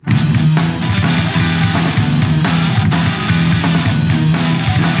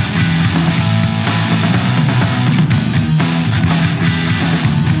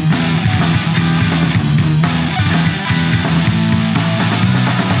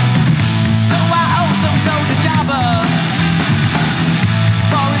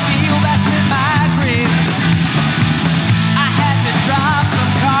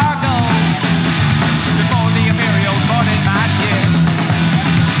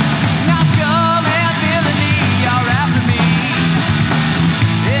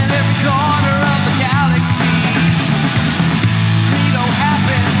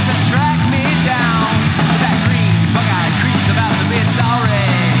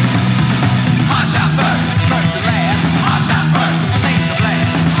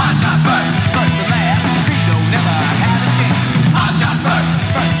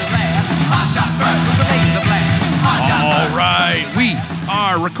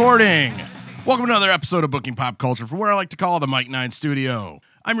recording. Welcome to another episode of Booking Pop Culture from where I like to call the Mike 9 Studio.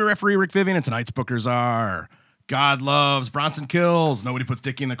 I'm your referee, Rick Vivian, and tonight's bookers are God Loves, Bronson Kills, Nobody Puts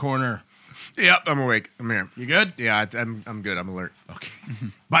Dickie in the Corner. Yep, I'm awake. I'm here. You good? Yeah, I'm good. I'm alert. Okay.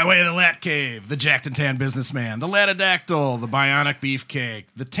 By way of the Lat Cave, the Jacked and Tan Businessman, the Latadactyl, the Bionic Beefcake,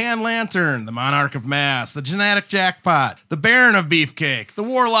 the Tan Lantern, the Monarch of Mass, the Genetic Jackpot, the Baron of Beefcake, the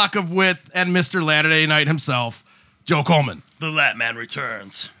Warlock of Wit, and Mr. Latter-day Knight himself, Joe Coleman. The Latman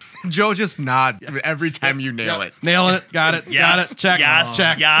returns. Joe just nods every time you nail it. Nailing it. Got it. Yes. Got it. Check. Yes.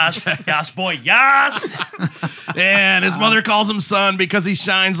 Check. Yes. Yes, boy. Yes. And his mother calls him son because he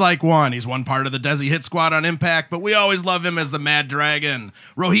shines like one. He's one part of the Desi Hit Squad on Impact, but we always love him as the Mad Dragon.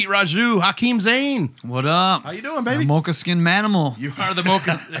 Rohit Raju, Hakeem Zayn. What up? How you doing, baby? Mocha Skin Manimal. You are the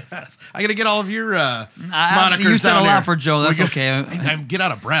Mocha. Yes. I got to get all of your monikers You said down a lot here. for Joe. That's okay. I get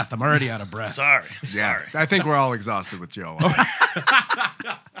out of breath. I'm already out of breath. Sorry. I think we're all exhausted with Joe.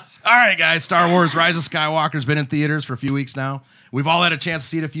 All right, guys. Star Wars Rise of Skywalker's been in theaters for a few weeks now. We've all had a chance to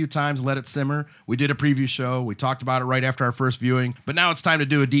see it a few times, let it simmer. We did a preview show. We talked about it right after our first viewing. But now it's time to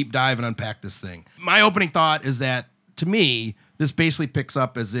do a deep dive and unpack this thing. My opening thought is that, to me, this basically picks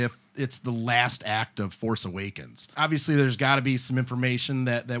up as if it's the last act of Force Awakens. Obviously, there's got to be some information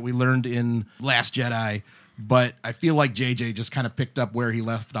that we learned in Last Jedi, but I feel like JJ just kind of picked up where he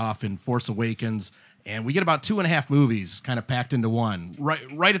left off in Force Awakens. And we get about 2.5 movies kind of packed into one.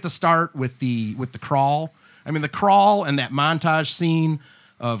 Right at the start with the crawl. I mean, the crawl and that montage scene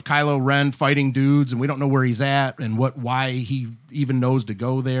of Kylo Ren fighting dudes, and we don't know where he's at and why he even knows to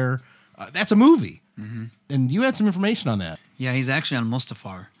go there. That's a movie. Mm-hmm. And you had some information on that. Yeah, he's actually on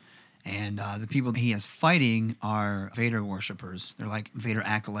Mustafar. And the people he is fighting are Vader worshippers. They're like Vader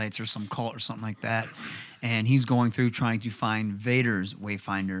acolytes or some cult or something like that. And he's going through trying to find Vader's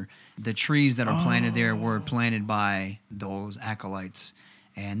Wayfinder. The trees that are planted there were planted by those acolytes.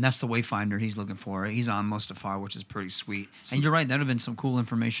 And that's the Wayfinder he's looking for. He's on Mustafar, which is pretty sweet. And you're right, that would have been some cool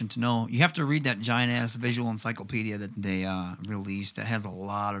information to know. You have to read that giant-ass visual encyclopedia that they released that has a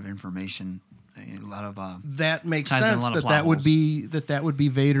lot of information. A lot of that makes sense that would be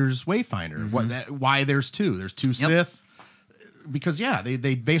Vader's Wayfinder. Mm-hmm. Why there's two? There's two Sith. Because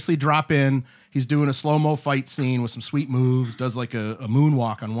they basically drop in. He's doing a slow-mo fight scene with some sweet moves. Does like a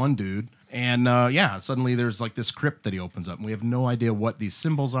moonwalk on one dude, and suddenly there's like this crypt that he opens up, and we have no idea what these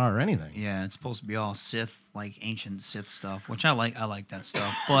symbols are or anything. Yeah, it's supposed to be all Sith, like ancient Sith stuff, which I like. I like that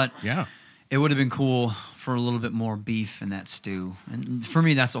stuff, but yeah. It would have been cool for a little bit more beef in that stew. And for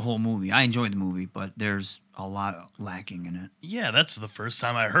me, that's a whole movie. I enjoyed the movie, but there's a lot lacking in it. Yeah, that's the first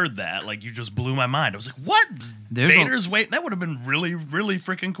time I heard that. Like, you just blew my mind. I was like, what? There's Vader's way? That would have been really, really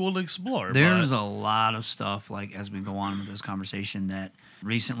freaking cool to explore. There's a lot of stuff, like, as we go on with this conversation, that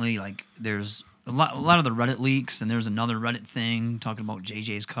recently, like, there's a lot of the Reddit leaks, and there's another Reddit thing talking about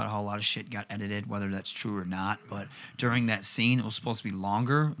JJ's cut, how a lot of shit got edited, whether that's true or not. But during that scene, it was supposed to be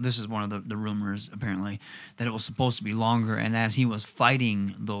longer. This is one of the rumors, apparently, that it was supposed to be longer. And as he was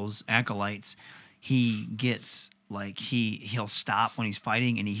fighting those acolytes, he gets, like, he'll stop when he's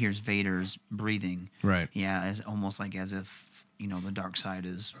fighting, and he hears Vader's breathing. Right. Yeah, almost like as if, the dark side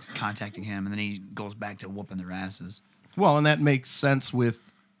is contacting him, and then he goes back to whooping their asses. Well, and that makes sense with,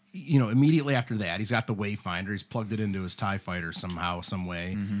 immediately after that, he's got the Wayfinder. He's plugged it into his TIE fighter somehow, some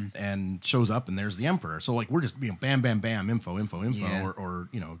way, and shows up, and there's the Emperor. So, like, we're just, bam, bam, bam, info, Yeah. or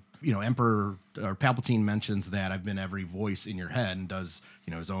Emperor or Palpatine mentions that I've been every voice in your head and does,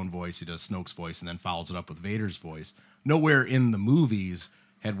 his own voice. He does Snoke's voice and then follows it up with Vader's voice. Nowhere in the movies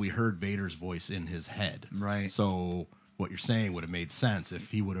had we heard Vader's voice in his head. Right. So what you're saying would have made sense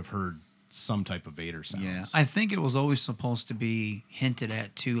if he would have heard some type of Vader sounds. Yeah, I think it was always supposed to be hinted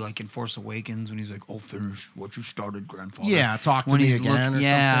at too, like in Force Awakens when he's like, "Oh, finish what you started, grandfather." Yeah, talk to when me he's again.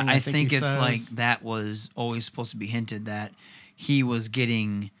 Yeah, I think he it's says. like that was always supposed to be hinted that he was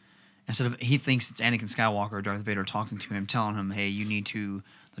getting, instead of, he thinks it's Anakin Skywalker or Darth Vader talking to him, telling him, "Hey, you need to.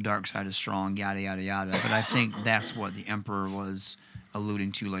 The dark side is strong." Yada yada yada. But I think that's what the Emperor was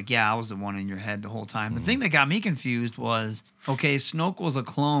alluding to. Like, yeah, I was the one in your head the whole time. The thing that got me confused was, okay, Snoke was a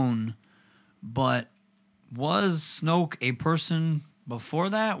clone. But was Snoke a person before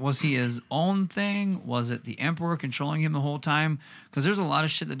that? Was he his own thing? Was it the Emperor controlling him the whole time? Because there's a lot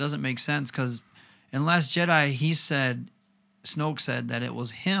of shit that doesn't make sense. Because in Last Jedi, Snoke said that it was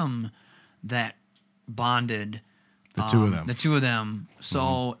him that bonded the two of them. The two of them.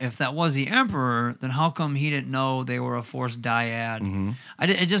 So if that was the Emperor, then how come he didn't know they were a Force dyad?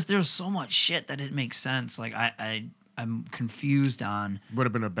 There's so much shit that didn't make sense. Like I'm confused on. Would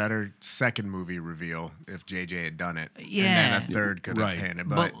have been a better second movie reveal if JJ had done it. Yeah. And then a third could have Right. handed.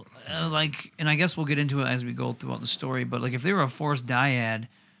 But and I guess we'll get into it as we go throughout the story. But like, if they were a Force dyad,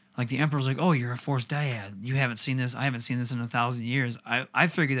 Like the Emperor's like, oh, you're a Force dyad. You haven't seen this. I haven't seen this in 1,000 years. I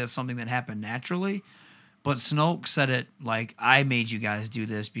figured that's something that happened naturally. But Snoke said it like, I made you guys do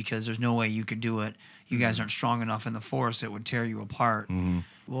this because there's no way you could do it. You guys aren't strong enough in the Force. It would tear you apart.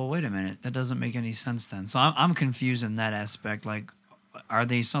 Well, wait a minute. That doesn't make any sense then. So I'm confused in that aspect. Like, are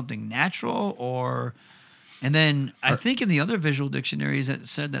they something natural or... And then I think in the other visual dictionaries it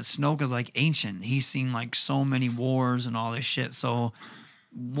said that Snoke is like ancient. He's seen like so many wars and all this shit. So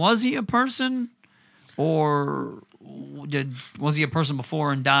was he a person, or was he a person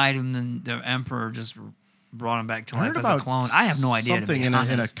before and died, and then the Emperor just brought him back to life as a clone? I have no idea. Something to be in a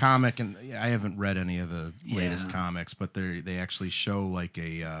honest. comic, and I haven't read any of the latest comics, but they actually show like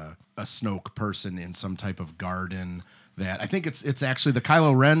a Snoke person in some type of garden. That I think it's actually the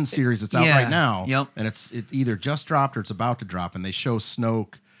Kylo Ren series that's out Yeah. right now. Yep. And it either just dropped or it's about to drop, and they show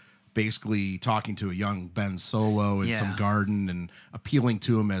Snoke basically talking to a young Ben Solo in some Yeah. garden and appealing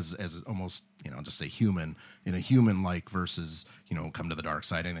to him as almost, just say human, in a human like versus, come to the dark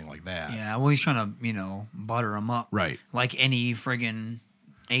side, anything like that. Yeah, well, he's trying to, butter him up. Right. Like any friggin'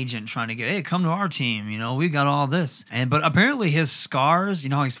 agent trying to get, hey, come to our team. We got all this. But apparently his scars,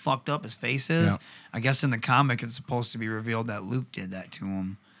 how he's fucked up his face is. Yeah. I guess in the comic it's supposed to be revealed that Luke did that to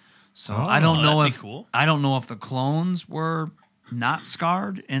him. So Oh, I don't know that'd be if cool. I don't know if the clones were not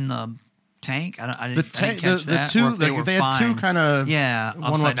scarred in the tank. I didn't catch that. two or if they were they had two fine. kind of Yeah,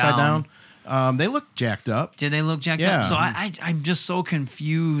 one upside upside down. down. They look jacked up. Did they look jacked Yeah. up? So I'm just so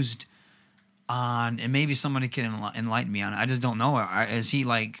confused on, and maybe somebody can enlighten me on it. I just don't know. Is he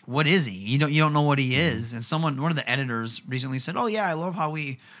like, what is he? You don't know what he is. And one of the editors recently said, oh yeah, I love how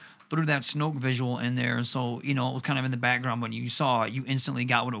we threw that Snoke visual in there. And so, it was kind of in the background when you saw it, you instantly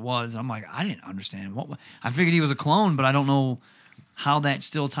got what it was. I'm like, I didn't understand. I figured he was a clone, but I don't know how that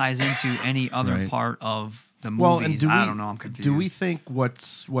still ties into any other Right. part of the movies. Well, and I don't know. I'm confused. Do we think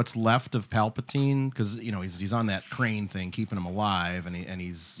what's left of Palpatine? Because he's on that crane thing, keeping him alive, and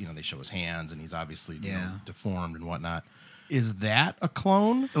he's they show his hands, and he's obviously deformed and whatnot. Is that a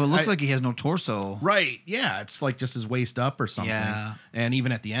clone? Oh, it looks like he has no torso. Right. Yeah, it's like just his waist up or something. Yeah. And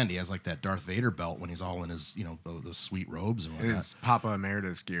even at the end, he has like that Darth Vader belt when he's all in his those sweet robes and whatnot. His Papa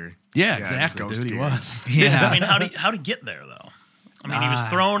Emeritus gear. Yeah, his exactly, ghost dude. He gear. was. Yeah. I mean, how'd he get there though? I mean, he was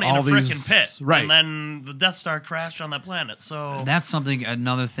thrown in all a freaking these- pit, right. and then the Death Star crashed on that planet. So That's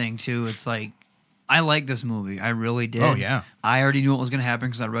another thing too. It's like, I like this movie. I really did. Oh, yeah. I already knew what was going to happen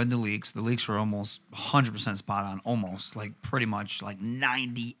because I read the leaks. The leaks were almost 100% spot on. Almost. Like pretty much like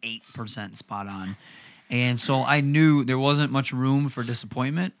 98% spot on. And so I knew there wasn't much room for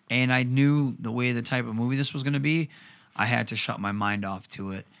disappointment. And I knew the way the type of movie this was going to be, I had to shut my mind off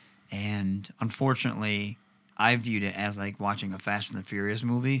to it. And unfortunately, I viewed it as like watching a Fast and the Furious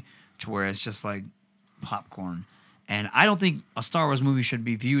movie, to where it's just like popcorn. And I don't think a Star Wars movie should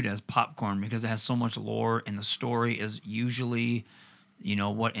be viewed as popcorn because it has so much lore and the story is usually,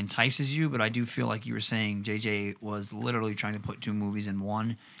 what entices you. But I do feel like you were saying JJ was literally trying to put two movies in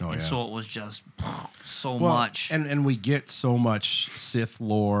one. Oh, and yeah. so it was just so Well, much. and we get so much Sith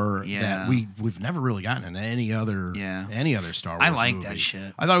lore Yeah. that we've never really gotten in any other Star Wars I like movie. that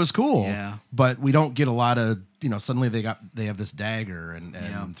shit. I thought it was cool. Yeah. But we don't get a lot of suddenly they have this dagger and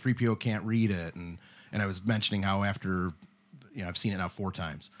Yeah. 3PO can't read it and I was mentioning how after I've seen it now 4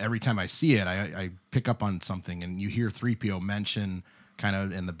 times. Every time I see it, I pick up on something, and you hear 3PO mention kind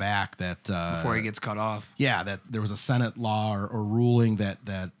of in the back that before he gets cut off. yeah, that there was a Senate law or ruling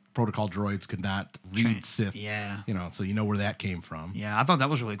that protocol droids could not read Sith. Yeah. So you know where that came from. Yeah, I thought that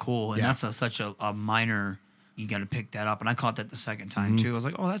was really cool. And Yeah. that's such a minor, you got to pick that up. And I caught that the second time, too. I was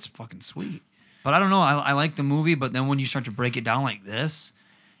like, oh, that's fucking sweet. But I don't know. I like the movie, but then when you start to break it down like this,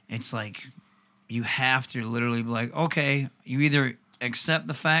 it's like you have to literally be like, okay, you either accept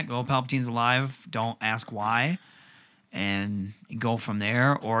the fact, oh, Palpatine's alive, don't ask why, and you go from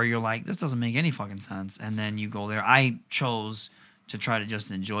there, or you're like, this doesn't make any fucking sense. And then you go there. I chose to try to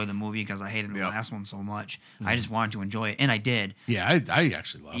just enjoy the movie because I hated the last one so much. I just wanted to enjoy it, and I did. Yeah, I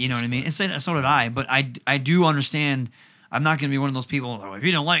actually love. You know this what I mean? flick. And so did I. But I do understand. I'm not going to be one of those people. Oh, if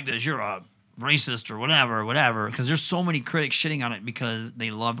you don't like this, you're a racist or whatever. Because there's so many critics shitting on it because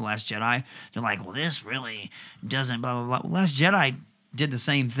they loved Last Jedi. They're like, well, this really doesn't blah blah blah. Well, Last Jedi did the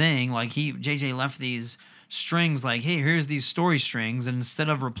same thing. Like JJ left these strings. Like, hey, here's these story strings, and instead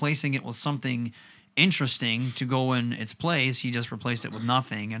of replacing it with something interesting to go in its place, he just replaced it with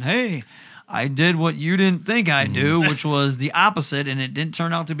nothing. And hey, I did what you didn't think I'd do, which was the opposite, and it didn't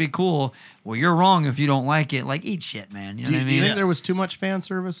turn out to be cool. Well, you're wrong if you don't like it. Like, eat shit, man. You know what I Do you mean? think there was too much fan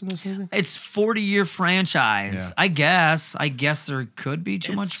service in this movie? It's 40-year franchise. Yeah. I guess there could be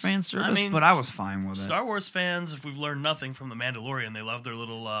too much It's- fan service, I mean, but I was fine with it. Star Wars fans, if we've learned nothing from The Mandalorian, they love their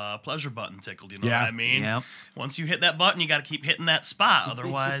little pleasure button tickled. You know Yeah. what I mean? Yep. Once you hit that button, you got to keep hitting that spot.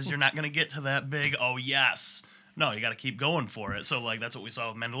 Otherwise, you're not going to get to that big, oh, yes. No, you got to keep going for it. So, like, that's what we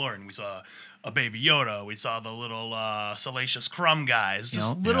saw with Mandalorian. We saw a Baby Yoda. We saw the little Salacious Crumb guys.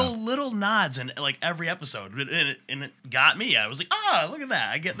 Just Yep. little nods in, like, every episode. And it got me. I was like, look at that.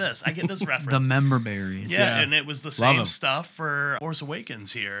 I get this. I get this The reference. member berries. Yeah, and it was the Love same 'em. stuff for Force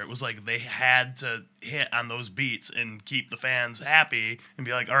Awakens here. It was like they had to hit on those beats and keep the fans happy and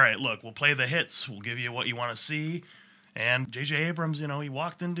be like, all right, look, we'll play the hits. We'll give you what you want to see. And J.J. Abrams, he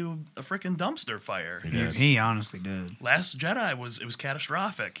walked into a freaking dumpster fire. He honestly did. Last Jedi was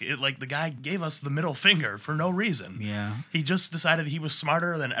catastrophic. The guy gave us the middle finger for no reason. Yeah. He just decided he was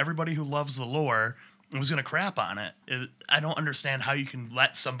smarter than everybody who loves the lore and was going to crap on it. I don't understand how you can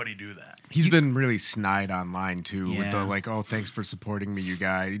let somebody do that. He's been really snide online too, with the Yeah. like, "Oh, thanks for supporting me, you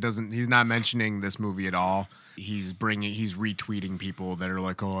guys." He's not mentioning this movie at all. He's retweeting people that are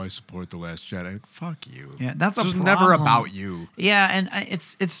like, "Oh, I support The Last Jedi." Fuck you. Yeah, that's This a was never problem. about you. Yeah, and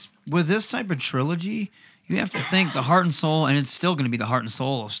it's with this type of trilogy, you have to think the heart and soul, and it's still going to be the heart and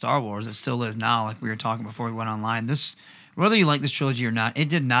soul of Star Wars. It still is now, like we were talking before we went online. Whether you like this trilogy or not, it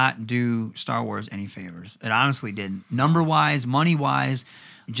did not do Star Wars any favors. It honestly didn't. Number-wise, money-wise,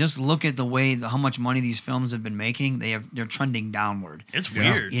 just look at how much money these films have been making. They're trending downward. It's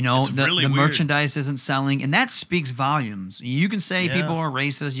weird. You know, it's the really weird. merchandise isn't selling, and that speaks volumes. You can say Yeah. people are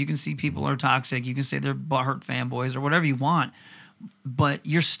racist. You can see people are toxic. You can say they're butthurt fanboys or whatever you want, but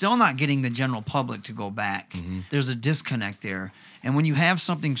you're still not getting the general public to go back. There's a disconnect there. And when you have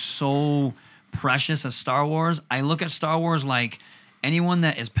something so precious as Star Wars, I look at Star Wars like anyone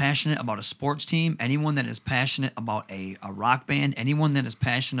that is passionate about a sports team, anyone that is passionate about a rock band, anyone that is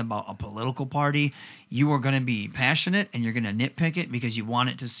passionate about a political party, you are going to be passionate and you're going to nitpick it because you want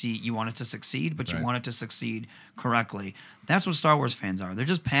it to succeed, but Right. you want it to succeed correctly. That's what Star Wars fans are. They're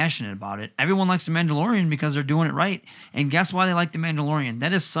just passionate about it. Everyone likes The Mandalorian because they're doing it right. And guess why they like The Mandalorian?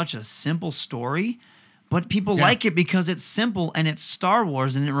 That is such a simple story. But people like it because it's simple and it's Star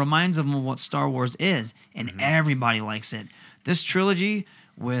Wars and it reminds them of what Star Wars is. And everybody likes it. This trilogy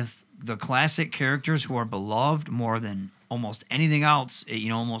with the classic characters who are beloved more than almost anything else,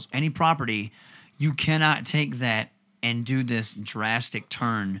 almost any property, you cannot take that and do this drastic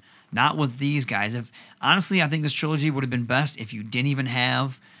turn. Not with these guys. Honestly, I think this trilogy would have been best if you didn't even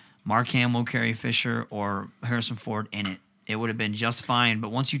have Mark Hamill, Carrie Fisher, or Harrison Ford in it. It would have been just fine.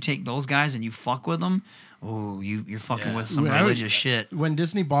 But once you take those guys and you fuck with them, you're fucking with some religious shit. When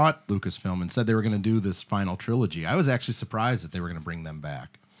Disney bought Lucasfilm and said they were going to do this final trilogy, I was actually surprised that they were going to bring them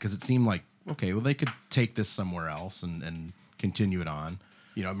back because it seemed like, okay, well, they could take this somewhere else and continue it on.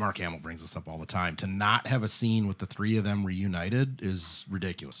 Mark Hamill brings this up all the time. To not have a scene with the three of them reunited is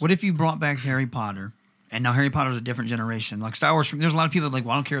ridiculous. What if you brought back Harry Potter? And now Harry Potter's a different generation. Like Star Wars, there's a lot of people that like,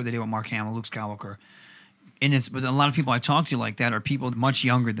 well, I don't care what they do with Mark Hamill, Luke Skywalker. But a lot of people I talk to like that are people much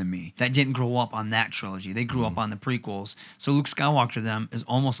younger than me that didn't grow up on that trilogy. They grew up on the prequels. So Luke Skywalker to them is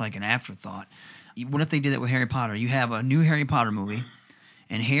almost like an afterthought. What if they did that with Harry Potter? You have a new Harry Potter movie,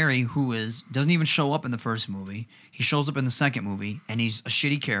 and Harry, who doesn't even show up in the first movie, he shows up in the second movie, and he's a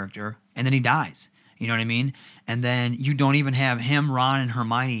shitty character, and then he dies. You know what I mean? And then you don't even have him, Ron, and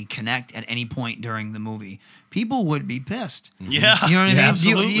Hermione connect at any point during the movie. People would be pissed. Yeah. You know what I mean?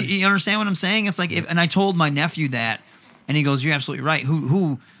 Absolutely. You understand what I'm saying? It's like, and I told my nephew that, and he goes, "You're absolutely right."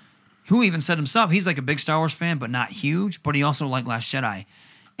 Who even said himself, he's like a big Star Wars fan, but not huge. But he also liked Last Jedi,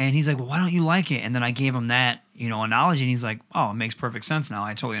 and he's like, "Well, why don't you like it?" And then I gave him that, analogy, and he's like, "Oh, it makes perfect sense now.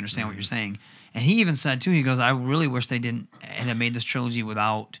 I totally understand what you're saying." And he even said too, he goes, "I really wish they didn't and have made this trilogy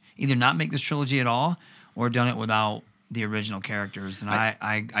without either not make this trilogy at all or done it without the original characters." And I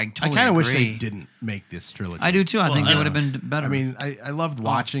totally I kind of wish they agree. didn't make this trilogy. I do too. I think they would have been better. I mean, I loved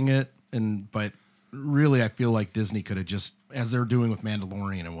watching it, but really, I feel like Disney could have just, as they're doing with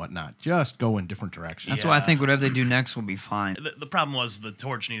Mandalorian and whatnot, just go in different directions. that's why I think whatever they do next will be fine. The problem was the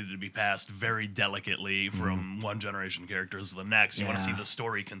torch needed to be passed very delicately from one generation of characters to the next. You want to see Yeah. the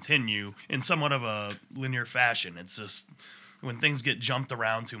story continue in somewhat of a linear fashion. It's just when things get jumped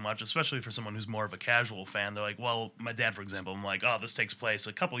around too much, especially for someone who's more of a casual fan, they're like, well, my dad, for example, I'm like, oh, this takes place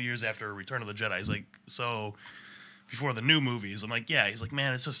a couple years after Return of the Jedi. He's like, so before the new movies. I'm like, yeah. He's like,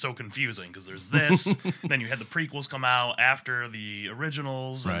 man, it's just so confusing because there's this. Then you had the prequels come out after the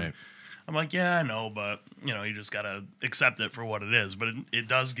originals. And Right. I'm like, yeah, I know, but you just gotta accept it for what it is. But it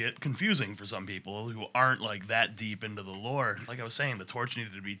does get confusing for some people who aren't like that deep into the lore. Like I was saying, the torch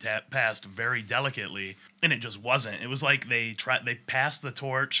needed to be passed very delicately, and it just wasn't. It was like they passed the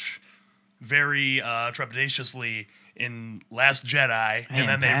torch very trepidatiously in Last Jedi, and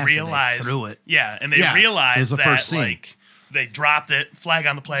then they realized threw it. Yeah, and they Yeah, it was realized the that first scene. like they dropped it, flag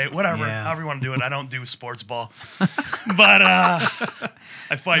on the play, whatever, Yeah. however you want to do it. I don't do sports ball, but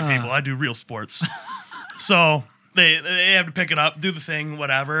I fight people. I do real sports. So they have to pick it up, do the thing,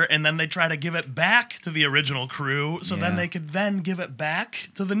 whatever, and then they try to give it back to the original crew, so then Yeah. they could then give it back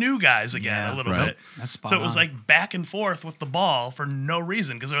to the new guys again Yeah. a little Right. bit. That's spot So it was on. like back and forth with the ball for no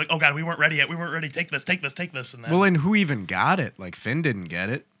reason because they're like, oh god, we weren't ready yet. We weren't ready. Take this, take this, take this, and then Well, and who even got it? Like Finn didn't get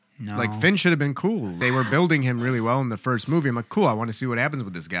it. No. Like Finn should have been cool. They were building him really well in the first movie. I'm like, cool. I want to see what happens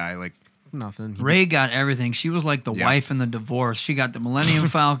with this guy. Like nothing. Ray got everything. She was like the Yep. wife in the divorce. She got the Millennium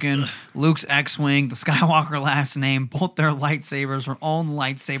Falcon, Luke's X-Wing, the Skywalker last name, both their lightsabers, her own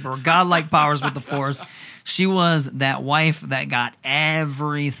lightsaber, godlike powers with the Force. She was that wife that got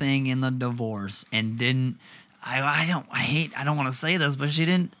everything in the divorce and didn't. I don't want to say this, but she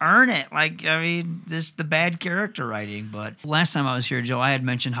didn't earn it. Like, I mean, this the bad character writing. But last time I was here, Joe, I had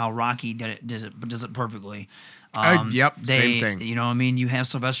mentioned how Rocky does it perfectly. Yep, same thing. You know what I mean? You have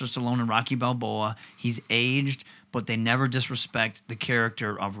Sylvester Stallone and Rocky Balboa. He's aged, but they never disrespect the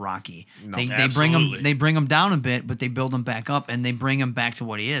character of Rocky. No. They Absolutely. bring him down a bit, but they build him back up and they bring him back to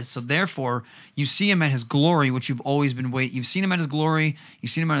what he is. So therefore, you see him at his glory, which you've always been waiting. You've seen him at his glory,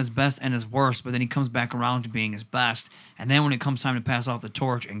 you've seen him at his best and his worst, but then he comes back around to being his best. And then when it comes time to pass off the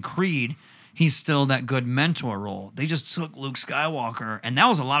torch in Creed, he's still that good mentor role. They just took Luke Skywalker, and that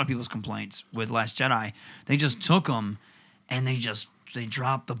was a lot of people's complaints with Last Jedi. They just took him, and they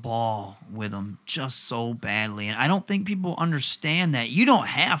dropped the ball with him just so badly. And I don't think people understand that. You don't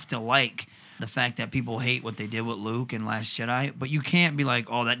have to like the fact that people hate what they did with Luke in Last Jedi, but you can't be like,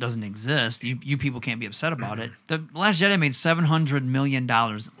 oh, that doesn't exist. You people can't be upset about it. The Last Jedi made $700 million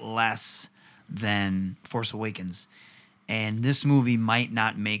less than Force Awakens. And this movie might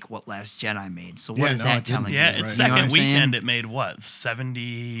not make what Last Jedi made. So what Yeah, is no, that it didn't. telling yeah, you? its You know what second I'm saying? weekend it made what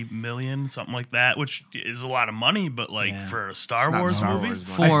 70 million, something like that, which is a lot of money. But like Yeah. for a Star It's not Wars Star movie, Wars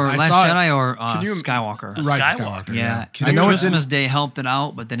money. For I Last saw it. Jedi or Rise Skywalker? of Skywalker. Yeah, Can I you- know it Christmas Day helped it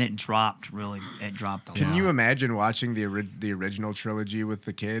out, but then it dropped. Really, it dropped a lot. Can you imagine watching the original trilogy with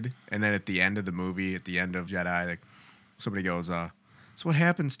the kid, and then at the end of the movie, at the end of Jedi, like somebody goes, "So what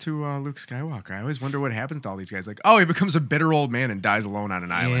happens to Luke Skywalker? I always wonder what happens to all these guys. Like, oh, he becomes a bitter old man and dies alone on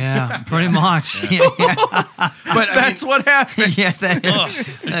an island. Yeah, pretty much. Yeah, But I That's mean, what happens. yes, that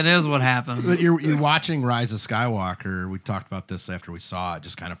is what happens. but you're watching Rise of Skywalker. We talked about this after we saw it,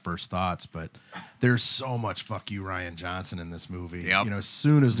 just kind of first thoughts. But there's so much fuck you, Ryan Johnson, in this movie. Yep. You know, as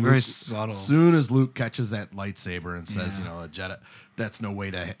soon as very Luke, subtle. soon as Luke catches that lightsaber and says, Yeah. you know, a Jedi, that's no way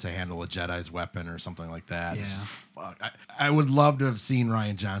to handle a Jedi's weapon or something like that. It's Yeah. just, fuck. I would love to have seen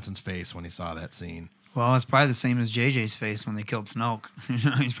Ryan Johnson's face when he saw that scene. Well, it's probably the same as JJ's face when they killed Snoke.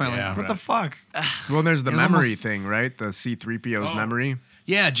 He's probably Yeah, like, "What right. the fuck?" Well, there's the It was memory almost- thing, right? The C-3PO's memory.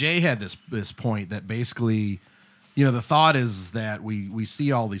 Yeah, Jay had this point that basically, you know, the thought is that we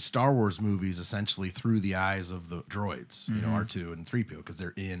see all these Star Wars movies essentially through the eyes of the droids, you know, R2 and 3PO, because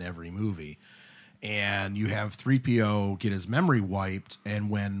they're in every movie. And you have 3PO get his memory wiped, and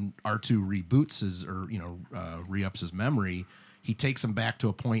when R2 reboots his, or, you know, re-ups his memory, he takes him back to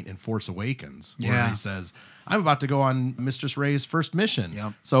a point in Force Awakens where Yeah. he says, I'm about to go on Mistress Rey's first mission.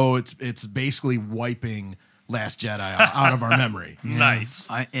 Yep. So it's basically wiping Last Jedi out of our memory. nice.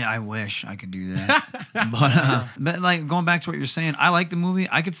 I wish I could do that. but like going back to what you're saying, I like the movie.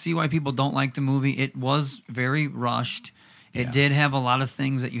 I could see why people don't like the movie. It was very rushed. It Yeah. did have a lot of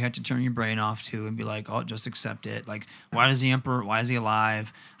things that you had to turn your brain off to and be like, oh, just accept it. Like, why does the Emperor, why is he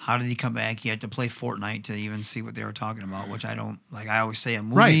alive? How did he come back? You had to play Fortnite to even see what they were talking about, which I don't, like, I always say a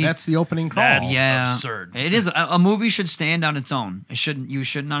movie. Right, that's the opening crawl. That's- yeah, absurd. It is. A movie should stand on its own. It shouldn't. You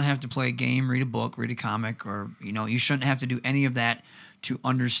should not have to play a game, read a book, read a comic, or you shouldn't have to do any of that to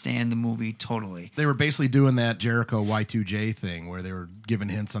understand the movie totally. They were basically doing that Jericho Y2J thing where they were giving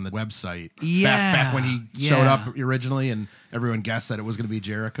hints on the website. Yeah, Back when he showed yeah. up originally and everyone guessed that it was going to be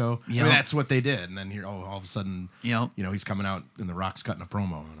Jericho. I Yep. mean, that's what they did. And then here, all of a sudden, Yep. you know, he's coming out and The Rock's cutting a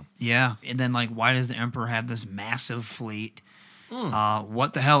promo on him. Yeah, and then like, why does the Emperor have this massive fleet?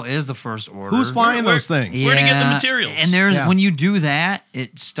 What the hell is the First Order? Who's flying those things? Where to get the materials? And there's Yeah. when you do that,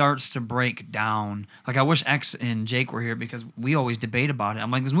 it starts to break down. Like I wish X and Jake were here because we always debate about it.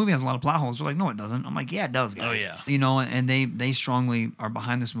 I'm like, this movie has a lot of plot holes. They're like, no, it doesn't. I'm like, yeah, it does, guys. Oh, yeah. You know, and they strongly are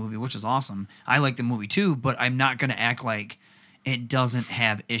behind this movie, which is awesome. I like the movie too, but I'm not gonna act like it doesn't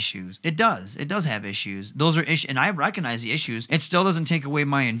have issues. It does. It does have issues. Those are issues, and I recognize the issues. It still doesn't take away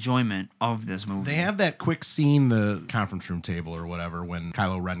my enjoyment of this movie. They have that quick scene, the conference room table or whatever, when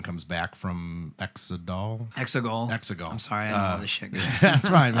Kylo Ren comes back from Exegol. Exegol. I'm sorry, I don't know this shit. Guys. That's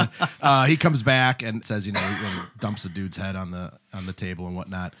fine, man. He comes back and says, you know, and dumps the dude's head on the table and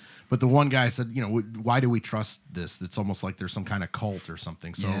whatnot. But the one guy said, you know, why do we trust this? It's almost like there's some kind of cult or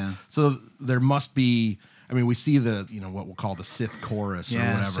something. So, Yeah. so there must be. I mean, we see the, you know, what we'll call the Sith chorus or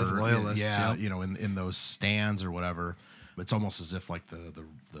whatever. Sith loyalists, yeah, yep. you know, in those stands or whatever. It's almost as if like the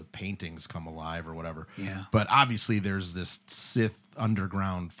paintings come alive or whatever. Yeah. But obviously there's this Sith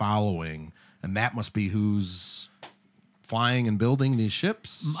underground following, and that must be who's flying and building these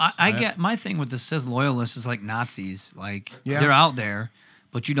ships. I get my thing with the Sith loyalists is like Nazis. Like Yeah. they're out there,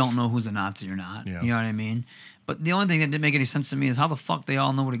 but you don't know who's a Nazi or not. Yeah. You know what I mean? But the only thing that didn't make any sense to me is how the fuck they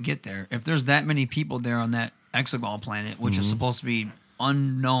all know to get there. If there's that many people there on that Exegol planet, which is supposed to be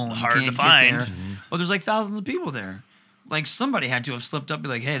unknown, you Hard to can't find. get there, but there's like thousands of people there. Like somebody had to have slipped up, and be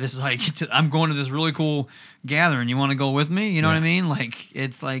like, "Hey, this is how you get to. I'm going to this really cool gathering. You want to go with me? You know what I mean? Like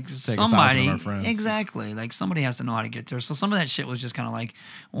it's like 1,000 somebody of our friends. exactly. Like somebody has to know how to get there. So some of that shit was just kind of like,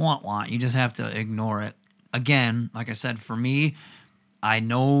 want. You just have to ignore it. Again, like I said, for me, I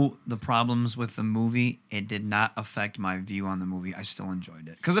know the problems with the movie. It did not affect my view on the movie. I still enjoyed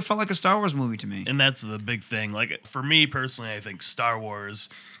it because it felt like a Star Wars movie to me. And that's the big thing. Like for me personally, I think Star Wars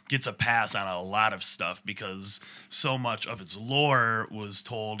gets a pass on a lot of stuff because so much of its lore was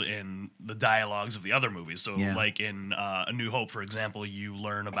told in the dialogues of the other movies. So Yeah. like in A New Hope, for example, you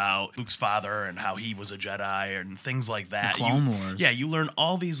learn about Luke's father and how he was a Jedi and things like that. Clone Wars. Yeah, you learn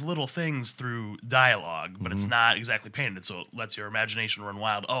all these little things through dialogue, but it's not exactly painted, so it lets your imagination run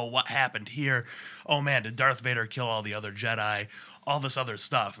wild. Oh, what happened here? Oh man, did Darth Vader kill all the other Jedi? All this other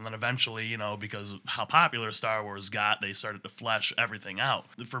stuff. And then eventually, you know, because of how popular Star Wars got, they started to flesh everything out.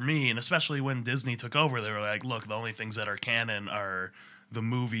 For me, and especially when Disney took over, they were like, look, the only things that are canon are the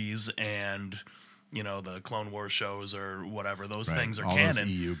movies and, you know, the Clone Wars shows or whatever. Those Right. things are All canon. those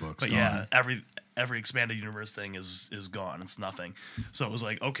EU books But gone. yeah, every expanded universe thing is gone. It's nothing. So it was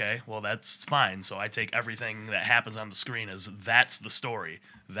like, okay, well that's fine. So I take everything that happens on the screen as that's the story.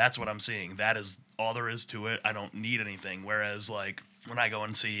 That's what I'm seeing. That is all there is to it. I don't need anything. Whereas like when I go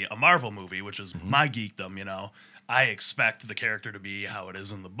and see a Marvel movie, which is my geekdom, you know, I expect the character to be how it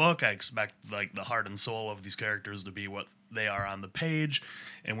is in the book. I expect like the heart and soul of these characters to be what they are on the page.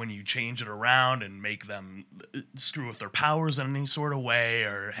 And when you change it around and make them screw with their powers in any sort of way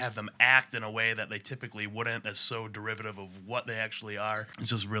or have them act in a way that they typically wouldn't, that's so derivative of what they actually are, it's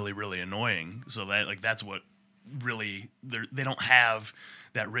just really, really annoying. So that like that's what really they don't have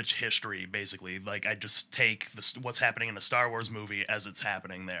that rich history. Basically, like I just take what's happening in a Star Wars movie as it's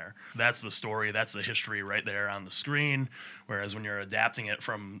happening there. That's the story, that's the history right there on the screen. Whereas when you're adapting it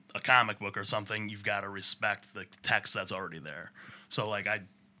from a comic book or something, you've got to respect the text that's already there. So like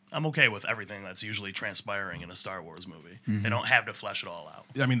I'm okay with everything that's usually transpiring in a Star Wars movie. They don't have to flesh it all out.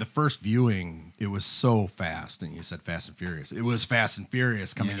 I mean, the first viewing, it was so fast, and you said Fast and Furious. It was Fast and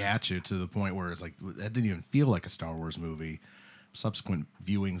Furious coming Yeah. at you to the point where it's like that didn't even feel like a Star Wars movie. Subsequent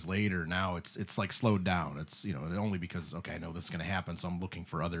viewings later, now it's like slowed down. It's, you know, only because okay, I know this is going to happen, so I'm looking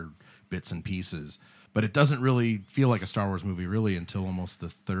for other bits and pieces. But it doesn't really feel like a Star Wars movie really until almost the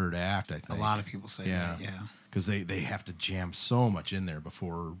third act, I think. A lot of people say that. Yeah. Because they have to jam so much in there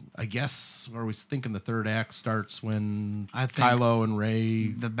before, I guess, are we thinking the third act starts when I think Kylo and Rey,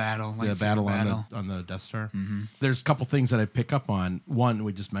 The battle. the lightsaber battle battle. on the Death Star? There's a couple things that I pick up on. One,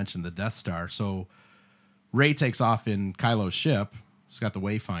 we just mentioned the Death Star. So Rey takes off in Kylo's ship. She's got the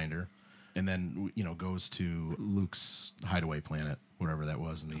Wayfinder. And then, you know, goes to Luke's hideaway planet, whatever that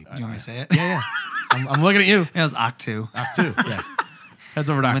was. You want me to say it? Yeah. I'm looking at you. It was Octu. Octu, yeah. Heads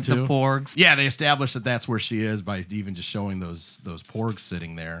over to With the Octu. porgs. Yeah, they established that that's where she is by even just showing those porgs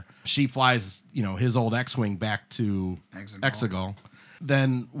sitting there. She flies, you know, his old X-wing back to Exegol.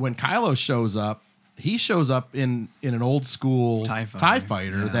 Then when Kylo shows up, he shows up in an old school TIE TIE fighter,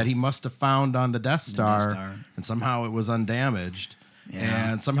 fighter yeah. that he must have found on the Death Star, Star. and somehow it was undamaged.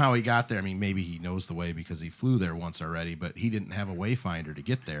 Yeah. And somehow he got there. I mean, maybe he knows the way because he flew there once already, but he didn't have a Wayfinder to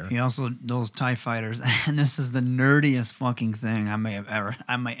get there. He also those TIE fighters, and this is the nerdiest fucking thing I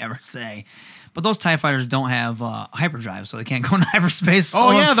might ever say. But those TIE fighters don't have hyperdrive, so they can't go in hyperspace.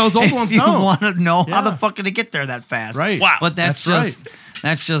 Oh, So yeah, those old if ones you don't. want to know how the Yeah. fuck did it get there that fast? Right. Wow. But that's That's just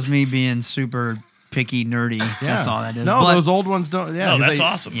that's just me being super picky, nerdy. That's all that is. No, But- those old ones don't. Yeah, No, 'cause that's they-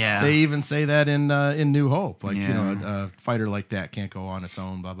 awesome. Yeah. They even say that in New Hope, like you Yeah. know, a fighter like that can't go on its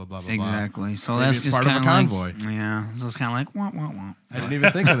own. Blah blah blah blah. Exactly. So Maybe that's it's just part of a kind of convoy. like, yeah. So it's kind of like, wah, wah, wah. I didn't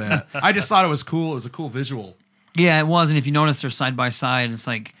even think of that. I just thought it was cool. It was a cool visual Yeah, it was. And if you notice, they're side by side. It's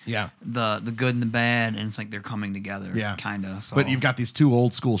like Yeah. the good and the bad, and it's like they're coming together. Yeah. kind of. So. But you've got these two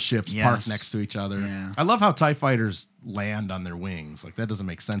old school ships parked Yes. next to each other. Yeah. I love how TIE fighters land on their wings. Like, that doesn't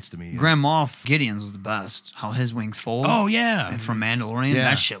make sense to me. Grand Moff Gideon's was the best. How his wings fold. Oh, yeah. And from Mandalorian, Yeah.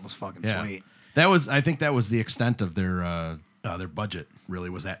 that shit was fucking Yeah. sweet. I think that was the extent of their budget. Really,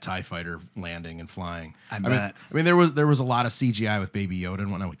 was that TIE fighter landing and flying. I mean, bet. there was a lot of CGI with Baby Yoda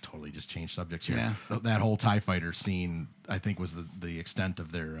and whatnot. We totally just changed subjects here. Yeah. That whole TIE fighter scene, I think, was the extent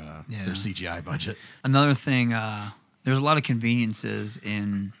of their Yeah. CGI budget. Another thing, there's a lot of conveniences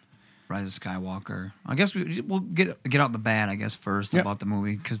in Rise of Skywalker. I guess we'll get out the bad, I guess, first Yep. about the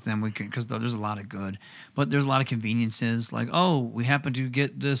movie, because then we can, because there's a lot of good, but there's a lot of conveniences. Like, oh, we happen to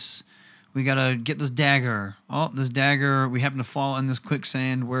get this. We gotta get this dagger. Oh, this dagger. We happen to fall in this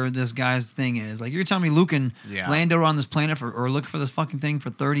quicksand where this guy's thing is. Like, you're telling me Luke and Yeah. Lando are on this planet or looking for this fucking thing for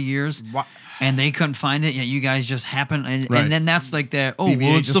 30 years, What? and they couldn't find it. Yet you guys just happen, and, Right. and then that's like that. Oh, BB-8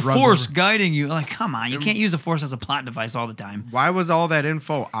 well, it's the just runs Force over. guiding you. Like, come on, you can't use the Force as a plot device all the time. Why was all that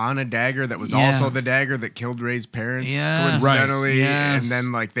info on a dagger that was Yeah. also the dagger that killed Rey's parents Yes. coincidentally? Right. Yes. And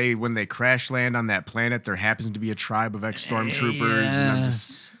then like when they crash land on that planet, there happens to be a tribe of ex-stormtroopers. And I'm just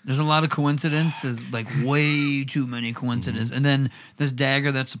Yes. There's a lot of coincidences, like way too many coincidences. And then this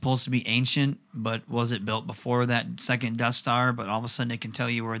dagger that's supposed to be ancient, but was it built before that second Death Star? But all of a sudden it can tell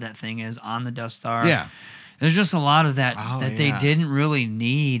you where that thing is on the Death Star. Yeah. There's just a lot of that Oh, that they yeah. didn't really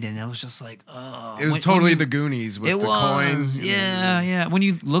need, and it was just like, oh. it was totally the Goonies with the coins. Yeah. When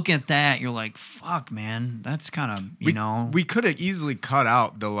you look at that, you're like, fuck, man, that's kind of, you know. We could have easily cut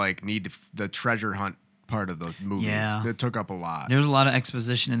out the the treasure hunt part of the movie. Yeah. That took up a lot. There's a lot of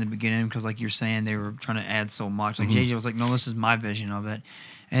exposition in the beginning because, like you're saying, they were trying to add so much. Like JJ was like, "No, this is my vision of it,"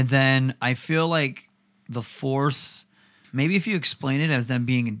 and then I feel like the Force. Maybe if you explain it as them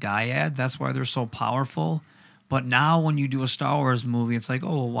being a dyad, that's why they're so powerful. But now, when you do a Star Wars movie, it's like,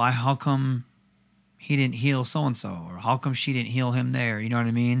 oh, why? How come he didn't heal so and so, or how come she didn't heal him there? You know what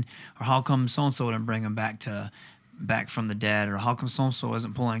I mean? Or how come so and so didn't bring him back from the dead, or how come so-and-so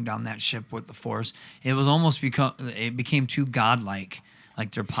isn't pulling down that ship with the Force? It was almost it became too godlike.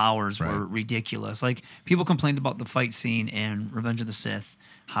 Like, their powers were ridiculous. Like, people complained about the fight scene in Revenge of the Sith,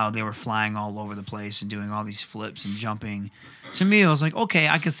 how they were flying all over the place and doing all these flips and jumping. To me, I was like, okay,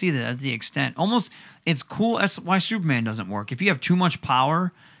 I can see that at the extent. Almost, it's cool. That's why Superman doesn't work. If you have too much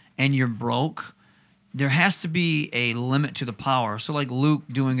power and you're broke, there has to be a limit to the power. So, like Luke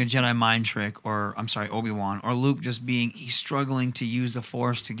doing a Jedi mind trick, or I'm sorry, Obi-Wan, or Luke just he's struggling to use the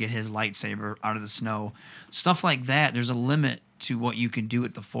Force to get his lightsaber out of the snow. Stuff like that, there's a limit to what you can do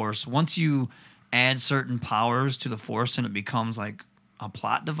with the Force. Once you add certain powers to the Force and it becomes like a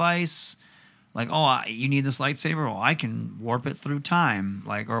plot device, like, oh, you need this lightsaber? Oh, I can warp it through time,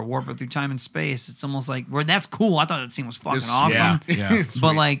 like, or warp it through time and space. It's almost like, where that's cool. I thought that scene was fucking awesome. Yeah.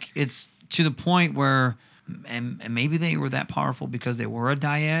 But like, it's to the point where, and maybe they were that powerful because they were a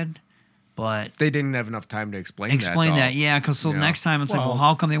dyad, but They didn't have enough time to explain explain though. that, yeah. Because so Yeah. next time it's like, Well- well,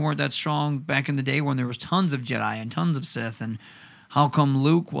 how come they weren't that strong back in the day when there was tons of Jedi and tons of Sith, and how come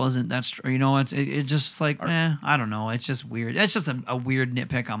Luke wasn't that strong? You know, it just like, I don't know. It's just weird. It's just a weird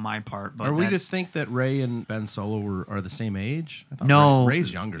nitpick on my part. But Are we to that's- think that Ray and Ben Solo are the same age? I thought No,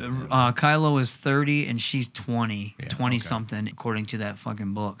 Ray's younger than him. Kylo is 30 and she's 20, Yeah, 20 okay. something, according to that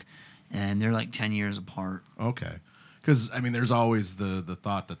fucking book, and they're like 10 years apart. Okay. Because, I mean, there's always the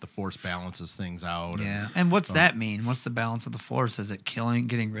thought that the Force balances things out. Yeah, and what's that mean? What's the balance of the Force? Is it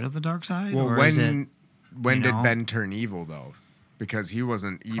getting rid of the dark side, Well, or is it? when you did know? Ben turn evil though? Because he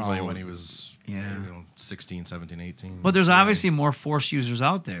wasn't evil. Probably when he was Yeah. 16, 17, 18. But there's obviously more Force users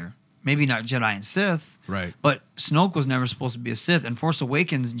out there. Maybe not Jedi and Sith, Right. but Snoke was never supposed to be a Sith. And Force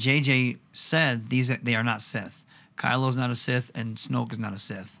Awakens, JJ said they are not Sith. Kylo's not a Sith, and Snoke is not a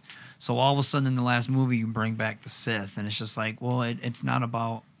Sith. So all of a sudden in the last movie, you bring back the Sith, and it's just like, well, it's not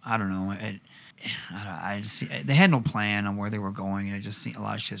about, I don't know. I just see, they had no plan on where they were going, and it just seemed a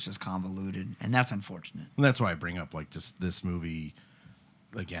lot of shit's just convoluted, and that's unfortunate. And that's why I bring up, like, just this movie,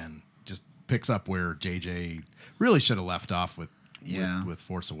 again, just picks up where JJ really should have left off with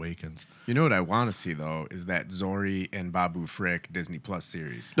Force Awakens. You know what I want to see though is that Zori and Babu Frick Disney Plus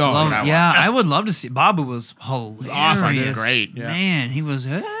series. Oh, Love- yeah. yeah, I would love to see. Babu was hilarious. awesome, dude. Great. Yeah. Man, he was,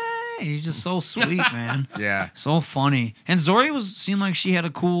 hey, he's just so sweet, man. Yeah. So funny. And Zori seemed like she had a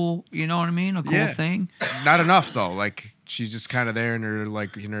cool, you know what I mean? A cool Yeah. thing. Not enough though. Like she's just kind of there in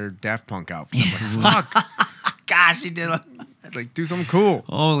her Daft Punk outfit. I'm like, fuck. Gosh, he did. Like do something cool.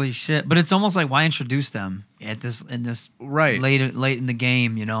 Holy shit! But it's almost like, why introduce them in this Right. late in the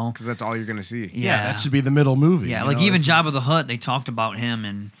game? You know? Because that's all you're gonna see. Yeah, that should be the middle movie. Yeah, you like know, even this Jabba is- the Hutt, they talked about him,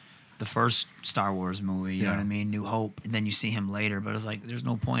 and the first Star Wars movie. You know Yeah. what I mean? New Hope, and then you see him later. But it's like there's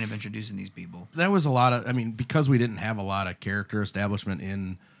no point of introducing these people. That was a lot of. I mean, because we didn't have a lot of character establishment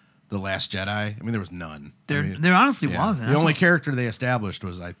in The Last Jedi. I mean, there was none. There, I mean, there honestly yeah. wasn't. The That's only what- character they established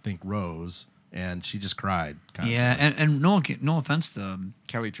was, I think, Rose, and she just cried constantly. Yeah, and no offense to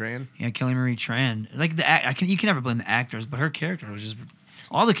Kelly Tran. Kelly Marie Tran. Like you can never blame the actors, but her character was just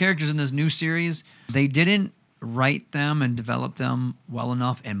all the characters in this new series. They didn't write them and develop them well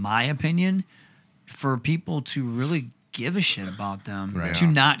enough, in my opinion, for people to really give a shit about them, Right. to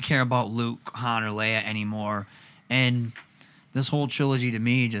not care about Luke, Han, or Leia anymore, and. This whole trilogy to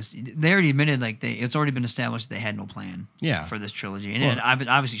me they already admitted it's already been established they had no plan Yeah. for this trilogy. And Well- it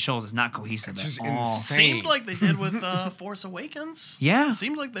obviously shows it's not cohesive It's just at all. insane. Seemed like they did with Force Awakens. Yeah. It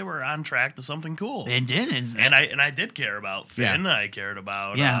seemed like they were on track to something cool. It did. And I did care about Finn. Yeah. I cared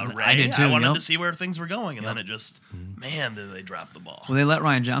about Yeah, Rey. I did too, I wanted yep. to see where things were going, and Yep. then it just, man, did they drop the ball. Well, they let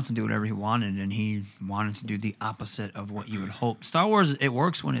Ryan Johnson do whatever he wanted, and he wanted to do the opposite of what you would hope. Star Wars, it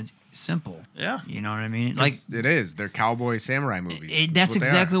works when it's simple. Yeah. You know what I mean? It is. They're cowboy samurai movies. That's what they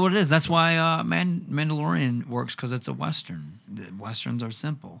exactly are. what it is. That's why Mandalorian works, because it's a Western. The Westerns are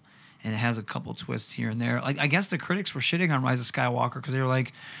simple. And it has a couple twists here and there. Like, I guess the critics were shitting on Rise of Skywalker because they were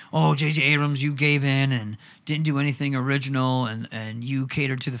like, "Oh, J.J. Abrams, you gave in and didn't do anything original, and you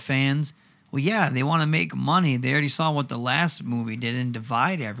catered to the fans." Well, yeah, they want to make money. They already saw what the last movie did and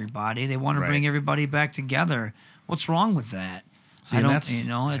divide everybody. They want to Right. bring everybody back together. What's wrong with that? See, I and don't, that's-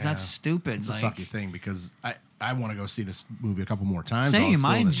 yeah. that's stupid. It's like, a sucky thing because I want to go see this movie a couple more times. while it's same. still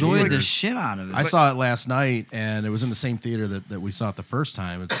I in the enjoyed the theaters. shit out of it. I saw it last night, and it was in the same theater that we saw it the first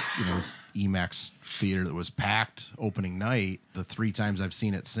time. It's this IMAX theater that was packed opening night. The 3 times I've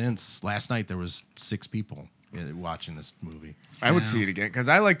seen it since last night, there was 6 people watching this movie. I would Yeah. see it again because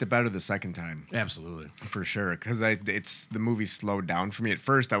I liked it better the second time Absolutely. for sure. Because the movie slowed down for me at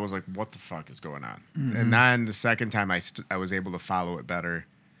first. I was like, "What the fuck is going on?" Mm-hmm. And then the second time, I was able to follow it better,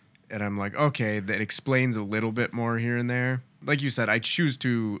 and I'm like, "Okay, that explains a little bit more here and there." Like you said, I choose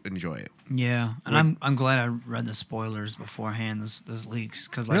to enjoy it. Yeah, and I'm glad I read the spoilers beforehand. Those leaks,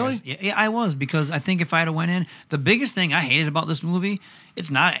 because like Really? yeah, I was, because I think if I'd have went in, the biggest thing I hated about this movie,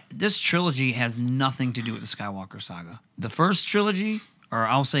 it's not, this trilogy has nothing to do with the Skywalker saga. The first trilogy, or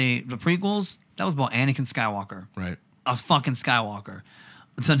I'll say the prequels, that was about Anakin Skywalker, Right. a fucking Skywalker.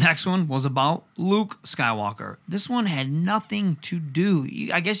 The next one was about Luke Skywalker. This one had nothing to do.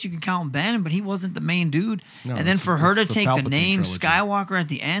 I guess you could count Ben, but he wasn't the main dude. No, and then it's- for her to it's the take the Palpatine name trilogy. Skywalker at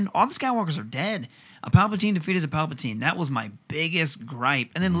the end, all the Skywalkers are dead. A Palpatine defeated a Palpatine. That was my biggest gripe.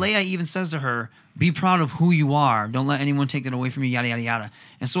 And then Leia even says to her, "Be proud of who you are. Don't let anyone take that away from you, yada, yada, yada."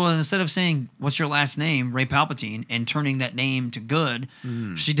 And so instead of saying, "What's your last name?" Rey Palpatine, and turning that name to good,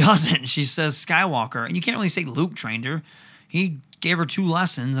 she doesn't. She says Skywalker. And you can't really say Luke trained her. He gave her 2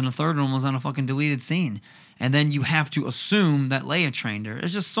 lessons, and the third one was on a fucking deleted scene. And then you have to assume that Leia trained her.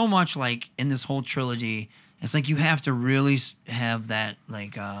 There's just so much, like, in this whole trilogy. It's like you have to really have that,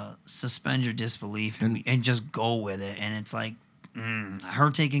 like, suspend your disbelief and just go with it. And it's like, her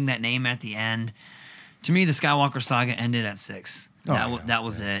taking that name at the end. To me, the Skywalker saga ended at 6. Oh, that, yeah, that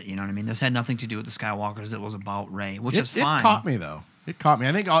was it. You know what I mean? This had nothing to do with the Skywalkers. It was about Rey, which is It fine. caught me though. It caught me.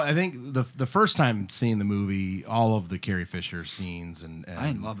 I think the first time seeing the movie, all of the Carrie Fisher scenes and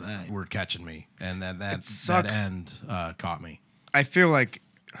I love that. were catching me, and that sucks. end caught me. I feel like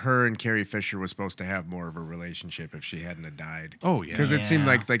her and Carrie Fisher was supposed to have more of a relationship if she hadn't have died. Oh, yeah. Because it seemed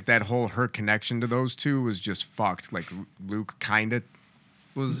Yeah. like that whole her connection to those two was just fucked. Like Luke kind of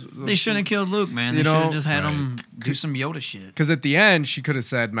was. They shouldn't have killed Luke, man. They You should know, have just had right. him do some Yoda shit. Because at the end, she could have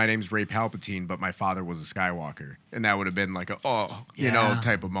said, "My name's Rey Palpatine, but my father was a Skywalker," and that would have been like a Yeah.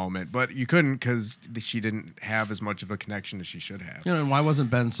 type of moment. But you couldn't because she didn't have as much of a connection as she should have. You know, and why wasn't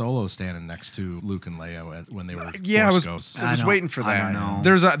Ben Solo standing next to Luke and Leia when they were Yeah, Force I was. ghosts? I was don't- waiting for I that. don't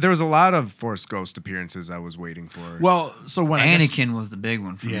know. There was a lot of Force Ghost appearances I was waiting for. Well, so when I guess- Anakin was the big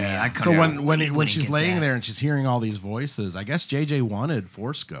one for me. yeah. I So couldn't when believe she's he laying did that. there and she's hearing all these voices, I guess JJ wanted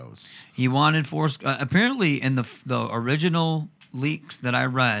Force ghosts. He wanted Force. Apparently, in the original leaks that I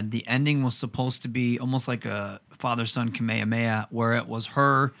read, the ending was supposed to be almost like a father-son Kamehameha, where it was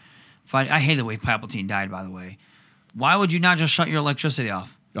her fighting. I hate the way Palpatine died, by the way. Why would you not just shut your electricity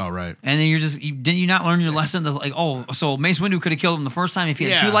off? Oh, right. And then didn't you not learn your lesson? That like, oh, so Mace Windu could have killed him the first time if he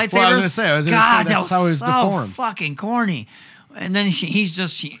had Yeah. 2 lightsabers. Well, I was gonna say, God, that's that was how he was so deformed. fucking corny. And then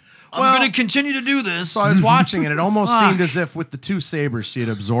I'm Well, gonna continue to do this. So I was watching it. It almost Fuck. seemed as if with the 2 sabers, she had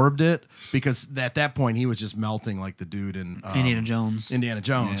absorbed it because at that point he was just melting like the dude in Indiana Jones. Indiana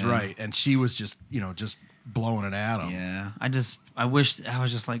Jones, Yeah. right? And she was just just blowing it at him. Yeah, I wish I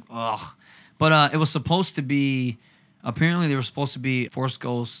was just like, ugh. But it was supposed to be Apparently, there were supposed to be Force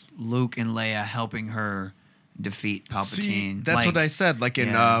Ghost, Luke, and Leia helping her defeat Palpatine. See, that's what I said. Like in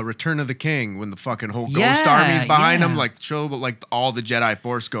yeah. Return of the King, when the fucking whole Yeah, Ghost Army's behind yeah. him, like show like all the Jedi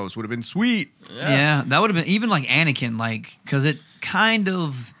Force Ghosts would have been sweet. Yeah, that would have been even like Anakin, like because it kind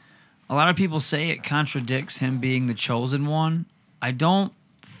of a lot of people say it contradicts him being the chosen one. I don't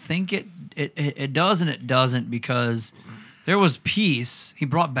think it does and it doesn't because there was peace. He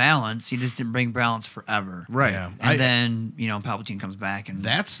brought balance. He just didn't bring balance forever. Right. Yeah. And then Palpatine comes back and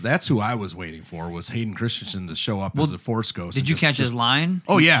That's who I was waiting for was Hayden Christensen to show up as a Force Ghost. Did and you just- catch just- his line?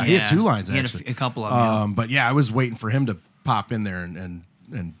 Oh yeah, he had 2 lines He had actually. a couple of them. But yeah, I was waiting for him to pop in there and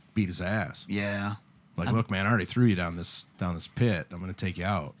beat his ass. Yeah. Like, look, man, I already threw you down this pit. I'm gonna take you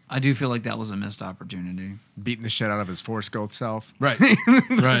out. I do feel like that was a missed opportunity. Beating the shit out of his Force Ghost self. Right.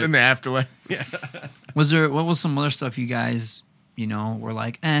 In the afterlife. What was some other stuff you guys, were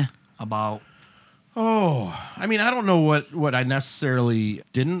like, about? Oh, I mean, I don't know what I necessarily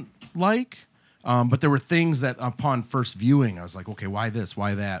didn't like, but there were things that upon first viewing, I was like, okay, why this,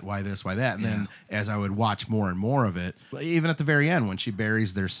 why that, why this, why that, and then as I would watch more and more of it, even at the very end when she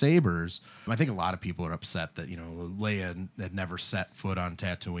buries their sabers, I think a lot of people are upset that Leia had never set foot on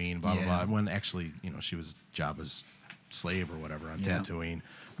Tatooine, blah blah Yeah. blah. When actually, she was Jabba's slave or whatever on Yeah. Tatooine.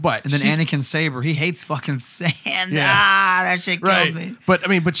 But And then she- Anakin Saber, he hates fucking sand. Yeah. That shit killed me.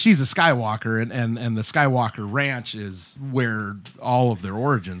 But she's a Skywalker, and the Skywalker Ranch is where all of their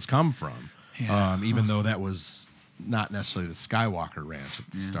origins come from. Yeah. Even though that was not necessarily the Skywalker Ranch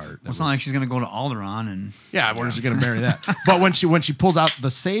at the start. Well, That it's not was- like she's gonna go to Alderaan and yeah, where's she gonna bury that? But when she pulls out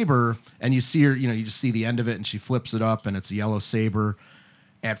the saber and you see her, you just see the end of it, and she flips it up, and it's a yellow saber.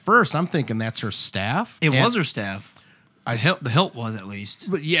 At first, I'm thinking that's her staff. it And- was her staff. The hilt was at least.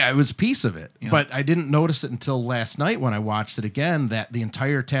 But yeah, it was a piece of it. Yeah. But I didn't notice it until last night when I watched it again. That the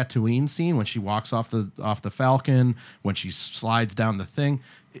entire Tatooine scene, when she walks off the Falcon, when she slides down the thing,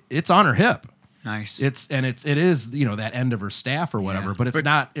 it's on her hip. Nice. It is that end of her staff or whatever. Yeah.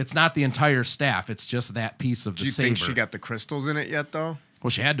 But it's not the entire staff. It's just that piece of the Do you saber. think she got the crystals in it yet, though?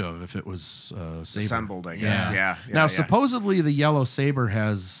 Well, she had to have if it was saber. Assembled, I guess. Yeah. Now supposedly the yellow saber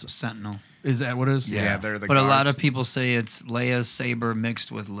has. Sentinel. Is that what it is? Yeah, they're the But a lot guards. of people say it's Leia's saber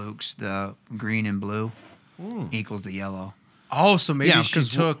mixed with Luke's, the green and blue equals the yellow. Oh, so maybe Yeah, she 'cause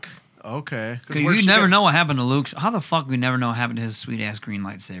took. Okay. 'Cause you never know what happened to Luke's. How the fuck we never know what happened to his sweet ass green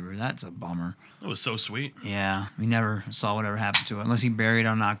lightsaber? That's a bummer. It was so sweet. Yeah, we never saw whatever happened to it unless he buried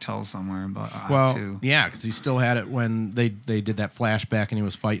on Octo somewhere. But Well, too. yeah, because he still had it when they did that flashback and he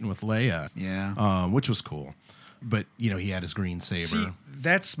was fighting with Leia. Yeah. Which was cool. But he had his green saber. See,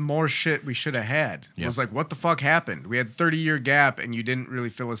 that's more shit we should have had. Yeah. It was like, what the fuck happened? We had 30-year gap, and you didn't really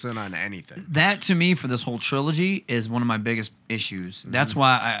fill us in on anything. That to me for this whole trilogy is one of my biggest issues. Mm-hmm. That's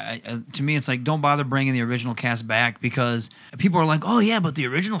why to me it's like don't bother bringing the original cast back because people are like, oh yeah, but the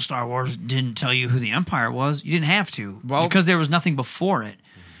original Star Wars didn't tell you who the Empire was. You didn't have to because there was nothing before it.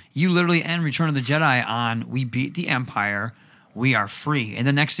 You literally end Return of the Jedi on we beat the Empire, we are free, and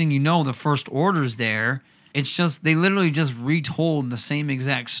the next thing you know, the First Order's there. It's just they literally just retold the same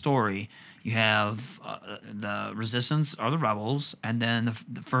exact story. You have the Resistance or the Rebels, and then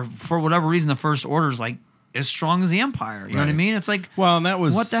for whatever reason, the First Order is like as strong as the Empire. You know what I Right. mean? It's like, Well, and that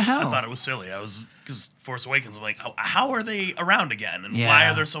was what the hell? I thought it was silly. Because Force Awakens, I'm like, how are they around again? And Yeah. why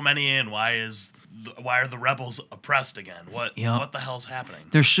are there so many in? Why are the rebels oppressed again? What Yep. the hell's happening?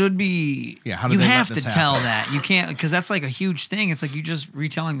 There should be. Yeah, how did you they let have to this tell happen? that. You can't because that's like a huge thing. It's like you just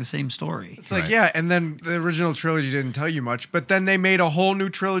retelling the same story. It's like, Right. yeah, and then the original trilogy didn't tell you much, but then they made a whole new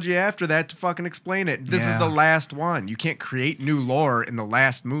trilogy after that to fucking explain it. This is Yeah. the last one. You can't create new lore in the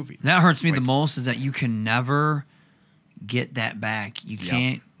last movie. That hurts me the Like- most is that you can never get that back. You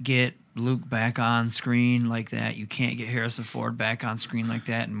can't get Luke back on screen like that. You can't get Harrison Ford back on screen like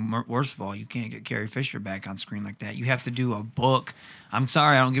that. And worst of all, you can't get Carrie Fisher back on screen like that. You have to do a book. I'm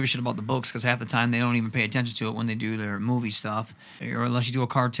sorry, I don't give a shit about the books because half the time they don't even pay attention to it when they do their movie stuff, or unless you do a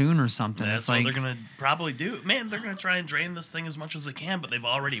cartoon or something. That's It's what like they're gonna probably do. Man, they're gonna try and drain this thing as much as they can, but they've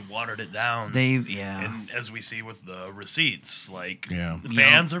already watered it down. And as we see with the receipts, like Yeah. the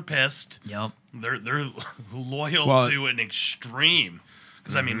fans are pissed. Yep. They're loyal Well- to an extreme.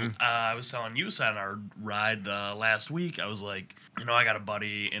 Because I mean, I was telling you on our ride last week, I was like, I got a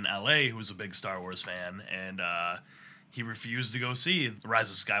buddy in LA who's a big Star Wars fan, and he refused to go see The Rise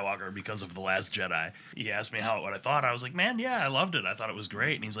of Skywalker because of The Last Jedi. He asked me what I thought. I was like, man, yeah, I loved it. I thought it was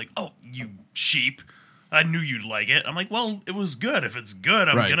great. And he's like, oh, you sheep. I knew you'd like it. I'm like, well, it was good. If it's good,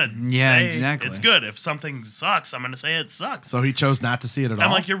 I'm Right. gonna Yeah, say exactly. it's good. If something sucks, I'm gonna say it sucks. So he chose not to see it at all.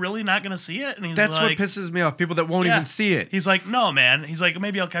 I'm like, you're really not gonna see it? And he's That's like, what pisses me off. People that won't yeah. even see it. He's like, no, man. He's like,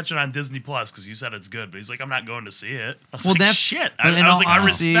 maybe I'll catch it on Disney Plus because you said it's good. But he's like, I'm not going to see it. I was Well, like, that's- shit. but I in was all like,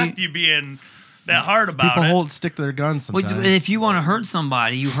 honesty- I respect you being that hard about People it. stick to their guns Well, sometimes. if you want to hurt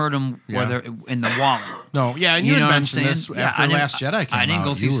somebody, you hurt them Yeah. whether in the wallet. No, yeah, and you, know had what I'm mentioned saying? this Yeah, after I didn't- Last Jedi came out. I didn't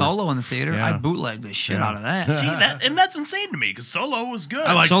go see You were- Solo in the theater. Yeah. I bootlegged the shit Yeah. out of that. See that, and that's insane to me because Solo was good.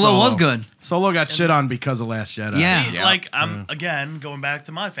 I like Solo was good. Solo got shit on because of Last Jedi. Yeah. See, like I'm again going back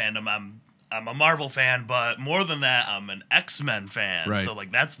to my fandom. I'm a Marvel fan, but more than that, I'm an X-Men fan. Right. So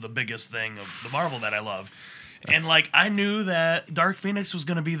like that's the biggest thing of the Marvel that I love. And like I knew that Dark Phoenix was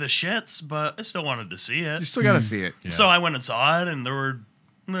gonna be the shits, but I still wanted to see You it. still got to see it. Yeah. So I went and saw it, and there were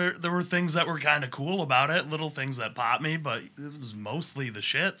things that were kind of cool about it, little things that popped me, but it was mostly the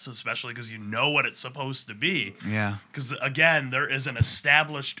shits, especially because you know what it's supposed to be. Yeah. Because again, there is an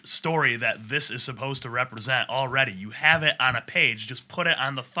established story that this is supposed to represent already. You have it on a page, just put it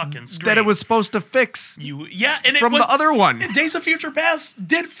on the fucking screen. That it was supposed to fix and from it was, the other one. Days of Future Past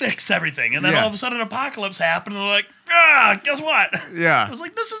did fix everything, and then Yeah. all of a sudden, Apocalypse happened, and they're like, guess what? Yeah. I was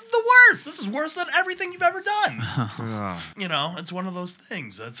like, this is the worst. This is worse than everything you've ever done. Ugh. You know, it's one of those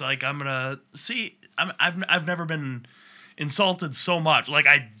things. It's like I'm gonna see. I've never been insulted so much. Like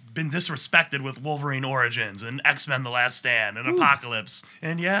I've been disrespected with Wolverine Origins and X-Men: The Last Stand and Apocalypse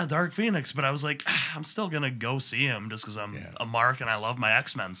and Dark Phoenix. But I was like, I'm still gonna go see him just because I'm a mark and I love my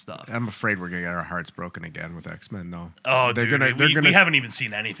X-Men stuff. I'm afraid we're gonna get our hearts broken again with X-Men, though. Oh, they're dude, gonna. we haven't even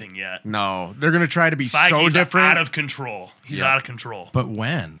seen anything yet. No, they're gonna try to be Feige's so different. out of control. He's Yeah. out of control. But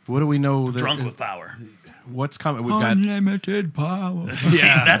when? What do we know? Drunk with power. What's coming? We've got. Unlimited power. See,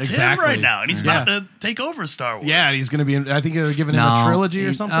 that's exactly. him right now, and he's Yeah. about to take over Star Wars. Yeah, he's going to be. I think they're giving him a trilogy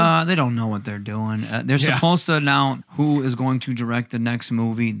or something. They don't know what they're doing. They're Yeah. supposed to announce who is going to direct the next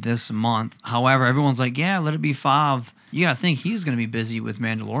movie this month. However, everyone's like, yeah, let it be Favre. You got to think he's going to be busy with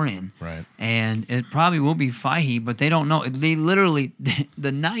Mandalorian. Right. And it probably will be Feige, but they don't know. They literally,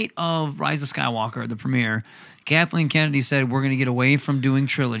 the night of Rise of Skywalker, the premiere, Kathleen Kennedy said, we're going to get away from doing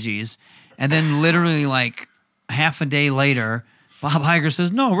trilogies. And then literally like half a day later, Bob Iger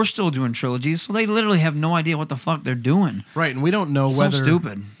says, no, we're still doing trilogies. So they literally have no idea what the fuck they're doing. Right, and we don't know So whether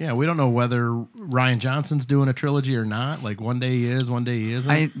stupid. Yeah, we don't know whether Ryan Johnson's doing a trilogy or not. Like one day he is, one day he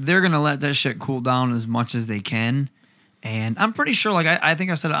isn't. They're going to let that shit cool down as much as they can. And I'm pretty sure, like I think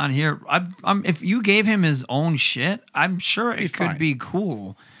I said it on here, if you gave him his own shit, I'm sure it could fine. be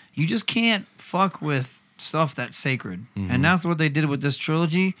cool. You just can't fuck with stuff that's sacred. Mm-hmm. And that's what they did with this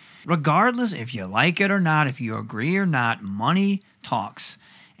trilogy. Regardless if you like it or not, if you agree or not, money talks.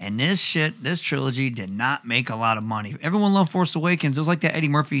 And this trilogy did not make a lot of money. Everyone loved Force Awakens. It was like that Eddie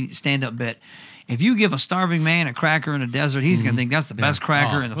Murphy stand-up bit. If you give a starving man a cracker in the desert, he's going to think that's the best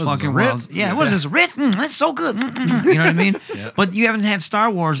cracker Oh, in the what is fucking this, world. Ritz? Yeah, what is this, Ritz? That's so good. You know what I mean? Yeah. But you haven't had Star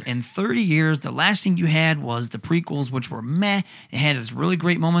Wars in 30 years. The last thing you had was the prequels, which were meh. It had its really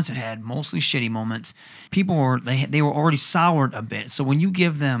great moments. It had mostly shitty moments. People were they were already soured a bit. So when you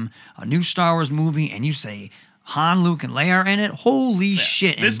give them a new Star Wars movie and you say Han, Luke, and Leia are in it, holy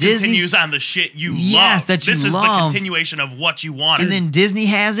shit. And This Disney's- continues on the shit you Yes, love. that you this is the love. continuation of what you wanted. And then Disney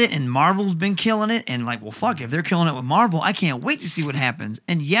has it, and Marvel's been killing it. And like, well, fuck, if they're killing it with Marvel, I can't wait to see what happens.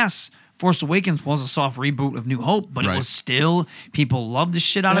 And yes, Force Awakens was a soft reboot of New Hope, but Right. it was still, people loved the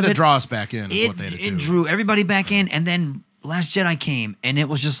shit They out had of to it. draw us back in. Is what they had to It do. drew everybody back in, and then Last Jedi came, and it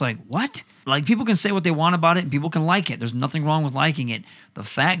was just like, what? Like, people can say what they want about it, and people can like it. There's nothing wrong with liking it. The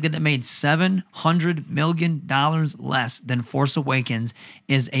fact that it made $700 million less than Force Awakens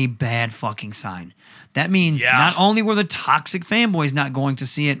is a bad fucking sign. That means Yeah. not only were the toxic fanboys not going to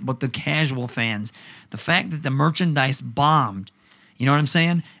see it, but the casual fans. The fact that the merchandise bombed, you know what I'm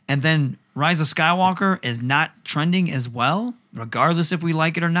saying? And then Rise of Skywalker is not trending as well, regardless if we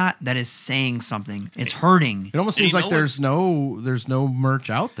like it or not. That is saying something. It's hurting. It almost And seems you like know there's no merch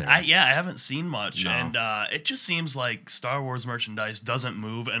out there. I haven't seen much, No. and it just seems like Star Wars merchandise doesn't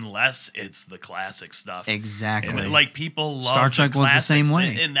move unless it's the classic stuff. Exactly. And, like people love Star Trek the was the same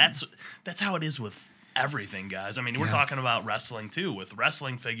classics, way. and that's how it is with everything, guys. I mean, we're Yeah. talking about wrestling too. With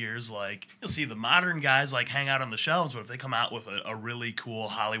wrestling figures, like you'll see the modern guys like hang out on the shelves, but if they come out with a really cool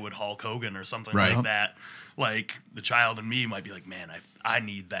Hollywood Hulk Hogan or something Right. like that, like the child in me might be like, man, I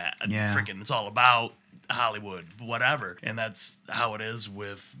need that. And Yeah. freaking, it's all about Hollywood, whatever. And that's how it is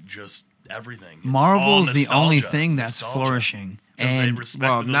with just everything. It's all Marvel's the only nostalgia. thing that's Nostalgia. flourishing. 'Cause they And respect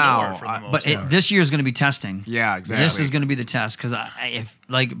well, the now, lore for the most but part. this year is going to be testing. Yeah, exactly. This is going to be the test because if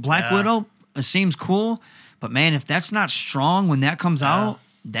like Black Yeah. Widow, it seems cool, but man, if that's not strong when that comes out,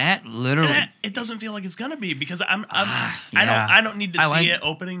 that literally. It doesn't feel like it's gonna be because I yeah. don't need to I see like- it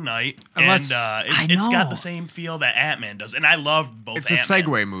opening night, Unless- and it's got the same feel that Ant-Man does, and I love both. It's a Ant-Mans.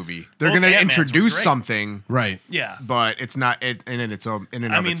 segue movie. They're Both going to Ant-Mans were introduce great. something, Right. Yeah. but it's not in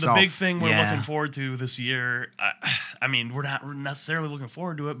and I of mean, itself. the big thing we're Yeah. looking forward to this year. I mean, we're not necessarily looking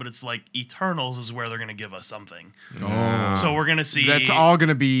forward to it, but it's like Eternals is where they're going to give us something. Oh. So we're going to see. That's all going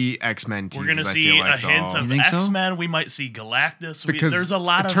to be X-Men teases. We're going to I see feel a like, hint though. of You think so? X-Men. We might see Galactus. Because There's a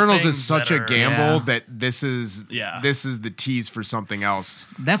lot Eternals of things is such that a are- gamble Yeah. that this is Yeah. the tease for something else.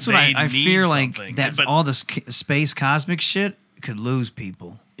 That's what They I need fear. Like something. that's But- all this space cosmic shit could lose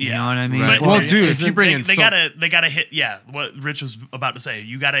people. You Yeah. know what I mean? Right. But- Well, but dude, if isn't- you bring They, in they so- gotta hit. Yeah, what Rich was about to say.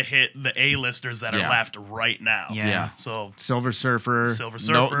 You gotta hit the A-listers that are Yeah. left right now. Yeah. So Silver Surfer, Silver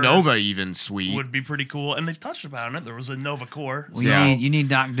Surfer Nova, even sweet. would be pretty cool, and they've touched upon it. There was a Nova Corps. Well, Yeah. you need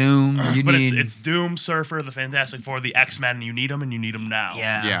Doc Doom. You But need it's Doom, Surfer, the Fantastic Four, the X-Men. You need them, and you need them now.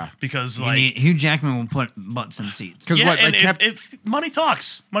 yeah. Yeah. Because You like need, Hugh Jackman will put butts in seats. Because yeah, what? and Like, if money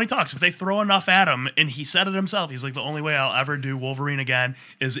talks, money talks. If they throw enough at him, and he said it himself, he's like, the only way I'll ever do Wolverine again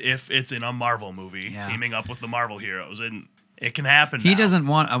is if it's in a Marvel movie, Yeah. teaming up with the Marvel heroes, and it can happen. He now. doesn't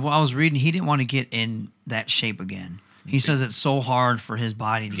want. I was reading. He didn't want to get in that shape again. He says it's so hard for his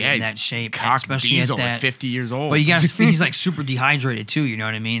body to get in he's that shape, cock especially diesel at that. at 50 years old. But you guys, he's like super dehydrated too. You know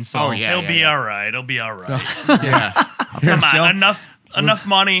what I mean? So Oh, yeah. He'll be all right. He'll be all right. yeah. Come Phil. on, enough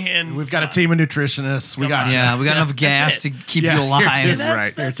money, and We've got a team of nutritionists. We Come got on. yeah, we got enough gas That's to it. keep Yeah. you alive. And that's,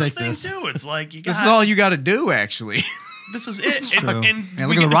 Right. that's Here, the take thing this. too. It's like you This got is all you got to do, actually. this is it. true. And Yeah,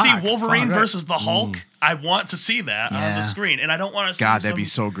 we look get at to The see Rock. Wolverine Fuck. versus the Hulk. I want to see that on Yeah. the screen, and I don't want to see. God, that'd be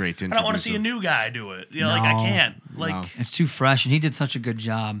some- so great to I don't want to introduce see a him. new guy do it. You know, like I No. can't. Like No. It's too fresh, and he did such a good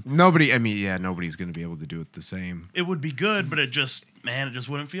job. Nobody, I mean, yeah, nobody's going to be able to do it the same. it would be good, but it just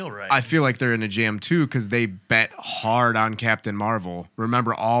wouldn't feel right. I feel like they're in a jam too because they bet hard on Captain Marvel.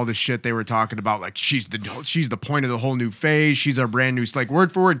 Remember all the shit they were talking about? Like she's the point of the whole new phase. She's our brand new. Like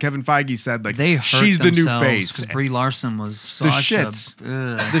word for word, Kevin Feige said like They hurt she's the new themselves phase. because Brie Larson was The such shits.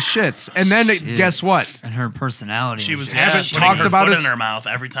 ugh. The shits. And then Shit. guess what? And her personality. she was just- haven't putting talked her about foot us- in her mouth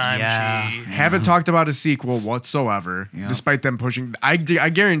every time Yeah. she. Haven't talked about a sequel whatsoever, Yeah. despite them pushing. I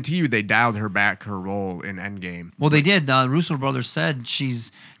guarantee you they dialed her back her role in Endgame. Well, they did. The Russo brothers said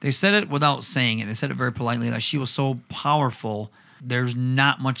they said it without saying it. They said it very politely. Like she was so powerful, there's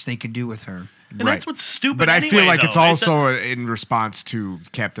not much they could do with her. And that's what's stupid. But I feel anyway, like it's though. also in response to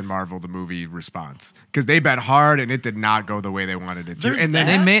Captain Marvel, the movie response, because they bet hard and it did not go the way they wanted it to. There's And then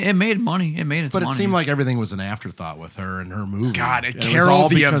that. It made money. It made its But money. it seemed like everything was an afterthought with her and her movie. God, And it was Carol all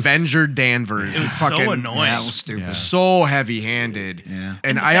the because- Avenger Danvers It is was so fucking annoying. that was stupid. Yeah. so heavy-handed. Yeah. And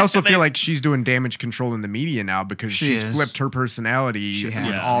And the I fact also that feel they- like she's doing damage control in the media now because She she's is. flipped her personality She with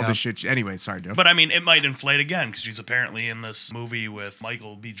has, all yeah. the shit. Anyway, sorry, Joe. But I mean, it might inflate again because she's apparently in this movie with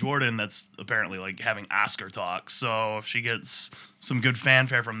Michael B. Jordan that's apparently like having Oscar talk. So if she gets some good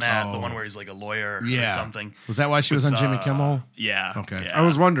fanfare from that, the one where he's like a lawyer Yeah. or something. Was that why she was on Jimmy Kimmel? Yeah. Okay. yeah. I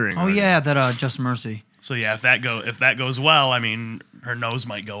was wondering. Oh yeah, that Just Mercy. So yeah, if that goes well, I mean, her nose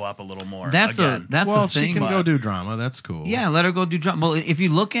might go up a little more. That's again. that's Well, the thing. she can but- go do drama. That's cool. Yeah, let her go do drama. Well, if you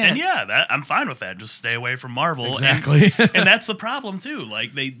look at And yeah, that I'm fine with that. Just stay away from Marvel. Exactly. And that's the problem too.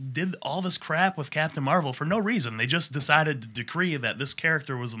 Like they did all this crap with Captain Marvel for no reason. They just decided to decree that this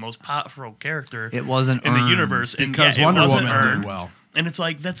character was the most powerful character it wasn't in the earned. universe. And Because yeah, it Wonder wasn't Woman earned. did well. And it's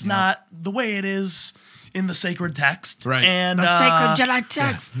like that's not the way it is in the sacred text. Right. And The sacred Jedi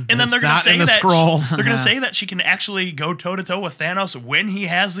text. and then It's they're gonna not say in the that scrolls. they're gonna Yeah. say that she can actually go toe to toe with Thanos when he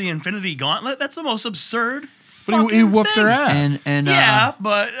has the Infinity Gauntlet. That's the most absurd. But he fucking whooped thing. her ass. And Yeah,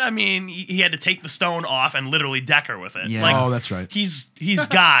 but I mean, he had to take the stone off and literally deck her with it. Yeah. Like, Oh, that's right. He's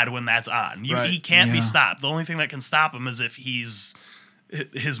God when that's on. Right. He can't be Yeah. stopped. The only thing that can stop him is if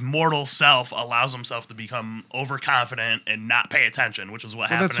his mortal self allows himself to become overconfident and not pay attention, which is what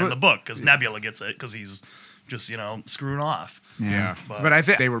Well, happened that's in what- the book. Because Nebula gets it because he's just screwing off. Yeah. But- But I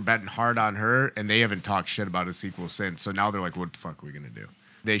think they were betting hard on her, and they haven't talked shit about a sequel since. So now they're like, what the fuck are we going to do?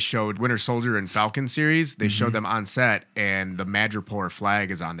 They showed Winter Soldier and Falcon series. They showed them on set, and the Madripoor flag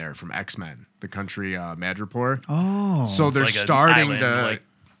is on there from X-Men, the country Madripoor. Oh, So they're It's like an starting island, to...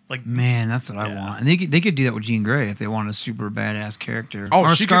 like man, that's what I Yeah. want. And they could do that with Jean Grey if they want a super badass character. Oh,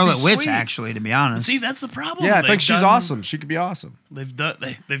 or she could Scarlet be Witch, sweet. actually, to be honest. see, that's the problem. yeah, I They've think she's done- awesome. She could be awesome. They've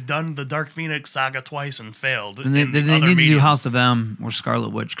done the Dark Phoenix saga twice and failed. And they in need other to do mediums. House of M or Scarlet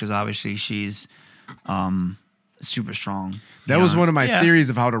Witch because obviously she's super strong. That You was know? one of my Yeah. theories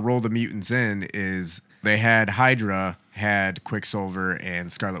of how to roll the mutants in is they had Hydra, had Quicksilver,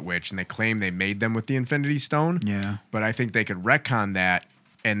 and Scarlet Witch, and they claim they made them with the Infinity Stone. Yeah. But I think they could retcon that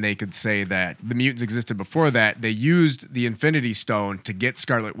and they could say that the mutants existed before that, they used the Infinity Stone to get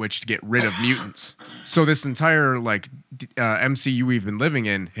Scarlet Witch to get rid of mutants. So this entire MCU we've been living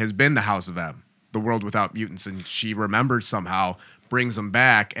in has been the House of M, the world without mutants, and she remembered somehow, brings them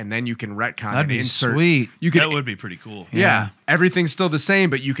back, and then you can retcon That'd and be insert. sweet. You can That would be pretty cool. yeah. Everything's still the same,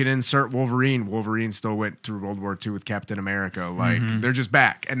 but you can insert Wolverine. Wolverine still went through World War II with Captain America. Like, they're just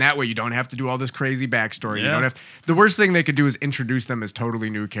back. And that way you don't have to do all this crazy backstory. You Yeah. don't have the worst thing they could do is introduce them as totally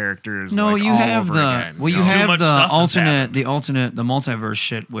new characters. No, like, you all have over the again, well, you Too have much the stuff has alternate, the multiverse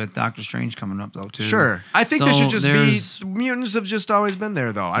shit with Doctor Strange coming up though too. Sure. I think they So should just there's- be mutants have just always been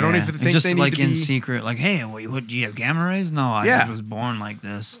there though. I don't Yeah, even and think just they need like to in be secret, like, hey, what do you have gamma rays? No, I Yeah. just was born like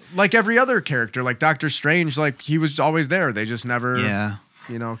this. like every other character, like Doctor Strange, like he was always there. They just never Yeah.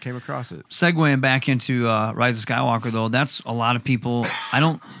 came across it. Segueing back into Rise of Skywalker, though, that's a lot of people.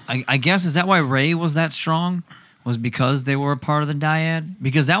 I guess, is that why Rey was that strong? Was because they were a part of the dyad?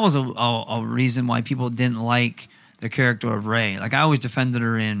 Because that was a reason why people didn't like the character of Rey. Like, I always defended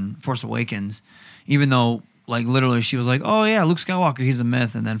her in Force Awakens, even though, like, literally she was like, oh, yeah, Luke Skywalker, he's a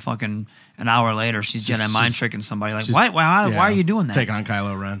myth. And then fucking an hour later, she's Jedi mind tricking somebody. Like, why are you doing that? Taking on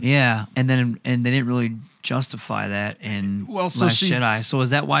Kylo Ren. Yeah, and they didn't really justify that in Well, so Last she's- Jedi. So is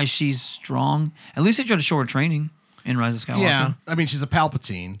that why she's strong? At least they tried to show her training in Rise of Skywalker. Yeah, I mean, she's a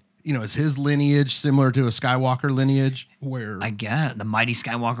Palpatine. You know, is his lineage similar to a Skywalker lineage? Where, I get the mighty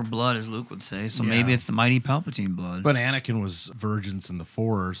Skywalker blood, as Luke would say. So maybe Yeah. it's the mighty Palpatine blood. but Anakin was virgins in the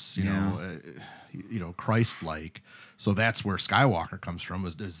Force. You know, Christ-like. So that's where Skywalker comes from.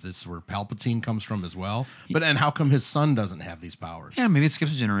 Is this where Palpatine comes from as well? But and how come his son doesn't have these powers? Yeah, maybe it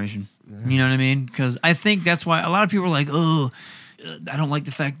skips a generation. You know what I mean? Because I think that's why a lot of people are like, oh, I don't like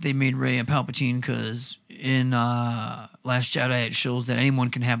the fact they made Rey a Palpatine because in Last Jedi it shows that anyone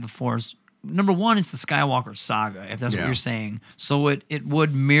can have the Force. Number one, it's the Skywalker saga, if that's what Yeah. you're saying. So it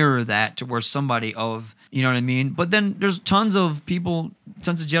would mirror that to where somebody of, you know what I mean? But then there's tons of people,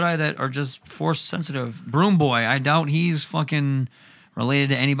 tons of Jedi that are just Force sensitive. Broom Boy, I doubt he's fucking related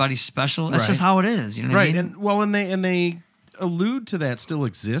to anybody special. That's just Right. how it is. You know what I Right, mean? and they allude to that still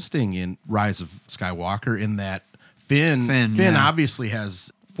existing in Rise of Skywalker in that Finn yeah. obviously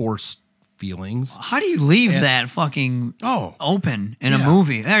has Force feelings. How do you leave And- that fucking Oh. open in a Yeah.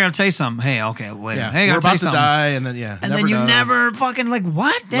 movie? Hey, I gotta tell you something. Hey, okay, wait. Yeah, Hey, I we're gotta tell you about to something. die, and then And then you does. never fucking like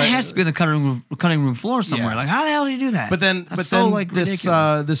what? That Like- has to be on the cutting room floor somewhere. Yeah. Like how the hell do you do that? But then, That's so like this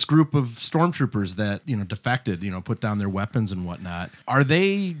ridiculous. this group of stormtroopers that defected, put down their weapons and whatnot. Are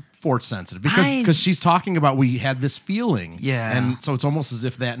they Force sensitive? Because she's talking about we had this feeling, Yeah. and so it's almost as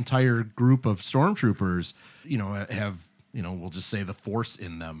if that entire group of stormtroopers, have we'll just say the Force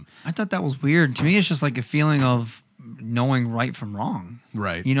in them, I thought that was weird. To me, it's just like a feeling of knowing right from wrong.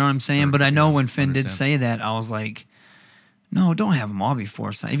 right? You know what I'm saying? But I know Yeah, when Finn did understand. say that, I was like, no, don't have them all be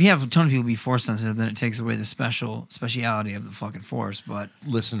Force sensitive. If you have a ton of people be Force sensitive, then it takes away the speciality of the fucking Force. But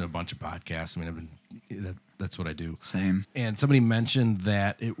Listen to a bunch of podcasts. I mean, that's what I do. same. And somebody mentioned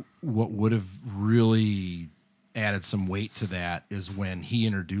that what would have really added some weight to that is when he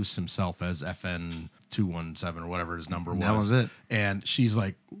introduced himself as FN 217 or whatever his number was. That was it. And she's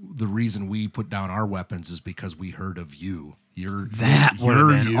like, the reason we put down our weapons is because we heard of you. That would've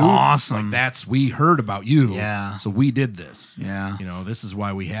been you. awesome. Like we heard about you. Yeah. So we did this. Yeah. This is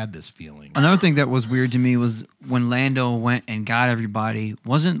why we had this feeling. Another thing that was weird to me was when Lando went and got everybody,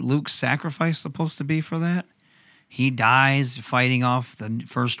 wasn't Luke's sacrifice supposed to be for that? He dies fighting off the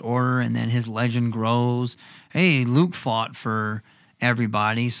First Order, and then his legend grows. Hey, Luke fought for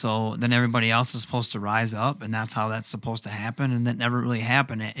everybody, so then everybody else is supposed to rise up, and that's how that's supposed to happen, and that never really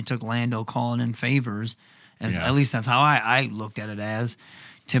happened. It took Lando calling in favors, Yeah. at least that's how I looked at it as,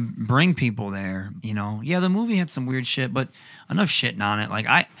 to bring people there. Yeah, the movie had some weird shit, but enough shitting on it. Like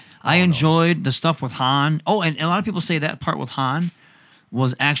I enjoyed the stuff with Han. Oh, and a lot of people say that part with Han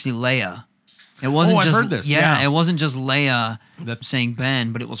was actually Leia. It wasn't I've just heard this, yeah. It wasn't just Leia That- saying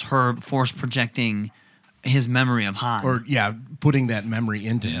Ben, but it was her Force projecting his memory of Han. Or putting that memory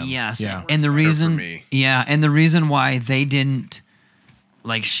into him. Yes. Yeah. And the Better for reason me. and the reason why they didn't,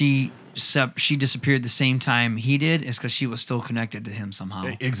 like, she disappeared the same time he did is because she was still connected to him somehow.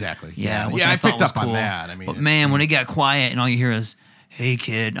 Exactly. Yeah, which I thought picked was up on cool. that. I mean, But man, when it got quiet and all you hear is, "Hey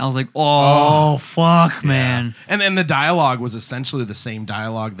kid," I was like, "Oh, fuck, man." And then the dialogue was essentially the same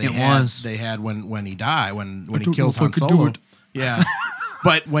dialogue they It had. was. They had when he died, when he don't kills know if I Han could do Solo. it. Yeah.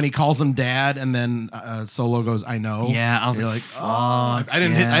 But when he calls him dad, and then Solo goes, "I know." Yeah, I was you're like, "Oh." I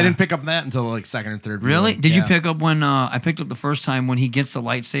didn't yeah. I didn't pick up that until like second or third. Really? viewing. Did you Yeah. pick up when I picked up the first time when he gets the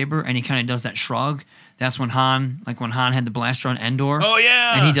lightsaber and he kind of does that shrug? That's when Han had the blaster on Endor. Oh,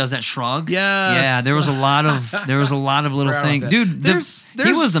 yeah. and he does that shrug. Yes. Yeah, there was a lot of little Forgot things, about that. dude. There's-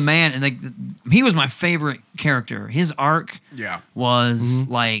 he was the man, and like he was my favorite character. His arc Yeah. was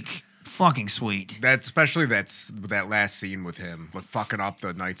Mm-hmm. like fucking sweet. That last scene with him, like fucking up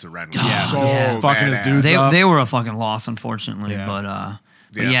the Knights of Ren. Was Yeah, so just fucking his badass. dudes They up. they were a fucking loss, unfortunately. Yeah. But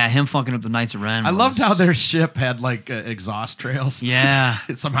Yeah. him fucking up the Knights of Ren. I loved was- how their ship had like exhaust trails. Yeah.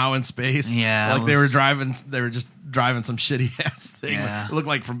 Somehow in space. Yeah, like it they was- were just driving some shitty ass thing. Yeah. It looked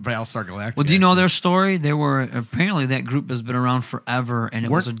like from Battlestar Galactica. Well, do you know actually. their story? They were apparently that group has been around forever, and it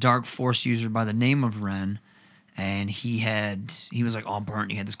was a Weren't- dark force user by the name of Ren, and he was like all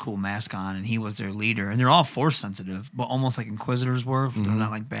burnt. He had this cool mask on, and he was their leader. And they're all force sensitive, but almost like Inquisitors were. They're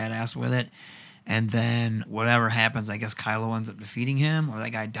not like badass with it. And then whatever happens, I guess Kylo ends up defeating him, or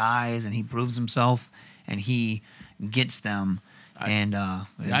that guy dies, and he proves himself, and he gets them. I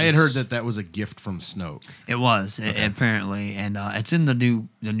had heard that was a gift from Snoke. It was apparently, and it's in the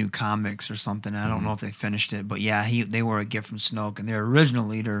new comics or something. I don't know if they finished it, but yeah, they were a gift from Snoke, and their original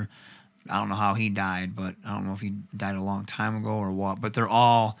leader. I don't know how he died, but I don't know if he died a long time ago or what. But they're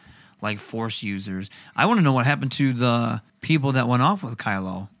all like Force users. I want to know what happened to the people that went off with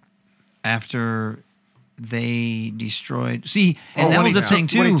Kylo after they destroyed. See, and that when was he the thing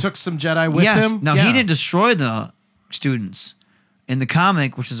took- When too. he took some Jedi with Yes. him. Now Yeah. he didn't destroy the students. In the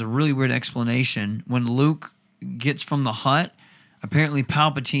comic, which is a really weird explanation, when Luke gets from the hut, apparently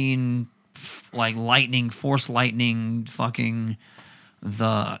Palpatine force lightning fucking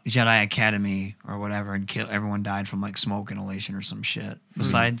the Jedi Academy or whatever, and everyone died from like smoke inhalation or some shit.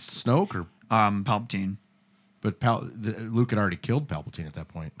 Besides Snoke or Palpatine. but Luke had already killed Palpatine at that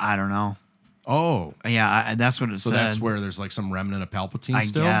point. I don't know. Oh, Yeah, that's what it so said. that's where there's like some remnant of Palpatine I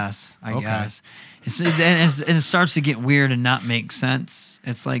still. guess. Okay. And it starts to get weird and not make sense.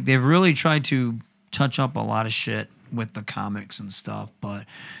 It's like they've really tried to touch up a lot of shit with the comics and stuff, but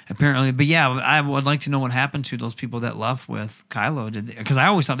yeah, I would like to know what happened to those people that left with Kylo. Because I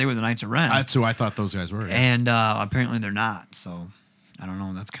always thought they were the Knights of Ren, That's who I thought those guys were. Yeah. and apparently they're not. So I don't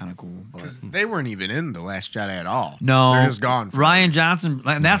know. That's kind of cool. But They weren't even in The Last Jedi at all. no, They're just gone. Ryan Johnson.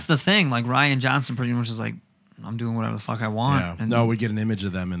 Like, that's the thing. Like Ryan Johnson, pretty much is like, I'm doing whatever the fuck I want. Yeah. And No, we get an image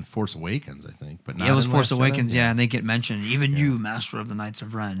of them in Force Awakens, I think, but not it was in Force Last Jedi? Awakens, yeah, and they get mentioned. Even you, Master of the Knights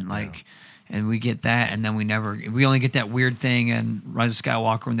of Ren, like, and we get that, and then we only get that weird thing in Rise of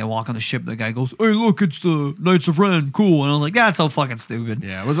Skywalker when they walk on the ship. The guy goes, "Hey, look, it's the Knights of Ren, cool," and I was like, "That's so fucking stupid."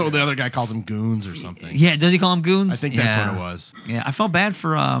 Yeah, was it the other guy calls them goons or something? Yeah, does he call him goons? I think that's yeah. what it was. Yeah, I felt bad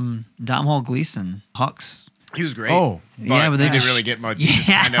for Domhnall Gleeson, Hux. He was great. Oh. but but he they didn't really get much. He just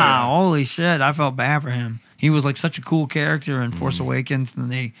Yeah, kinda- holy shit, I felt bad for him. He was like such a cool character in Force Awakens, and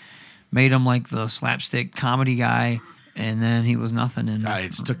they made him like the slapstick comedy guy, and then he was nothing. And I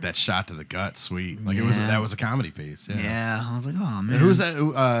just took that shot to the gut, sweet. Like Yeah. that was a comedy piece. Yeah. yeah, I was like, oh man, And who's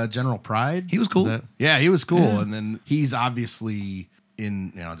that? General Pride. He was cool. Yeah, he was cool. Yeah. And then he's obviously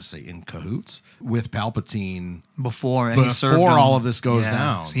I'll just say in cahoots with Palpatine. Before Before all of this goes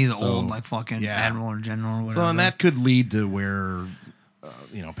down. So he's So, old, like fucking yeah. admiral or general or whatever. So then that could lead to where,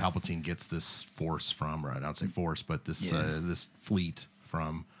 Palpatine gets this force from, or I don't say force, but this this fleet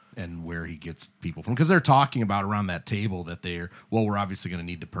from, and where he gets people from, because they're talking about around that table that we're obviously going to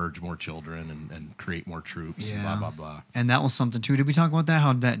need to purge more children and create more troops and blah Yeah. blah blah. And that was something too. Did we talk about that?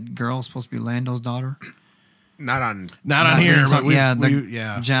 How that girl is supposed to be Lando's daughter? Not on. Not on here, but yeah,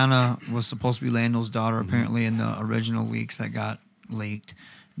 yeah. Janna was supposed to be Lando's daughter. Apparently, in the original leaks that got leaked,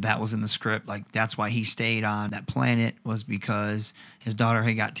 that was in the script. Like that's why he stayed on that planet, was because his daughter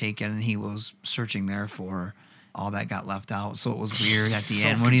had got taken, and he was searching there for her. All that got left out, so it was weird at the So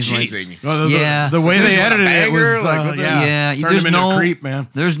end when he's like, confusing. No, Yeah. the way This they is a edited it was banger, like, what the- yeah, turned there's him into no a creep, man.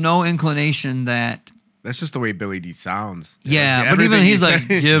 There's no inclination that. That's just the way Billy D sounds. Yeah, Like, but even everything he's he like,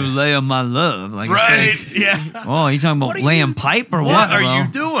 said- give Leia my love. Like, it's like, Yeah. oh, you talking about What are laying you- pipe or What what? are bro? you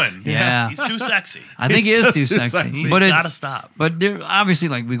doing? Yeah. He's too sexy. I think It's it is just too too sexy, sexy. but He's it's gotta stop. But there obviously,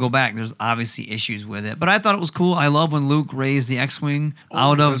 like we go back, there's obviously issues with it. But I thought it was cool. I love when Luke raised the X-wing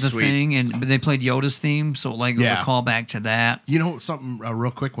out that of was the sweet. thing, and they played Yoda's theme, so like it was Yeah. a callback to that. You know something real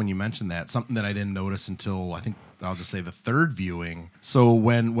quick when you mentioned that, something that I didn't notice until I think I'll just say the third viewing. So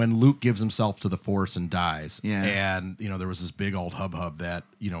when Luke gives himself to the Force and dies, Yeah. and there was this big old hub that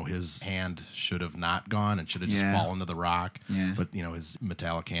his hand should have not gone and should have just Yeah. fallen to the rock, Yeah. but his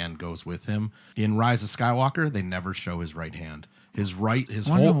metallic hand goes with him. In Rise of Skywalker, they never show his right hand. his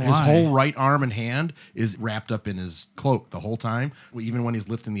Wonder why. whole right arm and hand is wrapped up in his cloak the whole time. Even when he's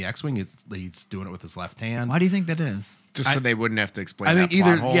lifting the X-wing, he's doing it with his left hand. Why do you think that is? Just so they wouldn't have to explain. I think that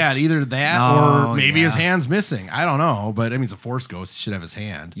plot either hole. either that Oh, or maybe his yeah. hand's missing. I don't know, but I mean, he's a Force ghost. He should have his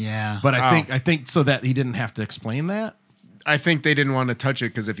hand. Yeah. But Oh. I think so that he didn't have to explain that. I think they didn't want to touch it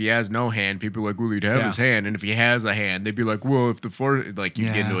because if he has no hand, people are like, well, he'd have Yeah. his hand, and if he has a hand, they'd be like, well, if the Force, like, you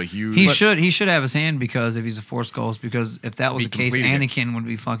get into a huge. He should have his hand because if he's a Force ghost, because if that was Be the case, completed it. Anakin would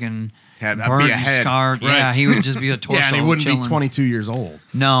be fucking Have- be burnt a and head. scarred. Right. Yeah, he would just be a torso. Yeah, and he wouldn't chilling. be 22 years old.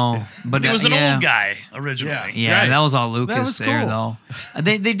 No, but He was an yeah. old guy originally. Yeah, Right. that was all Lucas was there cool. though.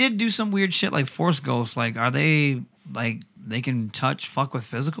 They did do some weird shit like Force ghosts. Like, are they like they can fuck with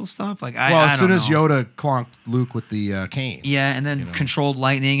physical stuff? Like, I As soon don't as know. Yoda clonked Luke with the cane. Yeah, and then controlled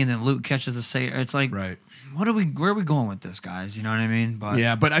lightning, and then Luke catches the saber. It's like, Right. where are we going with this, guys? You know what I mean? But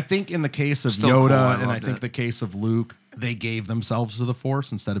Yeah, but I think in the case of Still cool, Yoda I and I loved think it. the case of Luke, they gave themselves to the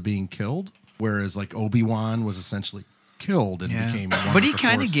Force instead of being killed. Whereas like Obi-Wan was essentially killed and became one but he with the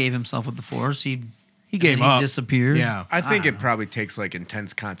kind of Force. gave himself with the Force. He gave he up. disappeared. Yeah. I think it probably takes like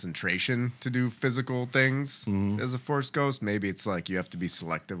intense concentration to do physical things as a Force ghost. Maybe it's like you have to be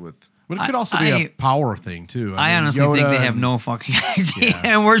selective with. But it could also be a power thing too. I mean, honestly think Yoda they have and- no fucking idea, Yeah.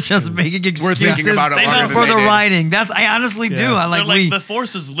 and we're just making excuses thinking about it They longer know than for they the did. writing. I honestly do. Yeah. I like, They're like we, the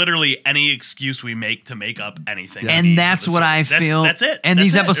Force is literally any excuse we make to make up anything. and that's what I feel. That's it. And That's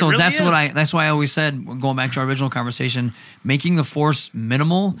these it. It episodes, really is. that's why I always said, going back to our original conversation, making the Force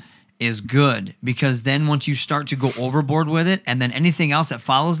minimal is good, because then once you start to go overboard with it, and then anything else that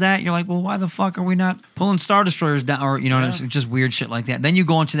follows that, you're like, well, why the fuck are we not pulling Star Destroyers down, or it's just weird shit like that. Then you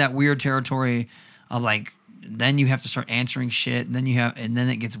go into that weird territory of like, then you have to start answering shit, and then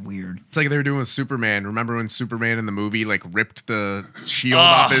it gets weird. It's like they were doing with Superman. Remember when Superman in the movie like ripped the shield Oh,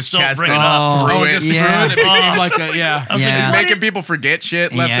 off his don't chest bring and it up. threw Oh, it? just Yeah. threw it. It became like a I was Yeah. like, Making people forget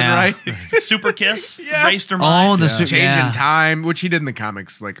shit left Yeah. and right. Super Kiss, Yeah. erased their Oh, mind. the Changing yeah. time, which he did in the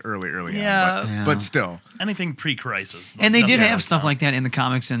comics like early Yeah. on. Yeah. But still. Anything pre-crisis. And they did doesn't have stuff count. like that in the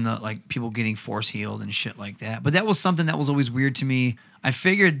comics, and the like people getting force healed and shit like that. But that was something that was always weird to me. I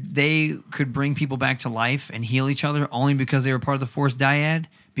figured they could bring people back to life and heal each other only because they were part of the Force dyad.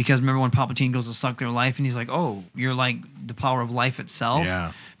 Because remember when Palpatine goes to suck their life, and he's like, "Oh, you're like the power of life itself."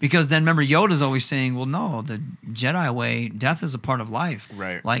 Yeah. Because then remember Yoda's always saying, "Well, no, the Jedi way, death is a part of life."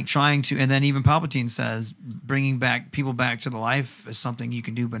 Right. Like trying to, and then even Palpatine says, bringing back people back to the life is something you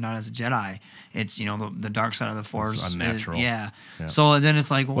can do, but not as a Jedi. It's the dark side of the Force. unnatural. Yeah. Yeah. So then it's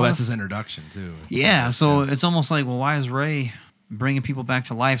like, Well, that's his introduction too. yeah. So it's almost like, well, why is Rey bringing people back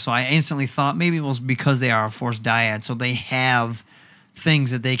to life? So I instantly thought maybe it was because they are a Force dyad, so they have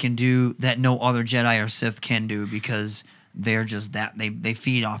things that they can do that no other Jedi or Sith can do, because they're just that they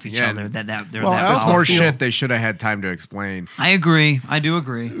feed off each Yeah. other. They're Well, that I also That's powerful. more feel- shit they should have had time to explain. I agree. I do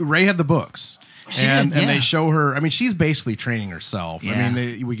agree. Ray had the books. She and, did, and yeah. they show her. I mean, she's basically training herself. Yeah. I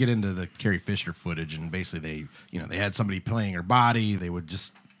mean, we get into the Carrie Fisher footage, and basically they had somebody playing her body. They would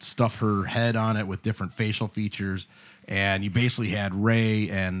just stuff her head on it with different facial features, and you basically had Ray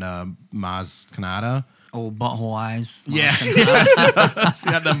and Maz Kanata. Oh, butthole eyes. Yeah, she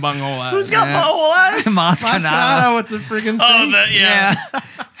had them bunghole eyes. Who's got Yeah. butthole eyes? Maz Maz Kanata. Kanata with the friggin' Oh, thing. yeah.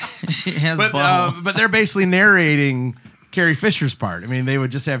 She has But butthole. but they're basically narrating Carrie Fisher's part. I mean, they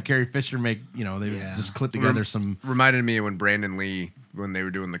would just have Carrie Fisher make they would Yeah. just clip together some. Reminded me of when Brandon Lee, when they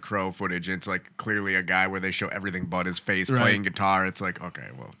were doing the Crow footage, it's like clearly a guy where they show everything but his face Right. playing guitar. It's like, okay,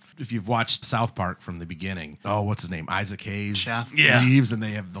 well, If you've watched South Park from the beginning, what's his name? Isaac Hayes Chef. Yeah. leaves, and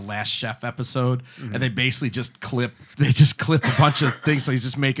they have the Last Chef episode, and they basically just clip a bunch of things. So he's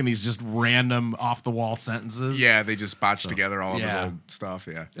just making these just random off the wall sentences. yeah, they just botched together all of yeah. his old stuff.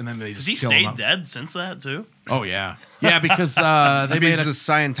 Yeah. and then they Has just he kill him stayed off. dead since that too? Oh yeah, yeah, because they Maybe made he's a a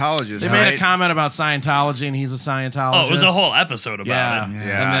Scientologist. they made a right? comment about Scientology, and he's a Scientologist. Oh, it was a whole episode about Yeah. it.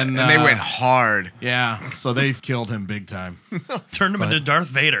 Yeah, And then, they went hard. Yeah, so they've killed him big time. Turned him into Darth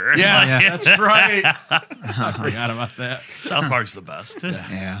Vader. Yeah, Like, that's right. I forgot about that. South Park's the best.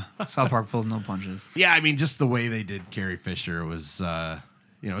 Yeah. South Park pulls no punches. Yeah, I mean, just the way they did Carrie Fisher was,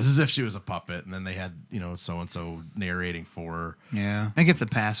 it was as if she was a puppet, and then they had, so and so narrating for her. Yeah. It gets a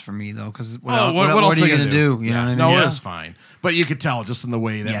pass for me, though, because what else are you they going to do? You know what I mean? No, Yeah. it was fine, but you could tell just in the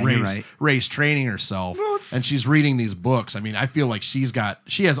way that Yeah, you're right. Ray's training herself, and she's reading these books. I mean, I feel like she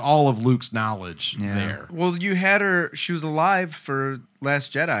has all of Luke's knowledge Yeah. there. Well, you had her. She was alive for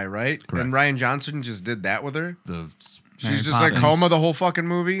Last Jedi, right? Correct. And Ryan Johnson just did that with her. The She's Mary just like Poppins. coma the whole fucking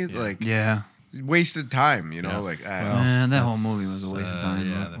movie. Like Yeah. wasted time, Yeah. Like I, Well, Man, that whole that's, movie was a waste of time.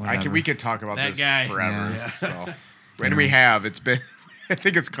 yeah, but that- I whatever. we could talk about That this guy. forever. Yeah. So. And we have. It's been I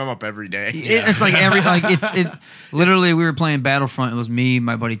think it's come up every day. It's like literally we were playing Battlefront. It was me,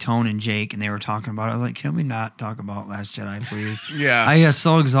 my buddy Tone, and Jake, and they were talking about it. I was like, can we not talk about Last Jedi, please? Yeah. I got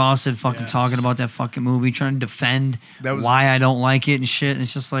so exhausted fucking talking about that fucking movie, trying to defend why I don't like it and shit. And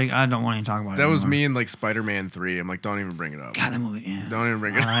it's just like, I don't want to talk about it That was anymore. me and like Spider-Man 3. I'm like, don't even bring it up. God, that movie, yeah. Don't even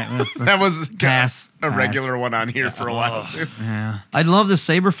bring it All up. right, let's That was pass. a regular one on here for a while, Oh. too. Yeah. I love the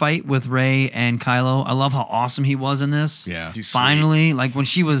saber fight with Rey and Kylo. I love how awesome he was in this. Yeah. He's Finally, like when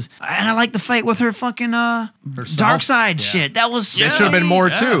she was, and I like the fight with her fucking dark side shit. That was There should have been more,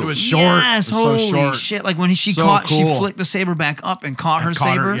 too. It was short. Yes, It was so holy short. shit! Like when she So she cool. flicked the saber back up and caught her And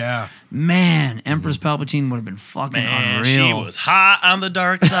caught her, saber. yeah. Man, Empress Palpatine would have been fucking Man, unreal. she was hot on the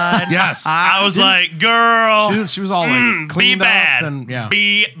dark side. Yes. I was like, girl, She was all like be cleaned bad. up and yeah.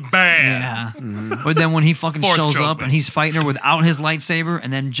 Be bad. Yeah. But then when he fucking Force shows choke up me. and he's fighting her without his lightsaber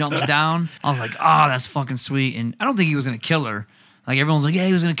and then jumps down, I was like, oh, that's fucking sweet. And I don't think he was gonna kill her. Like everyone's like, yeah,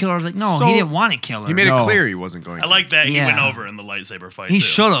 he was gonna kill her. I was like, no, So- he didn't want to kill her. He made No. it clear he wasn't going to. I like that he Yeah. went over in the lightsaber fight. He too.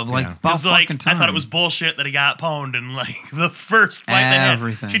 should have, like, Yeah. about Because like fucking time. I thought it was bullshit that he got pwned in like the first fight they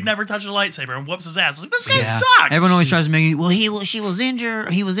Everything. had. She'd never touch a lightsaber and whoops his ass. I was like, this guy Yeah. sucks. Everyone always tries to make it. Well, she was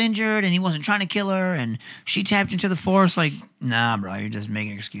injured. He was injured, and he wasn't trying to kill her, and she tapped into the Force. Like, nah, bro, you're just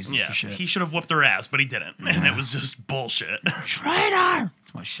making excuses yeah, for shit. he should have whooped her ass, but he didn't, and it was just bullshit. Traitor.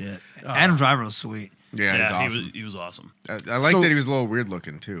 That's my shit. Adam Driver was sweet. Yeah, he's yeah, awesome. he was awesome. I like So- that he was a little weird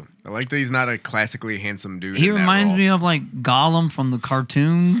looking, too. I like that he's not a classically handsome dude. He in that reminds role. me of like Gollum from the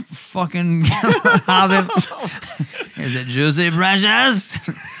cartoon fucking Hobbit. Is it Jose Brazes?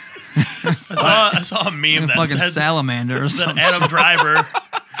 I saw a meme that Fucking said salamander or that something.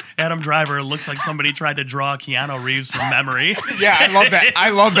 Adam Driver looks like somebody tried to draw Keanu Reeves from memory. Yeah, I love that. I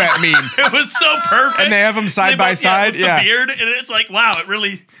love that meme. It was so perfect. And they have 'em side They by both- side, with yeah. the beard, and it's like, wow, it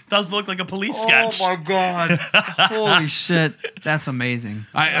really does look like a police sketch. God. Holy shit. That's amazing.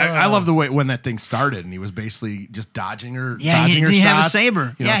 I love the way when that thing started and he was basically just dodging her. Yeah, he dodging her didn't have a shots,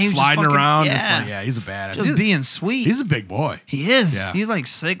 saber. You know, Yeah, he was just sliding fucking- around. yeah. Just like, yeah, he's a badass. Just he's, being sweet. he's a big boy. He is. Yeah. He's like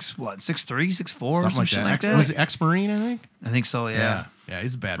 6'3", 6'4", Something some shit like Ex- that. Was he ex-marine? I think. I think so. Yeah. Yeah,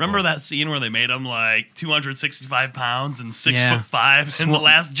 he's a bad. Remember boy. that scene where they made him like 265 pounds and 6'5" in Swo- The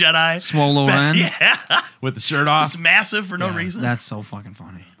Last Jedi? Swole Loren. Yeah. with the shirt off? It's massive for no Yeah. reason. That's so fucking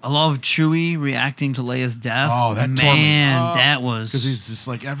funny. I love Chewie reacting to Leia's death. Oh, that tore me man, up. that was Because he's just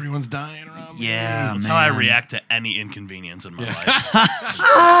like everyone's dying around me. yeah. That's man. how I react to any inconvenience in my life.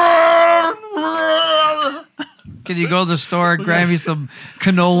 Could you go to the store, grab me some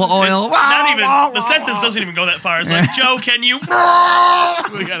canola oil? Not even the sentence doesn't even go that far. It's like, Joe, can you? We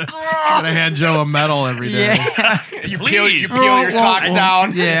gotta hand Joe a medal every day. Yeah, You Please. peel your socks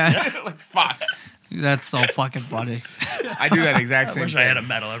down. yeah. Like, fuck. That's so fucking funny. I do that exact I same wish thing. I had a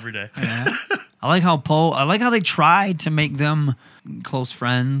medal every day. Yeah. I like how Poe. I like how they tried to make them close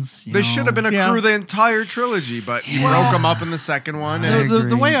friends. They should have been a Yeah. crew the entire trilogy, but he Yeah. broke them up in the second one. I and- The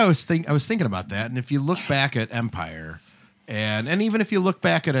agree. way I was thinking about that, and if you look back at Empire, and even if you look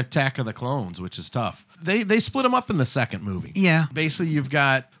back at Attack of the Clones, which is tough, they split them up in the second movie. Yeah. Basically, you've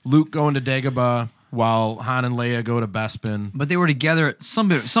got Luke going to Dagobah while Han and Leia go to Bespin. But they were together.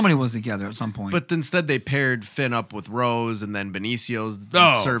 Somebody was together at some point. But instead, they paired Finn up with Rose, and then Benicio's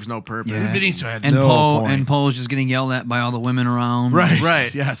Oh. serves no purpose. Yeah. Benicio had and no Poe point. and Poe's just getting yelled at by all the women around. Right.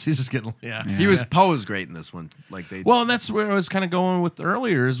 Right. Yes, he's just getting. Yeah. He was Poe's great in this one. Like they. Well, and that's where I was kind of going with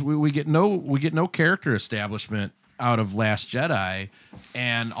earlier. Is we get no character establishment out of Last Jedi,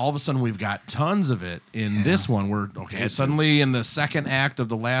 and all of a sudden we've got tons of it in this one. We're okay. Suddenly in the second act of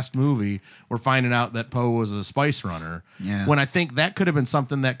the last movie, we're finding out that Poe was a spice runner. Yeah. When I think that could have been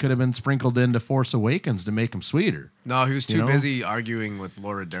something that could have been sprinkled into Force Awakens to make him sweeter. no, he was too You know? busy arguing with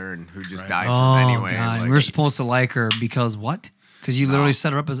Laura Dern, who just died Oh, from anyway. God. Like, We're supposed to like her because what? Because you literally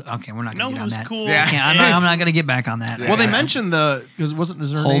set her up as okay. We're not No, gonna it get on was that. cool. Yeah. I'm not gonna get back on that. Well, they Yeah. mentioned because wasn't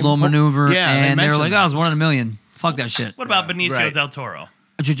his name Holdo maneuver, Yeah, and they were like, mentioned "Oh, it was 1 in a million. Fuck that shit." What about Benicio Right. del Toro?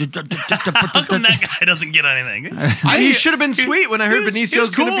 How come that guy doesn't get anything? he should have been sweet when I heard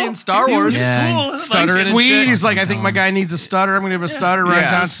Benicio's going to be in Star Wars. Yeah. Cool. Stuttering Like, and Sweet. shit. He's like, I think my guy needs a stutter. I'm gonna have a stutter. Right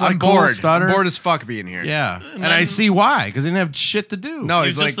Yeah, John's I'm like, cool bored. Stutter. I'm bored as fuck being here. Yeah, and I see why, because he didn't have shit to do. No,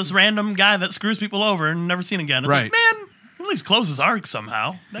 He's he's just like, this random guy that screws people over and never seen again. It's Right. like, man, at least close his arc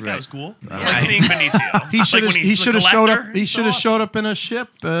somehow. That guy Right. was cool. I like seeing Benicio. he should have. Like when He he's the should have showed collector. up. He It's should have awesome. showed up in a ship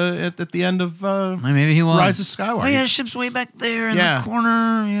at the end of Maybe he was. Rise of Skywalker. Oh yeah, ship's way back there in Yeah. the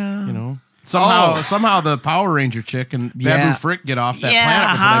corner. Yeah. You know, somehow the Power Ranger chick and Yeah. Babu Frick get off that yeah,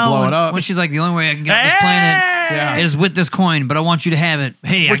 planet before how? they blow it up. When she's like, the only way I can get off this planet Yeah. is with this coin, but I want you to have it.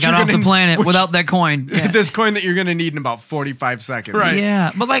 Hey, Which I got you're off the gonna- planet which- without that coin. Yeah. This coin that you're gonna need in about 45 seconds. Right.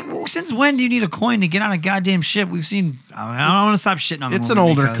 Yeah, but like, since when do you need a coin to get on a goddamn ship? We've seen. I don't want to stop shitting on. The It's an movie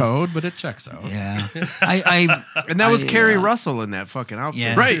older because- code, but it checks out. Yeah, I And that was Carrie Russell. Russell in that fucking outfit.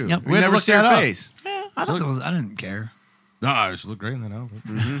 Yeah. Right. Too. Yep. We We had to never look see her that up. face. I thought that was. I didn't care. No, she looked great in that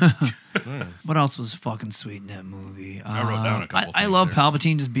outfit. What else was fucking sweet in that movie? I wrote down a couple I things love there.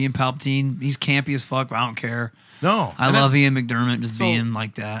 Palpatine just being Palpatine. He's campy as fuck, but I don't care. No, I and love that's- Ian McDermott just So- being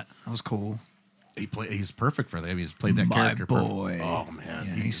like that. That was cool. He's perfect for that. He's played that My character. boy. Perfect. Oh man,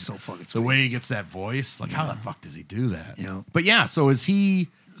 Yeah, he's so fucking the sweet. way he gets that voice. Like, how the fuck does he do that? Yeah. But yeah, so is he?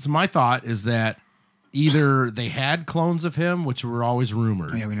 So my thought is that either they had clones of him, which were always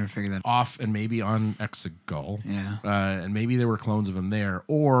rumored, Oh, yeah, we never figured that. off and maybe on Exegol. Yeah. And maybe there were clones of him there,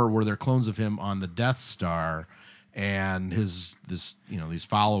 or were there clones of him on the Death Star, and these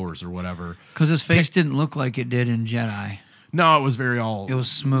followers or whatever. Because his face didn't look like it did in Jedi. No, it was very all. It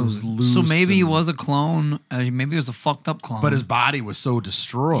was smooth. loose so maybe he and- was a clone. Maybe he was a fucked up clone. But his body was so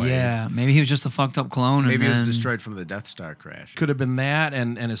destroyed. yeah, maybe he was just a fucked up clone. Maybe and it was then- destroyed from the Death Star crash. Could have been that,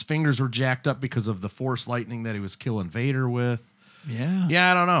 and his fingers were jacked up because of the Force lightning that he was killing Vader with. Yeah. Yeah,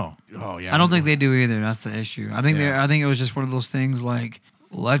 I don't know. Oh yeah, I don't think they do either. That's the issue. I think Yeah. I think it was just one of those things like,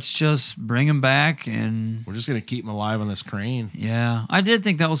 let's just bring him back and We're just gonna keep him alive on this crane. yeah. I did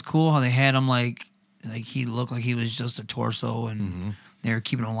think that was cool how they had him like he looked like he was just a torso and Mm-hmm. they were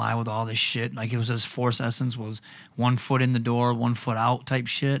keeping him alive with all this shit. Like it was his Force essence was 1 foot in the door, 1 foot out type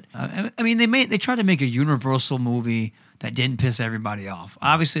shit. I mean they tried to make a universal movie that didn't piss everybody off.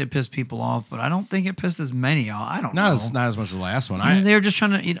 Obviously it pissed people off, but I don't think it pissed as many off. I don't know. Not as much as the last one. They were just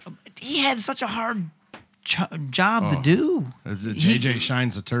trying to, he had such a hard job to Oh. do. JJ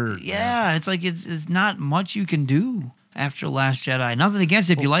shines a turd. Yeah, it's like it's not much you can do after Last Jedi. Nothing against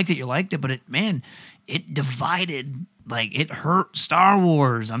it. If you liked it, you liked it. But it divided. Like it hurt Star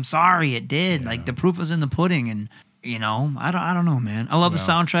Wars. I'm sorry, it did. Like the proof is in the pudding. And I don't know, man. I love the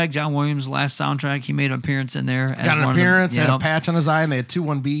soundtrack. John Williams' last soundtrack. He made an appearance in there. Got an appearance, had a patch on his eye, and they had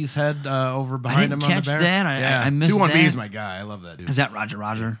 2-1B's head over behind didn't him catch on the bear. that. I missed 2-1B's that. my guy. I love that dude. Is that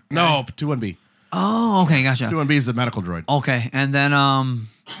Roger? No, 2-1B. Oh, okay, gotcha. 2-1B is the medical droid. Okay, and then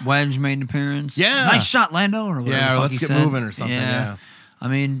Wedge made an appearance. Yeah. Nice shot, Lando. Or whatever Yeah, the fuck let's he get said. moving or something, yeah. I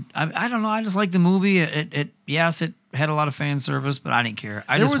mean, I don't know. I just like the movie. Yes, it had a lot of fan service, but I didn't care.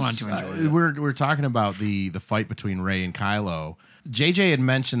 I just wanted to enjoy it. We're talking about the fight between Rey and Kylo. JJ had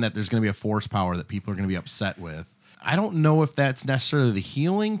mentioned that there's going to be a force power that people are going to be upset with. I don't know if that's necessarily the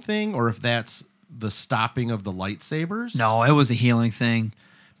healing thing or if that's the stopping of the lightsabers. No, it was a healing thing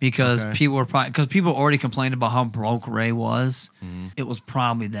because Okay. people already complained about how broke Rey was. It was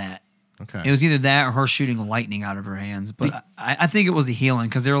probably that. Okay. It was either that or her shooting lightning out of her hands. But I think it was the healing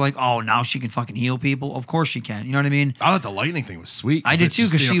because they were like, oh, now she can fucking heal people. Of course she can. You know what I mean? I thought the lightning thing was sweet. I it did too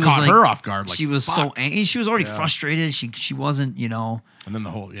just, because she was caught like, her off guard. Like, she was fuck. so angry. She was already frustrated. She wasn't, And then the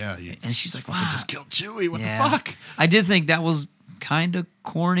whole and she's like, fucking wow. just killed Chewie. What Yeah. the fuck? I did think that was kind of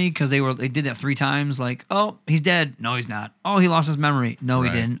corny because they did that 3 times. Like, oh, he's dead. No, he's not. Oh, he lost his memory. No,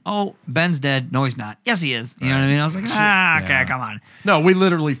 Right. he didn't. Oh, Ben's dead. No, he's not. Yes, he is. You know what I mean? I was like, okay, Yeah. come on. No, we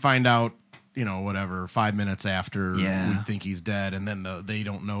literally find out, 5 minutes after Yeah. we think he's dead, and then they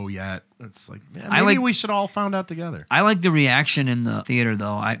don't know yet. It's like, yeah, I maybe like- we should all found out together. I like the reaction in the theater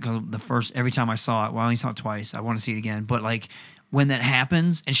though. Cause every time I saw it, well, I only saw it twice. I want to see it again. But like when that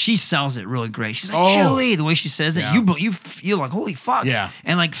happens, and she sells it really great. She's like, Oh. Chewie, the way she says it, Yeah. you feel like, holy fuck. Yeah.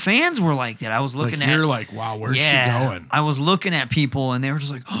 And like fans were like that. I was Like, looking at you're like, wow, where's she going? I was looking at people and they were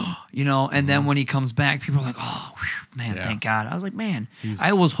just like, oh, and then when he comes back, people are like, oh, whew, man, Yeah. thank God. I was like, man, He's-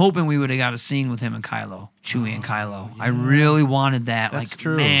 I was hoping we would have got a scene with him and Kylo, Chewie and Kylo. I really wanted that. That's like,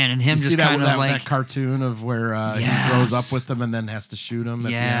 true. man, and him you just see that, kind of that, like, that cartoon of where he Yes. grows up with them and then has to shoot him.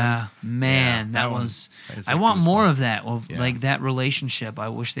 At yeah, the end. man, Yeah, that one was. is I like want more goosebumps. of that, of Yeah. like that relationship. I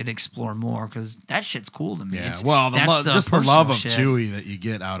wish they'd explore more because that shit's cool to me. Yeah, It's- well, that's just the personal love of shit. Chewie that you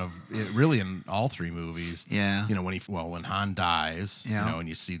get out of it, really in all 3 movies. Yeah. When Han dies, Yeah. and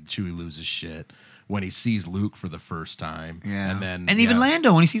you see Chewie lose his shit. When he sees Luke for the first time, Yeah, and then even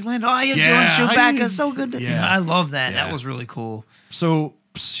Lando when he sees Lando, how you doing, Yeah, how Chewbacca? you- So good. Yeah. I love that. That Yeah. was really cool. So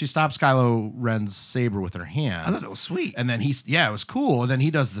she stops Kylo Ren's saber with her hand. I thought that was sweet. And then it was cool. And then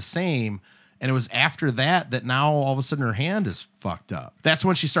he does the same. And it was after that now all of a sudden her hand is fucked up. That's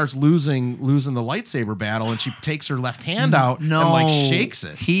when she starts losing the lightsaber battle, and she takes her left hand out and like shakes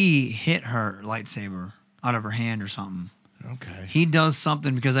it. He hit her lightsaber out of her hand or something. Okay. He does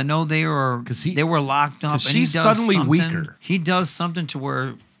something because I know they were locked up. 'cause And he she's does suddenly something- weaker. He does something to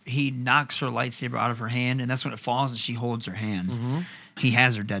where he knocks her lightsaber out of her hand, and that's when it falls, and she holds her hand. he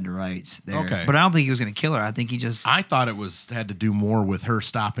has her dead to rights. There. Okay. But I don't think he was going to kill her. I think he just. I thought it had to do more with her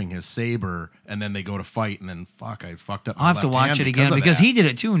stopping his saber, and then they go to fight, and then I fucked up. My I'll have to left watch hand it again of because that. he did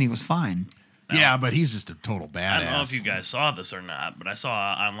it too, and he was fine. Yeah, but he's just a total badass. I don't know if you guys saw this or not, but I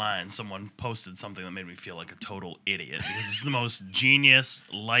saw online someone posted something that made me feel like a total idiot because it's the most genius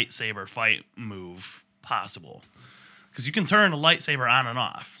lightsaber fight move possible. Because you can turn a lightsaber on and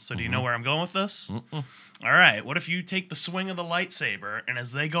off. So do you know where I'm going with this? All right. What if you take the swing of the lightsaber, and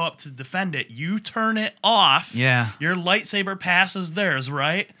as they go up to defend it, you turn it off? Yeah. Your lightsaber passes theirs,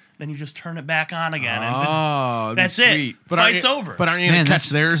 right? Then you just turn it back on again. And Oh, that's sweet. it. Fight's over. But aren't you Man, going to catch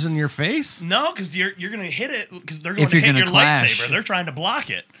that's- theirs in your face? No, because you're going to hit it because they're going If to you're hit gonna your clash. lightsaber. They're trying to block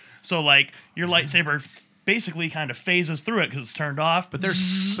it. So like your lightsaber basically kind of phases through it because it's turned off. But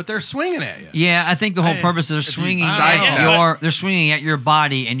they're swinging at you. Yeah, I think the whole Hey, purpose is they're if you swinging sidestep. at they're swinging at your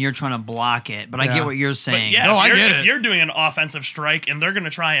body, and you're trying to block it. But I Yeah. get what you're But saying. yeah, No, if I you're, get if it. you're doing an offensive strike and they're going to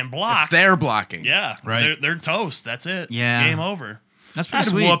try and block, They're blocking. yeah, Right. they're toast. That's it. Yeah. It's game over. That's pretty I'd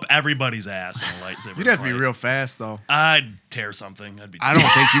sweet. whoop everybody's ass in a lightsaber. You'd have to be fight. real fast though. I'd tear something. I'd be. I don't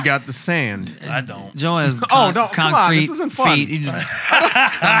think you got the sand. I don't. Joe has Oh, no, come on, concrete this isn't fun. feet. He, just,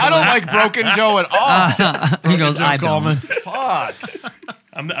 I don't like Broken Joe at all. he goes, I don't. Fuck.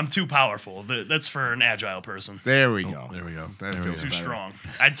 I'm too powerful. That's for an agile person. There we go. There we go. That There we feels go. Too better. strong.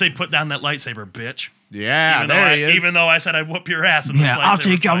 I'd say put down that lightsaber, bitch. Yeah, even though there I, he is. Even though I said I'd whoop your ass in this Yeah, lightsaber I'll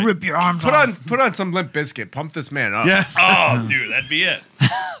take you. I'll fight. rip your arms put off. on some Limp Bizkit. Pump this man up. Yes. Oh, dude, that'd be it.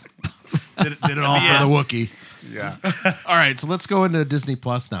 Did it all Yeah. for the Wookiee. Yeah. All right, so let's go into Disney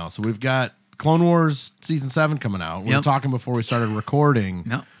Plus now. So we've got Clone Wars Season 7 coming out. We were Yep. talking before we started recording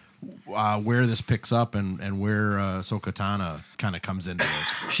Yep. where this picks up and where Ahsoka Tano kind of comes into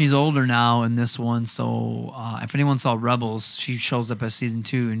this. She's older now in this one, so if anyone saw Rebels, she shows up as season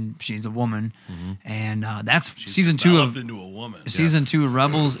 2, and she's a woman, and that's season 2 Developed of into a woman. season 2 of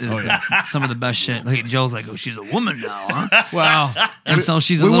Rebels is Oh, yeah. some of the best shit. Like Joe's like, oh, she's a woman now, huh? Well, And so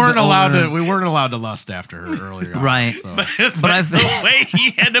she's a we little weren't bit allowed older. to we weren't allowed to lust after her earlier on, Right. so. But I the think way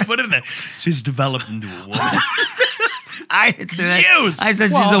he had to put it in there, she's developed into a woman. I didn't say that. Use. I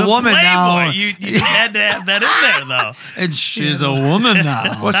said Well, she's a the woman Playboy, now, You had to have that in there, though. and she's a woman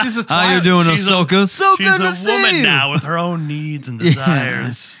now. Well, she's a How you Twilight- doing, she's a- Ahsoka? So She's good to a see woman you. now with her own needs and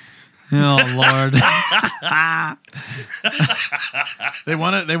desires. Oh Lord! They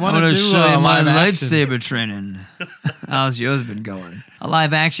want to. They I'm want to gonna do show you my live action. lightsaber training. How's yours been going? A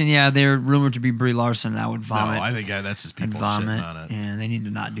live action, yeah. They're rumored to be Brie Larson. And I would No, vomit. I think that's just and people vomit. shitting on it. Yeah, they need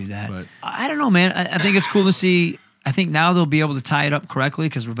to not do that. But- I don't know, man. I think it's cool to see. I think now they'll be able to tie it up correctly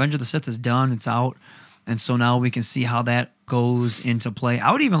because Revenge of the Sith is done. It's out. And so now we can see how that goes into play.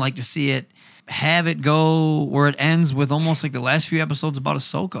 I would even like to see it, have it go where it ends with almost like the last few episodes about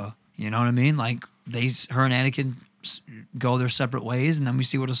Ahsoka. You know what I mean? Like her and Anakin go their separate ways, and then we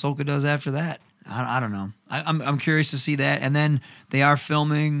see what Ahsoka does after that. I don't know. I'm curious to see that. And then they are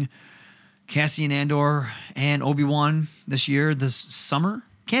filming Cassian Andor and Obi-Wan this summer.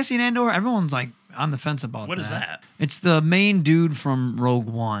 Cassian Andor, everyone's like on the fence about What is that? It's the main dude from Rogue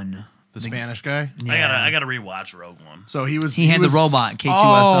One. The Spanish guy. I gotta rewatch Rogue One. So he was. He had was, the robot K2SO.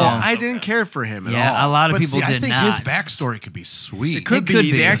 Oh, I didn't care for him at yeah, all. a lot of But people see, I did think not. his backstory could be sweet. It could could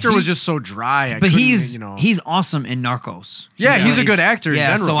be. be. The actor He- was just so dry. but he's he's awesome in Narcos. Yeah, he's a good actor in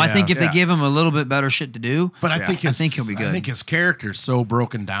Yeah, general. so I think Yeah. if they Yeah. give him a little bit better shit to do, But I Yeah. think I think he'll be good. I think his character's so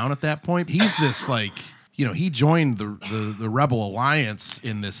broken down at that point. He's this like, he joined the Rebel Alliance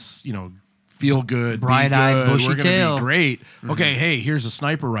in this, feel good, be Bright-eyed, good, bushy we're gonna tail. be great. Okay, hey, here's a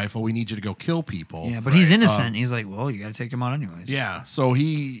sniper rifle. We need you to go kill people. yeah, but he's innocent. He's like, well, you got to take him out anyways. Yeah, so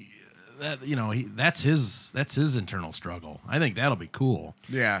that's his internal struggle. I think that'll be cool.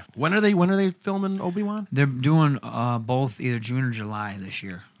 Yeah. When are they filming Obi-Wan? They're doing both either June or July this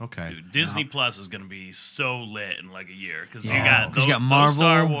year. Okay. Dude, Disney Plus is gonna be so lit in like a year because Yeah. you got 'Cause you got those Marvel.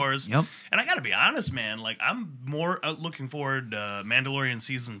 Star Wars. Yep. And I gotta be honest, man. Like I'm more looking forward to Mandalorian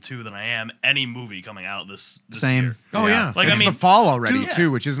season 2 than I am any movie coming out this Same. year. Oh yeah. Like, it's I mean- the fall already Dude,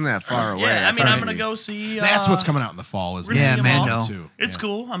 too, which isn't that far away. Yeah, I mean, I'm thought gonna it'd go see. That's what's coming out in the fall. Is we're gonna Yeah, see 'em all. Mando. too. It's Yeah.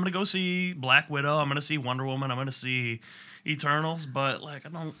 cool. I'm gonna go see Black Widow. I'm gonna see Wonder Woman. I'm gonna see Eternals. But like, I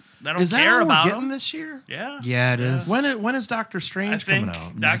don't Is that care all we're about getting them. this year? Yeah. Yeah, it is. When is Doctor I Strange think coming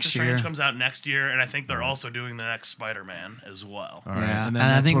out? Doctor Next Strange year. comes out next year, and I think they're also doing the next Spider-Man as well. All right, Yeah, and then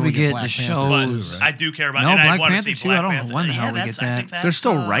and I that's think when we get get Black the Panther shows. too, But right? I do care about. No, and I Black want to Panther see too. Black I don't know Panther. when the hell we that's- get I that. think They're that's,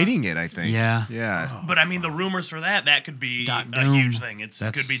 still writing it, I think. Yeah. Yeah. But I mean, the rumors for that could be Doc a Doom. huge thing. It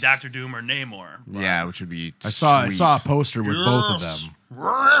That's- could be Doctor Doom or Namor. Yeah, which would be. I saw a sweet. poster with both of Yes.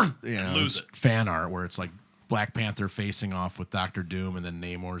 them. Lose It's it. fan art where it's like Black Panther facing off with Doctor Doom, and then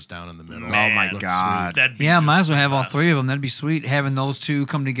Namor's down in the middle. Man, Oh my Looks God. That'd be Yeah, just might as well have all the best. three of them. That'd be sweet. Having those two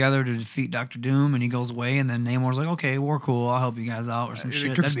come together to defeat Doctor Doom, and he goes away, and then Namor's like, "Okay, we're cool. I'll help you guys out," or some shit.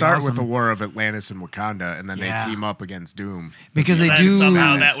 It could That'd be start with awesome. the war of Atlantis and Wakanda, and then Yeah. they team up against Doom. because they And do.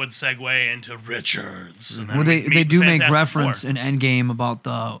 somehow that would segue into Richards. And then Well, we'd they meet do the make Fantastic reference Four. in Endgame about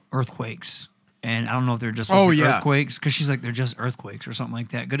the earthquakes, and I don't know if they're just supposed Oh, to be yeah. earthquakes because she's like they're just earthquakes or something like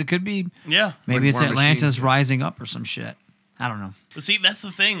that. It could be Yeah. maybe it's War Atlantis Machines, yeah. rising up or some shit. I don't know. But see, that's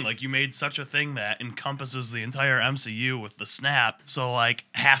the thing. Like, you made such a thing that encompasses the entire MCU with the snap. So, like,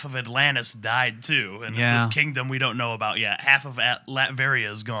 half of Atlantis died too, and Yeah. it's this kingdom we don't know about yet. Half of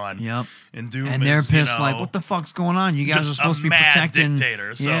Latveria is gone. Yep. And Doom And they're is, pissed, you know, like, what the fuck's going on? You guys just are supposed a to be mad protecting.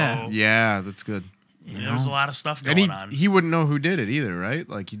 dictator. So Yeah. Yeah, that's good. there's a lot of stuff And going on. he wouldn't know who did it either, right?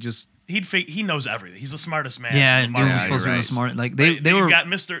 Like he just He knows everything. He's the smartest man. Yeah, in the Doom Marvel was supposed to be the right. smart. Like But they you've were. got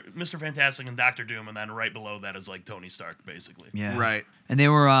Mr. Fantastic and Doctor Doom, and then right below that is like Tony Stark, basically. Yeah. right. And they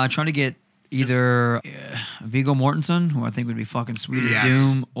were trying to get either Viggo Mortensen, who I think would be fucking sweet as Yes.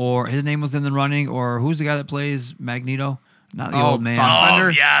 Doom, or his name was in the running, or who's the guy that plays Magneto? Not the Oh, old man. Fassbender? Oh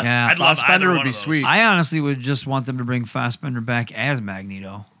yes, Yeah. I'd love Fassbender either would one be of those. sweet. I honestly would just want them to bring Fassbender back as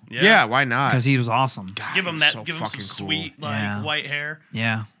Magneto Yeah, why not? because he was awesome. Give him He that. was so Give him some fucking cool. sweet like Yeah. white hair.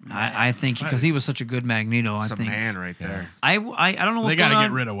 Yeah, I think because he was such a good Magneto. I It's a think man right there. I don't know what's They got to going get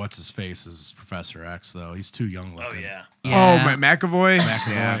on. rid of what's his face as Professor X, though. He's too young Oh looking. yeah. Yeah. Oh, McAvoy.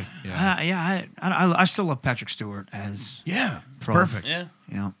 McAvoy. Yeah. Yeah, I still love Patrick Stewart as Yeah. It's Pro. perfect. Yeah.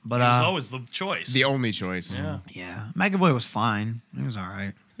 you know, but He was always the choice. The only choice. yeah. yeah, McAvoy was fine. He was all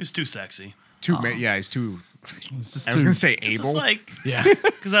right. He was too sexy. Yeah, he's too. It's just I was too- gonna say It's just able. like Yeah.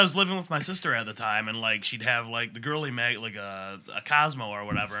 because I was living with my sister at the time, and like she'd have like the girly Meg, like a Cosmo or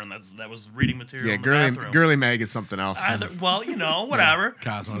whatever, and that was reading material. Yeah, in the bathroom. girly Mag is something else. Well, you know, whatever.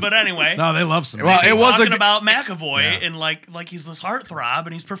 Cosmos. But anyway, No, they love some. Well, Magneto. it was talking a- about McAvoy Yeah. and like he's this heartthrob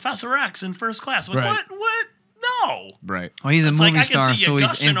and he's Professor X in First Class. Like, Right. What? No. Right. Well, he's a It's like, movie I can star, see you so he's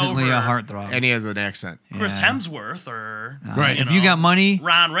gushing instantly a over- heartthrob. And he has an accent. Chris Yeah. Hemsworth or Right. you If you know, got money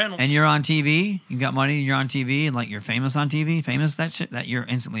Ron Reynolds and you're on TV, you got money and you're on TV, and like you're famous on TV, that shit, that you're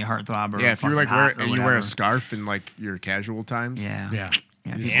instantly a heartthrob. Or Yeah, if you're fucking like hot or and you wear whatever. a scarf in like your casual times. Yeah. Yeah.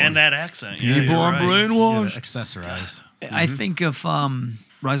 Yeah, He's and that accent. Yeah, People you're are right. brainwashed. Accessorize. I think if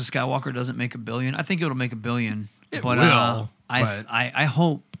Rise of Skywalker doesn't make $1 billion, I think it'll make $1 billion. It but, will, I but- I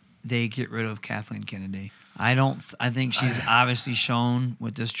hope they get rid of Kathleen Kennedy. I think she's obviously shown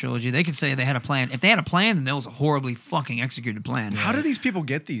with this trilogy. They could say they had a plan. If they had a plan, then that was a horribly fucking executed plan. How do these people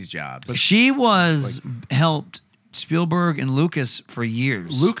get these jobs? She was helped Spielberg and Lucas for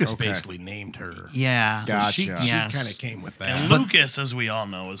years. Lucas Okay. basically named her. Yeah. Gotcha. She Yes. kind of came with that. And Lucas, as we all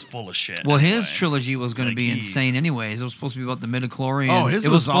know, is full of shit. Well, his anyway. trilogy was going to Like be he- insane anyways. It was supposed to be about the midichlorians. Oh, his it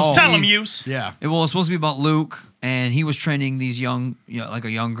was supposed all- to Tell be- him use. Yeah. It was supposed to be about Luke, and he was training these like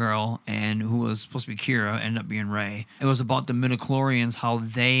a young girl, and who was supposed to be Kira, ended up being Rey. It was about the midichlorians, how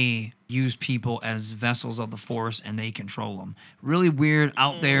they use people as vessels of the Force, and they control them. Really weird,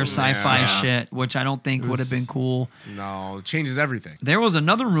 out there sci-fi Yeah. shit, which I don't think would have been cool. No, it changes everything. There was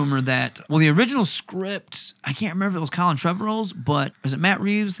another rumor that, well, the original script, I can't remember if it was Colin Trevorrow's, but was it Matt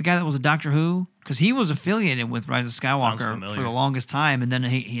Reeves, the guy that was a Doctor Who? Because he was affiliated with Rise of Skywalker familiar. for the longest time, and then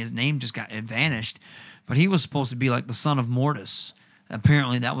his name just it vanished. But he was supposed to be like the son of Mortis.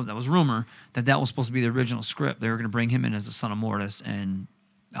 Apparently, that was rumor that was supposed to be the original script. They were going to bring him in as the son of Mortis, and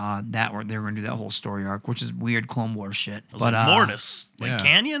they were going to do that whole story arc, which is weird Clone Wars shit. It was like Mortis, like yeah.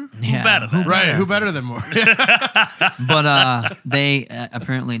 Canyon. Yeah. Who better than? Right. Who better than more? But they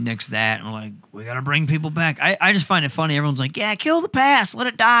apparently nixed that and were like, we got to bring people back. I just find it funny. Everyone's like, yeah, kill the past, let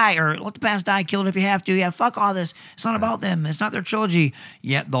it die, or let the past die, kill it if you have to. Yeah, fuck all this. It's not about them. It's not their trilogy.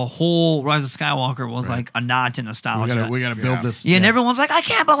 Yet the whole Rise of Skywalker was like a nod to nostalgia. we gotta build this. yeah, and everyone's like, I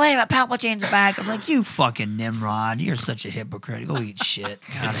can't believe it. Palpatine's back. I was like, you fucking Nimrod. You're such a hypocrite. Go eat shit.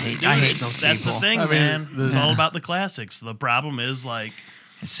 God, I hate those That's people. the thing, I mean, man. It's all Yeah. about the classics. The problem is like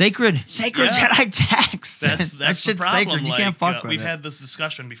Sacred Yeah. Jedi text. that's that the shit's problem. sacred. You Like, can't fuck with we've it. had this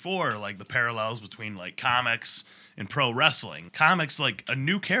discussion before, like the parallels between like comics and pro wrestling. Comics, like a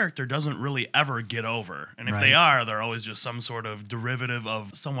new character doesn't really ever get over, and if they Right. are, they're always just some sort of derivative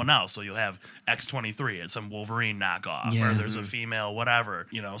of someone else. So you'll have X-23, it's some Wolverine knockoff, Yeah. or there's a female, whatever.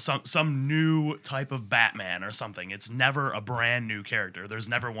 You know, some new type of Batman or something. It's never a brand new character. There's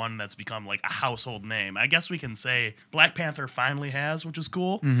never one that's become like a household name. I guess we can say Black Panther finally has, which is cool.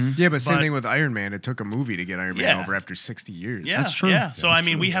 cool. Yeah, but same But- thing with Iron Man. It took a movie to get Iron Man Yeah. over after 60 years. Yeah, That's true. Yeah. So That's I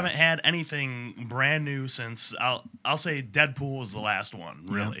mean, true, we yeah. haven't had anything brand new since I'll say Deadpool was the last one,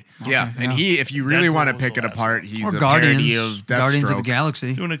 really. Yeah, Okay, and yeah. if you really want to Deadpool was pick the it last apart, one. he's Or a Guardians, parody of Guardians of the Deathstroke.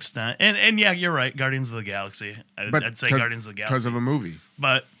 Galaxy. To an extent, and yeah, you're right. Guardians of the Galaxy. I'd say Guardians of the Galaxy because of a movie.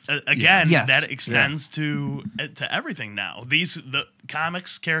 But again, Yes. that extends to everything now. The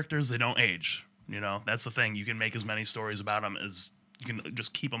comics characters, they don't age. You know, that's the thing. You can make as many stories about them as you can,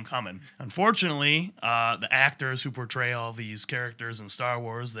 just keep them coming. Unfortunately, the actors who portray all these characters in Star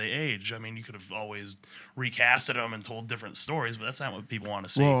Wars, they age. I mean, you could have always recasted them and told different stories, but that's not what people want to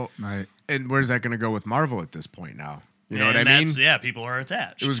see. Well, Right. and where's that going to go with Marvel at this point now? You know And what I mean? that's- Yeah, people are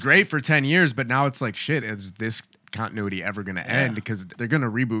attached. It was great for 10 years, but now it's like, shit, is this continuity ever going to end? Because they're going to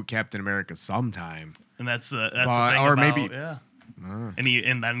reboot Captain America sometime. And that's the But- thing or about, maybe- yeah.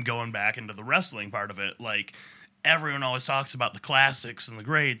 And then going back into the wrestling part of it, like everyone always talks about the classics and the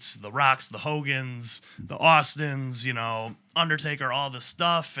greats, the Rocks, the Hogans, the Austins, you know, Undertaker, all this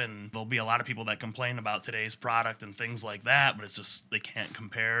stuff, and there'll be a lot of people that complain about today's product and things like that, but it's just they can't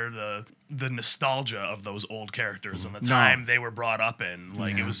compare the nostalgia of those old characters and the time they were brought up in.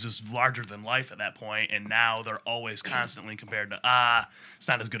 Like it was just larger than life at that point, and now they're always constantly compared to it's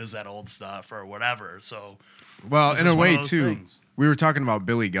not as good as that old stuff or whatever. So Well, This in is a one of way, those too. things. We were talking about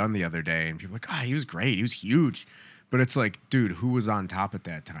Billy Gunn the other day, and people were like, he was great. He was huge. But it's like, dude, who was on top at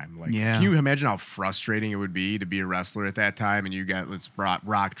that time? Like, Yeah. can you imagine how frustrating it would be to be a wrestler at that time? And you got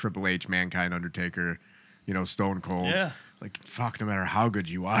Rock, Triple H, Mankind, Undertaker, Stone Cold. Yeah. Like, fuck, no matter how good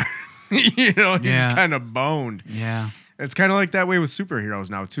you are, you're Yeah. just kind of boned. Yeah. It's kind of like that way with superheroes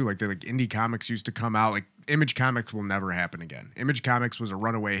now too. Like indie comics used to come out. Like Image Comics will never happen again. Image Comics was a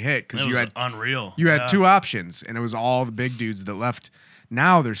runaway hit because it you was had unreal. you had Yeah. two options, and it was all the big dudes that left.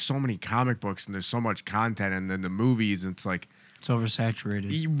 Now there's so many comic books and there's so much content, and then the movies. It's like It's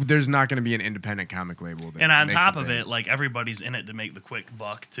oversaturated. there's not going to be an independent comic label. That And on makes top of big. it, like everybody's in it to make the quick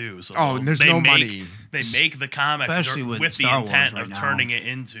buck too. So Oh, and there's they no make, money. They make the comic Especially with the Star Wars intent right of now. turning it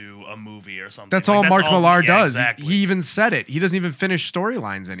into a movie or something. That's Like, all Mark Millar yeah, does. Exactly. He even said it. He doesn't even finish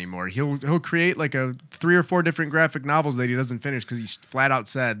storylines anymore. He'll create like 3 or 4 different graphic novels that he doesn't finish because he's flat out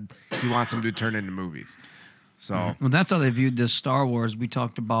said he wants them to turn into movies. So Well, that's how they viewed this Star Wars. We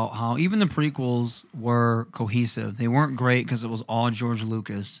talked about how even the prequels were cohesive. They weren't great because it was all George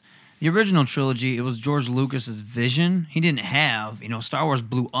Lucas. The original trilogy, it was George Lucas's vision. He didn't have, Star Wars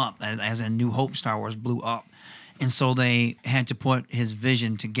blew up as a New Hope. Star Wars blew up, and so they had to put his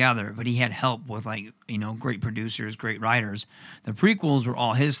vision together. But he had help with great producers, great writers. The prequels were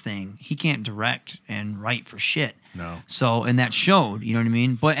all his thing. He can't direct and write for shit. No. So, and that showed, you know what I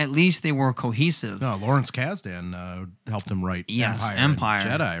mean? But at least they were cohesive. No, Lawrence Kasdan helped him write Yes, Empire and Empire.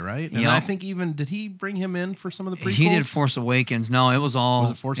 Jedi, right? And Yep. I think did he bring him in for some of the prequels? He did Force Awakens. No, it was all.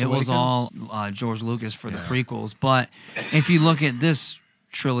 Was it Force was all George Lucas for the prequels. But if you look at this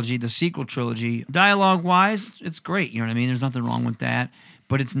trilogy, the sequel trilogy, dialogue-wise, it's great. You know what I mean? There's nothing wrong with that.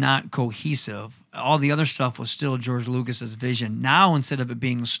 But it's not cohesive. All the other stuff was still George Lucas's vision. Now, instead of it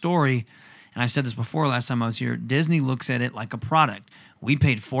being a story, and I said this before last time I was here, Disney looks at it like a product. We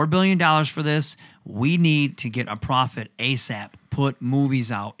paid $4 billion for this. We need to get a profit ASAP. Put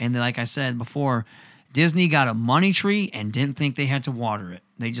movies out. And then, like I said before, Disney got a money tree and didn't think they had to water it.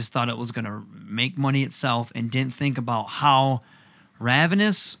 They just thought it was going to make money itself and didn't think about how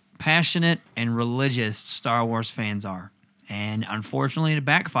ravenous, passionate, and religious Star Wars fans are. And unfortunately, it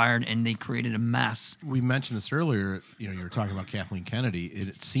backfired, and they created a mess. We mentioned this earlier. You were talking about Kathleen Kennedy.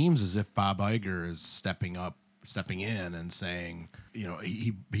 It seems as if Bob Iger is stepping in and saying,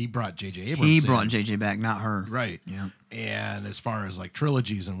 he brought J.J. Abrams. He in. brought JJ back, not her. Right. Yeah. And as far as like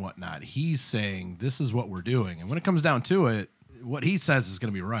trilogies and whatnot, he's saying this is what we're doing. And when it comes down to it, what he says is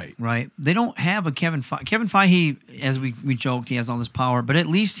going to be right. Right. They don't have a Kevin Feige. Kevin Feige, as we joked, he has all this power, but at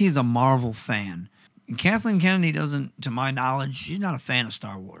least he's a Marvel fan. And Kathleen Kennedy doesn't, to my knowledge, she's not a fan of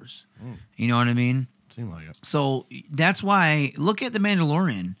Star Wars. You know what I mean? Seemed like it. So that's why, look at The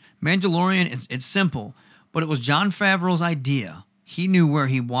Mandalorian. Mandalorian, it's simple, but it was Jon Favreau's idea. He knew where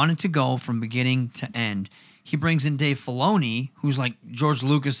he wanted to go from beginning to end. He brings in Dave Filoni, who's like George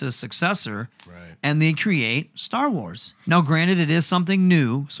Lucas's successor, Right. and they create Star Wars. Now, granted, it is something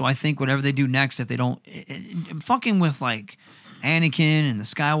new, so I think whatever they do next, if they don't... fucking with, like, Anakin and the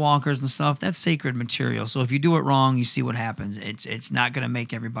Skywalkers and stuff, that's sacred material. So if you do it wrong, you see what happens. It's not going to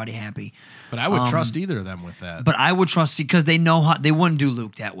make everybody happy. But I would trust either of them with that. But I would trust because they know how they wouldn't do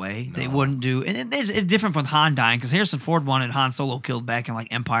Luke that way. They wouldn't do, and it's different from Han dying because Harrison Ford wanted Han Solo killed back in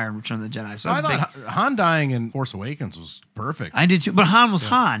like Empire and Return of the Jedi. So I that's a big. thought Han dying in Force Awakens was perfect. I did too, but Han was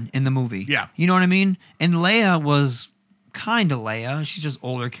Han in the movie. Yeah. You know what I mean? And Leia was kind of Leia. She's just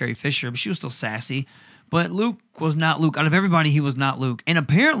older, Carrie Fisher, but she was still sassy. But Luke was not Luke. Out of everybody, he was not Luke. And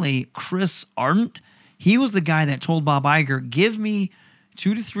apparently, Chris Ardent, he was the guy that told Bob Iger, give me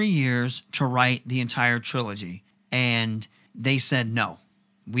 2 to 3 years to write the entire trilogy. And they said, no,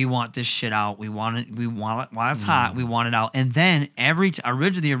 we want this shit out. We want it while it's hot. We want it out. And then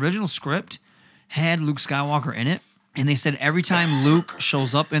the original script had Luke Skywalker in it. And they said every time Luke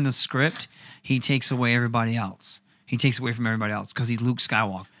shows up in the script, he takes away everybody else. He takes away from everybody else because he's Luke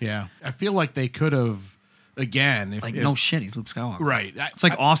Skywalker. Yeah. I feel like they could have, again, if No shit, he's Luke Skywalker. right. It's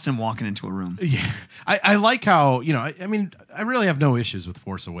like Austin walking into a room. Yeah, I like how, I mean, I really have no issues with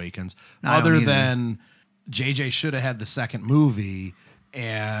Force Awakens, I don't other either. than JJ should have had the second movie,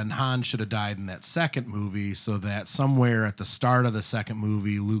 and Han should have died in that second movie, so that somewhere at the start of the second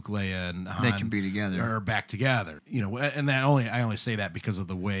movie, Luke, Leia, and Han can be together. are back together. And I only say that because of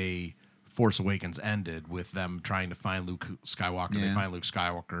the way Force Awakens ended with them trying to find Luke Skywalker. They Yeah. find Luke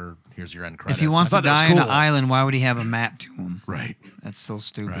Skywalker. Here's your end credits. If he wants I to thought that was die on an cool. island, why would he have a map to him? Right. That's so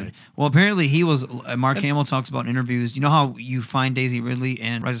stupid. Right. Well, apparently he was. Mark Hamill talks about in interviews. You know how you find Daisy Ridley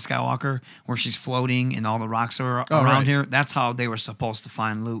in Rise of Skywalker, where she's floating and all the rocks are around right. here? That's how they were supposed to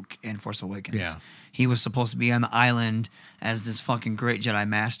find Luke in Force Awakens. Yeah. He was supposed to be on the island as this fucking great Jedi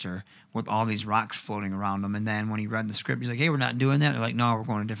Master with all these rocks floating around him. And then when he read the script, he's like, hey, we're not doing that. They're like, no, we're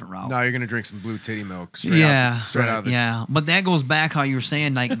going a different route. No, you're gonna drink some blue titty milk. Straight Yeah, out, straight out of the yeah. But that goes back how you were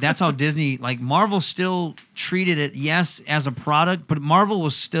saying, like, that's how Disney, like, Marvel still treated it, yes, as a product, but Marvel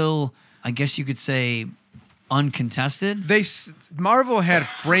was still, I guess you could say, uncontested. Marvel had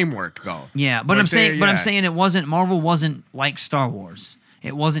framework though. Yeah, but Like I'm saying, they- but I'm yeah. saying Marvel wasn't like Star Wars.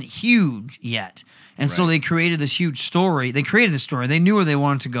 It wasn't huge yet, and so Right. they created this huge story. They created a story. They knew where they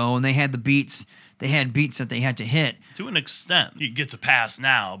wanted to go, and they had the beats. They had beats that they had to hit. To an extent, it gets a pass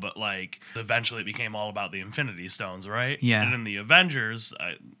now, but like eventually it became all about the Infinity Stones, right? Yeah. And in the Avengers,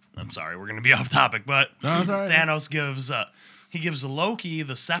 I'm sorry, we're gonna be off topic, but No, it's all right. Thanos gives Loki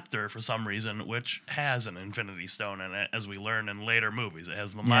the scepter for some reason, which has an Infinity Stone in it, as we learn in later movies. It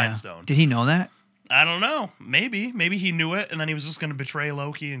has the Mind Stone. Did he know that? I don't know. Maybe he knew it, and then he was just going to betray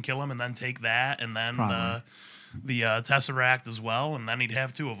Loki and kill him, and then take that, and then Probably. the Tesseract as well, and then he'd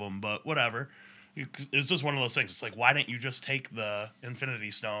have two of them. But whatever. It's just one of those things. It's like, why didn't you just take the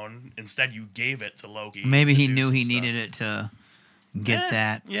Infinity Stone? Instead, you gave it to Loki. Maybe to he do knew some he stuff. needed it to get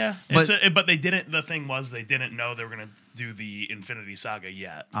that. Yeah, But- but they didn't. The thing was, they didn't know they were going to do the Infinity Saga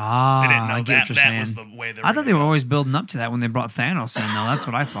yet. Ah, They didn't know I get that what you're that saying. was the way they were I thought gonna they were go. always building up to that when they brought Thanos in, though. That's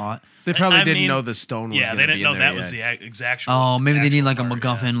what I thought. They probably I didn't mean, know the stone was Yeah, gonna they didn't be know in there that was yet. the exact. Oh, maybe they need like a actual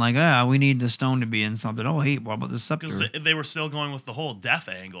part, yeah. MacGuffin, like, we need the stone to be in something. Oh, hey, what about the scepter? Because they were still going with the whole death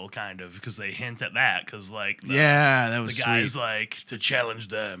angle, kind of, because they hint at that. Because like, Yeah, that the was guy's sweet. like, to challenge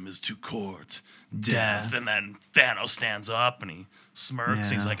them is to court death, and then Thanos stands up and he smirks.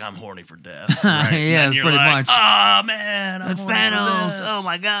 He's Yeah. like, I'm horny for death. Yeah, And then you're pretty like, much. Oh man, I'm It's horny for Thanos. this." Oh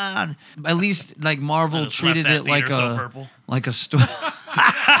my god. At least like Marvel I just left treated that it like theater so a purple. like a story.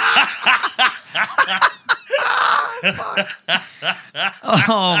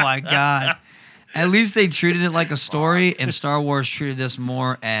 Oh my god. At least they treated it like a story, and Star Wars treated this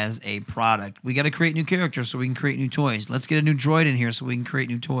more as a product. We got to create new characters so we can create new toys. Let's get a new droid in here so we can create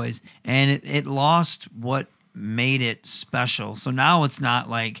new toys. And it lost what made it special. So now it's not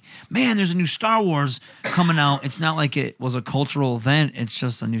like, man, there's a new Star Wars coming out. It's not like it was a cultural event. It's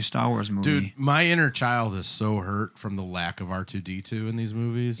just a new Star Wars movie. Dude, my inner child is so hurt from the lack of R2D2 in these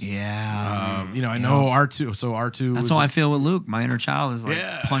movies. Yeah. I know R2. So R2. That's was how I feel with Luke. My inner child is like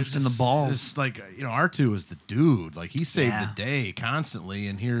punched in the balls. It's like, R2 was the dude. Like, he saved Yeah. the day constantly.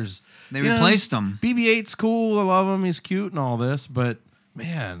 And here's. They replaced him. BB-8's cool. I love him. He's cute and all this. But,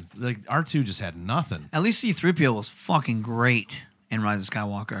 man, like, R2 just had nothing. At least C-3PO was fucking great in Rise of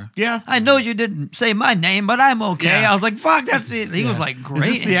Skywalker. Yeah. I know you didn't say my name, but I'm okay. Yeah. I was like, fuck, that's it. He was Yeah. like great. Is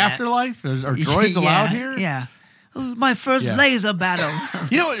this in the that. afterlife? Are droids allowed here? Yeah. It was my first Yeah. laser battle.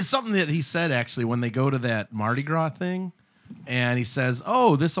 It's something that he said actually when they go to that Mardi Gras thing, and he says,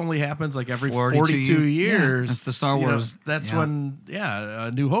 "Oh, this only happens like every 42 years." Yeah, that's the Star You know, Wars. that's Yeah. when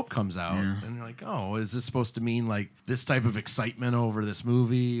New Hope comes out, Yeah. and you're like, "Oh, is this supposed to mean like this type of excitement over this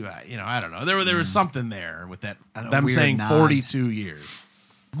movie?" I don't know. There was something there with that. A Them weird saying nod. 42 years.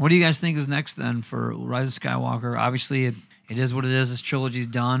 What do you guys think is next then for Rise of Skywalker? Obviously, it is what it is. This trilogy's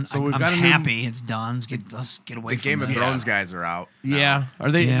done. So we've I'm got a new- happy it's done. Let's get away The from Game of this. Thrones guys are out. now. Yeah. Are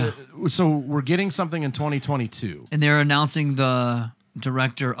they? Yeah. So we're getting something in 2022. And they're announcing the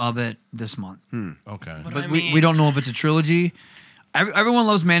director of it this month. Okay. But But I we mean- don't know if it's a trilogy. Everyone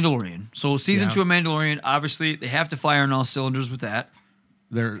loves Mandalorian. So season Yeah. 2 of Mandalorian, obviously, they have to fire on all cylinders with that.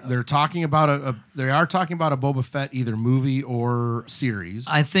 They're talking about they are talking about a Boba Fett either movie or series.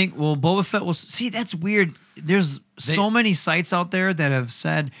 I think, well, Boba Fett was. See, that's weird. There's so many sites out there that have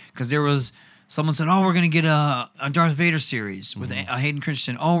said, because there was. Someone said, "Oh, we're gonna get a Darth Vader series with Hayden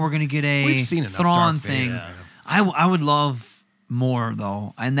Christensen. Oh, we're gonna get a We've seen enough Thrawn Darth thing." Vader. I would love more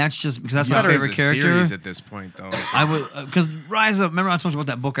though, and that's just because that's my Better as favorite a character. series at this point, though. I would because Rise Up. Remember I told you about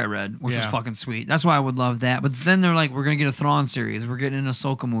that book I read, which was Yeah. fucking sweet. That's why I would love that. But then they're like, "We're gonna get a Thrawn series. We're getting an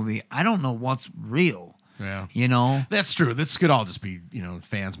Ahsoka movie." I don't know what's real. Yeah. You know. That's true. This could all just be,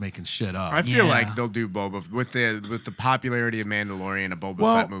 fans making shit up. I feel Yeah. like they'll do Boba with the popularity of Mandalorian. A Boba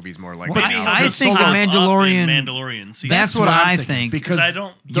Well- Fett movie's more likely. Well, now. I Just think sold the up in Mandalorian- Mandalorian season. That's what I'm I thinking, think. because I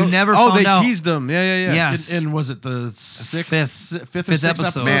don't. You never Oh, found they out. teased them. Yeah. Yes. And was it the fifth or Fifth sixth episode.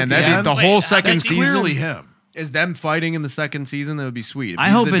 episode? Man, that'd Yeah. be the Wait, whole how second That's they tease season. clearly him. Is them fighting in the second season? That would be sweet. If I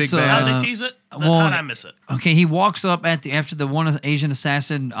he's hope the big it's, bad. How uh, they tease it? well, How did I miss it? Okay, he walks up after the one Asian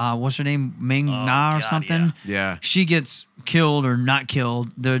assassin. What's her name? Ming Na or God, something. Yeah. She gets killed or not killed.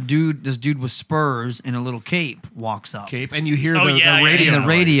 This dude with spurs and a little cape walks up. Cape, and you hear Oh, the, yeah, the yeah, radio. yeah. And the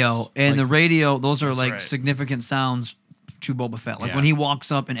radio noise. and the Like, radio. Those are That's like right. significant sounds to Boba Fett. Like Yeah. when he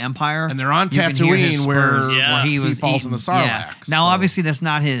walks up in Empire, And they're on you can hear his Tatooine where spurs Yeah. where he he was falls in eaten. the Sarlacc, Yeah. Now, so- obviously, that's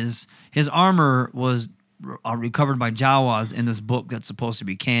not his. His armor was recovered by Jawas in this book that's supposed to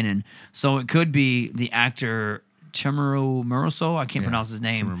be canon. So it could be the actor Temuera Morrison. I can't pronounce his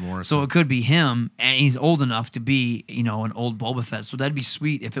name. Temuera Morrison. So it could be him, and he's old enough to be, an old Boba Fett. So that'd be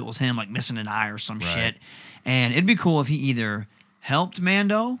sweet if it was him, like missing an eye or some Right. shit. And it'd be cool if he either helped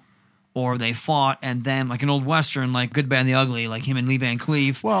Mando or they fought, and then like an old Western, like Good, Bad, and the Ugly, like him and Lee Van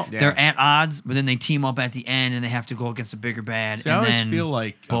Cleef. Well- they're at odds, but then they team up at the end and they have to go against a bigger bad. See, I and always then feel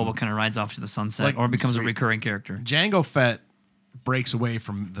like, Boba kind of rides off to the sunset like, or becomes a sweet. recurring character. Jango Fett breaks away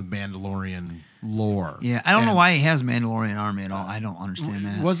from the Mandalorian lore. Yeah, I don't know And why he has Mandalorian army at all. I don't understand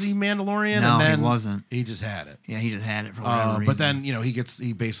that. Was he Mandalorian? No, and he then wasn't. He just had it. Yeah, he just had it for whatever reason. But then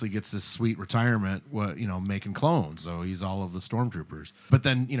he basically gets this sweet retirement, making clones. So he's all of the stormtroopers. But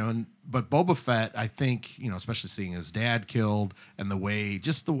then but Boba Fett, I think especially seeing his dad killed and the way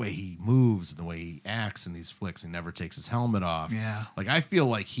he moves and the way he acts in these flicks, he never takes his helmet off. Yeah. Like I feel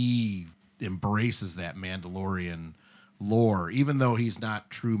like he embraces that Mandalorian lore, even though he's not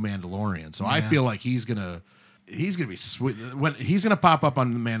true Mandalorian. So I Yeah. feel like he's gonna be sweet. When he's gonna pop up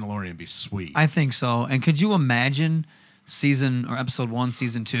on the Mandalorian and be sweet. I think so. And could you imagine season or episode 1,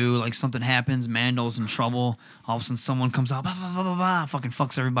 season 2, like something happens, Mando's in trouble, all of a sudden someone comes out, bah, bah, bah, bah, bah, fucking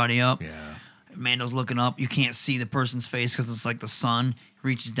fucks everybody up. Yeah. Mando's looking up. You can't see the person's face because it's like the sun. He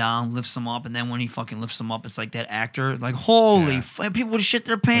reaches down, lifts him up, and then when he fucking lifts him up, it's like that actor. Like, holy, Yeah. people would shit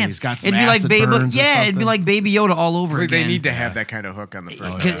their pants. he's got some it'd be like acid baby, burns or yeah, it'd be something. like Baby Yoda all over Like, again. they need to have that kind of hook on the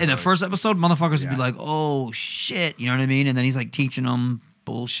first. In the episode. first episode, motherfuckers would Yeah. be like, "Oh shit," you know what I mean? And then he's like teaching them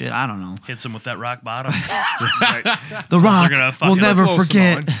bullshit. I don't know. Hits him with that rock bottom. Right. The they're Rock gonna will fucking never close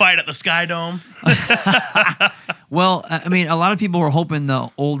them forget. Fight at the Sky Dome. Well, I mean, a lot of people were hoping the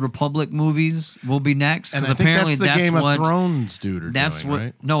Old Republic movies will be next And because I think apparently that's the Game what. of Thrones dude are That's doing, what.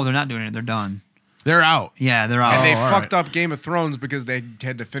 right? No, they're not doing it. They're done. They're out. Yeah, they're out. And they all fucked right. up Game of Thrones because they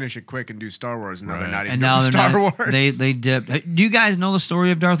had to finish it quick and do Star Wars, and now they're Right. not even and now doing they're Star not. Wars. They dipped. Do you guys know the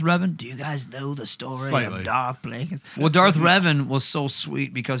story of Darth Revan? Do you guys know the story Slightly. of Darth Plagueis? Well, Darth Revan was so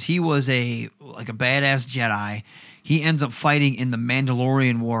sweet because he was a badass Jedi. He ends up fighting in the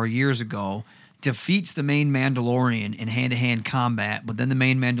Mandalorian War years ago, defeats the main Mandalorian in hand-to-hand combat, but then the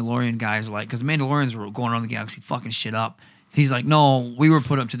main Mandalorian guys because the Mandalorians were going around the galaxy fucking shit up. He's like, no, we were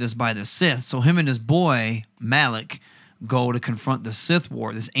put up to this by the Sith. So him and his boy, Malik, go to confront the Sith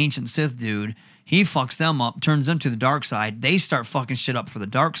War, this ancient Sith dude. He fucks them up, turns them to the dark side. They start fucking shit up for the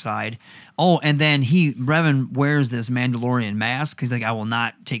dark side. Oh, and then Revan wears this Mandalorian mask. He's like, I will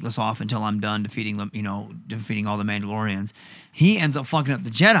not take this off until I'm done defeating them, defeating all the Mandalorians. He ends up fucking up the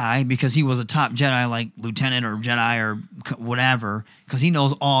Jedi because he was a top Jedi, like lieutenant or Jedi or whatever, because he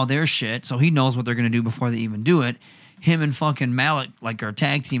knows all their shit. So he knows what they're going to do before they even do it. Him and fucking Malik, like our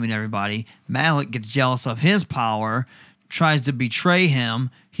tag team and everybody, Malik gets jealous of his power, tries to betray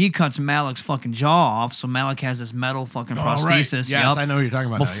him. He cuts Malik's fucking jaw off, so Malik has this metal fucking Oh, right. prosthesis. Yes, Yup. I know what you're talking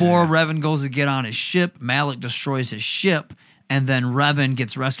about now. Before Yeah, yeah. Revan goes to get on his ship, Malik destroys his ship, and then Revan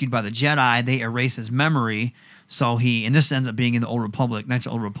gets rescued by the Jedi. They erase his memory, so and this ends up being in the Old Republic, that's the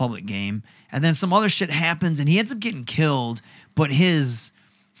Old Republic game. And then some other shit happens, and he ends up getting killed, but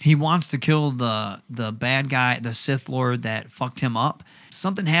he wants to kill the bad guy, the Sith Lord that fucked him up.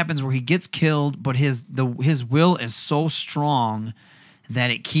 Something happens where he gets killed, but his will is so strong that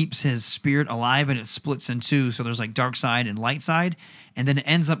it keeps his spirit alive and it splits in two. So there's like dark side and light side, and then it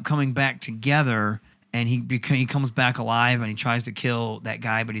ends up coming back together. and he comes back alive and he tries to kill that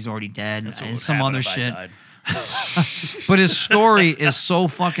guy, but he's already dead, That's what and would some happen other if I shit. died. But his story is so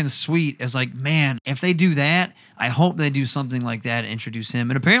fucking sweet. It's like, man, if they do that, I hope they do something like that and introduce him.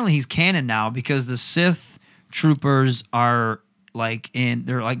 And apparently he's canon now because the Sith troopers are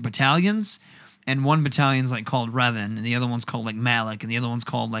they're like battalions, and one battalion's like called Revan, and the other one's called like Malak, and the other one's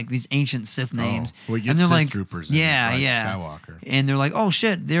called like these ancient Sith names. Well, you get and they're Sith like, troopers in yeah, Rise of yeah, Skywalker. and they're like, oh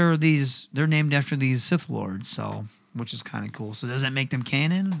shit, they're named after these Sith lords, so which is kind of cool. So does that make them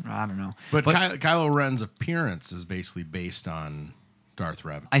canon? I don't know, But Kylo Ren's appearance is basically based on Darth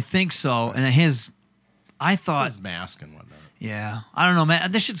Revan. I think so. And I thought, his mask and whatnot. yeah, I don't know,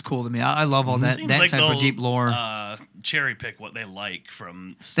 man. This shit's cool to me. I love all that Seems that like type of they'll, deep lore. Cherry pick what they like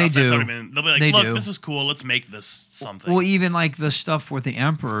from stuff They that's do. already been. They'll be like, They look, do. this is cool. Let's make this something. Well, even like the stuff with the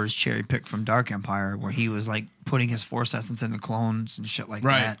Emperor's cherry picked from Dark Empire, where he was like putting his Force essence into clones and shit like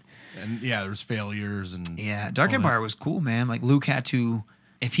Right. that. And yeah, there's failures and Yeah, Dark all that. Empire was cool, man. Like Luke had to,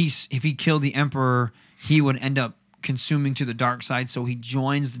 if he killed the Emperor, he would end up consuming to the dark side. So he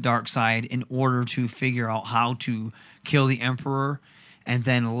joins the dark side in order to figure out how to kill the Emperor, and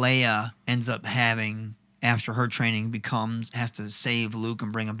then Leia ends up having, after her training, has to save Luke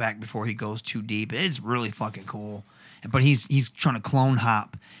and bring him back before he goes too deep. It's really fucking cool. But he's trying to clone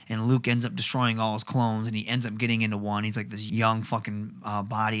hop, and Luke ends up destroying all his clones, and he ends up getting into one. He's like this young fucking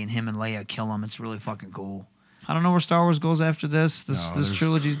body, and him and Leia kill him. It's really fucking cool. I don't know where Star Wars goes after this. This No, there's-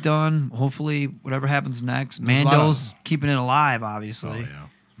 trilogy's done. Hopefully, whatever happens next. There's a lot of- Mando's keeping it alive, obviously. Oh, yeah.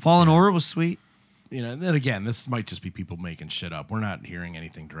 Fallen Order was sweet. You know, then again, this might just be people making shit up. We're not hearing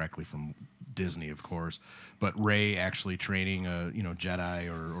anything directly from Disney, of course, but Rey actually training Jedi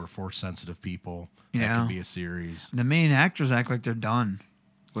or Force sensitive people. That Yeah. could be a series. The main actors act like they're done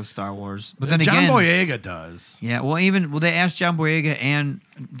with Star Wars. But then John again, Boyega does. yeah, well, they asked John Boyega and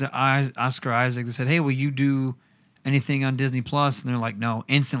Oscar Isaac. They said, "Hey, will you do anything on Disney Plus?" And they're like, "No."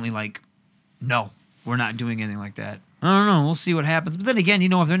 Instantly, like, "No, we're not doing anything like that." I don't know. We'll see what happens. But then again,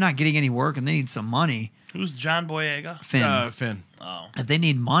 if they're not getting any work and they need some money, Who's John Boyega? Finn. Finn. Oh, If they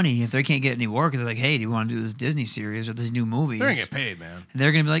need money, if they can't get any work, they're like, "Hey, do you want to do this Disney series or these new movies?" They're gonna get paid, man.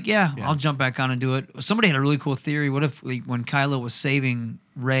 They're gonna be like, yeah, Yeah. I'll jump back on and do it. Somebody had a really cool theory. What if, like, when Kylo was saving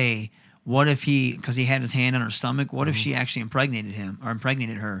Rey, what if because he had his hand on her stomach, what if Mm-hmm. she actually impregnated him or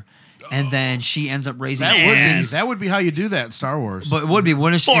impregnated her, and then she ends up raising That would be how you do that in Star Wars. But it would be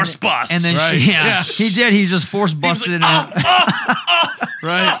what if she Force bust. and then Right. yeah, he did. He just force busted like, it out.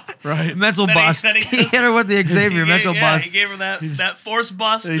 right. Mental Then he- bust. then he He just- hit her with the Xavier mental bust. He gave her that force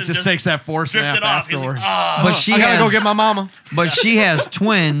bust. He and just takes that Force drifted nap off. He's afterwards. like, oh, But she I gotta has, go get my mama. But she has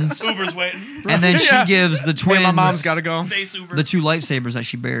twins, Uber's waiting. and then she Yeah. gives the twins. Hey, my mom's gotta go. Space Uber. the two lightsabers that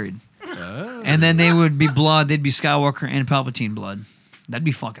she buried. And then they would be blood. They'd be Skywalker and Palpatine blood. That'd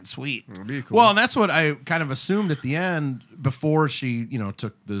be fucking sweet. That'd be cool. Well, and that's what I kind of assumed at the end before she,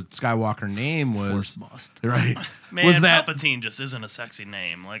 took the Skywalker name was Force bust. right. Man, was that Palpatine just isn't a sexy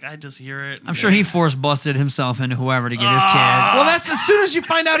name. Like, I just hear it. I'm sure he force busted himself into whoever to get his kid. well? That's as soon as you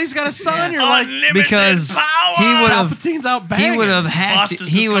find out he's got a son, you're like Unlimited Because power. he would have Palpatine's out he banging. would have hacked. Bust is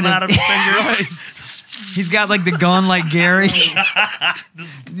He just would coming out have. of his fingers. He's got like the gun like Gary.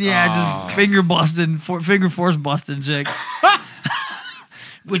 Yeah, just finger busting, finger force busting chicks.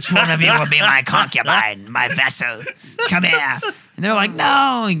 Which one of you will be my concubine, my vessel? Come here. And they're like,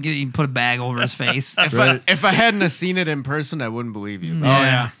 no. And he put a bag over his face. if I hadn't have seen it in person, I wouldn't believe you. Oh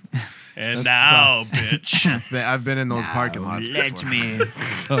yeah. And now, bitch. I've been in those parking lots. Let before.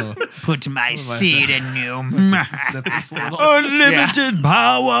 me put my seed in you. Snip this little- Unlimited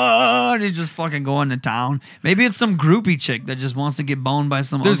power. And he's just fucking going to town. Maybe it's some groupie chick that just wants to get boned by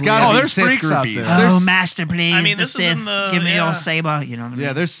some There's ugly gotta Oh, be there's Sith freaks out groupies. there. Oh, master, please. I mean, the this is Sith. in the- Give me yeah. your saber. You know what I mean?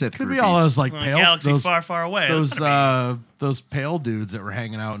 Yeah, there's Sith. Could be groupies. all those like Like pale galaxy those far, far away. those pale dudes that were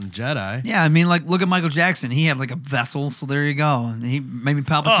hanging out in Jedi. Yeah, I mean, like, look at Michael Jackson. He had like a vessel, so there you go. And maybe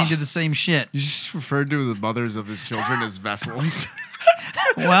Palpatine Ugh. did the same shit. You just referred to the mothers of his children as vessels.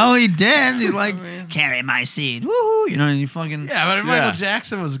 Well, he did. He's like, carry my seed. Woohoo. You know, and you fucking. Yeah, but Michael Yeah.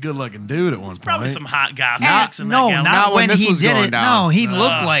 Jackson was a good looking dude at one point. Probably some hot goth Ah, chicks in no, that not galaxy. when when this he was did going it. down. No, he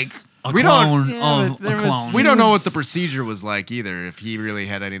looked like a We don't- clone Yeah, of but there a was- clone. We don't know what was- the procedure was like either, if he really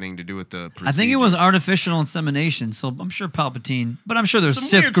had anything to do with the procedure. I think it was artificial insemination, so I'm sure Palpatine. But I'm sure there's Some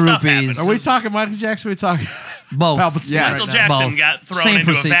Sith weird stuff groupies. happened. Are we talking Michael Jackson? Are we talking Both. Palpatine? Yeah. right Michael now? Jackson Both. got thrown Same into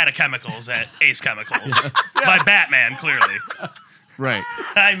proceed- a vat of chemicals at Ace Chemicals by Batman, clearly. right.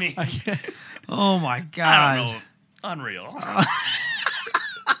 I mean, Oh my god. I don't know. Unreal.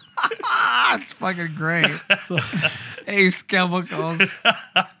 That's fucking great. Ace Chemicals.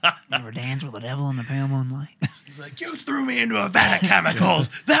 Never dance with the devil in the pale moonlight. like, you threw me into a vat of chemicals.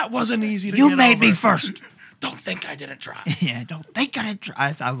 That wasn't easy to You get made me over. first. Don't think I didn't try. Yeah, don't think I didn't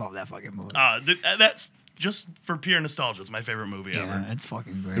try. I love that fucking movie. That's just for pure nostalgia. It's my favorite movie Yeah, ever. it's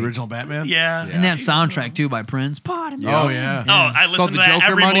fucking great. The original Batman? Yeah. And that soundtrack too by Prince. Pardon me. Oh, yeah. Oh, I listen the to that Joker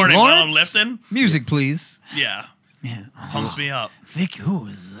every money? morning while I'm Lawrence? lifting. Music, please. Yeah. Yeah. Pumps me up. Vicky, who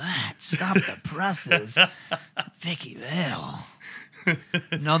is that? Stop the presses. Vicky Vale.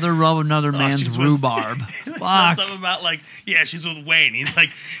 Another rub another man's she's with- rhubarb. Fuck. Something about like, yeah, she's with Wayne. He's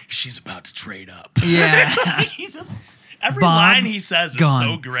like, she's about to trade up. Yeah. He just every Bob line he says is Gunn.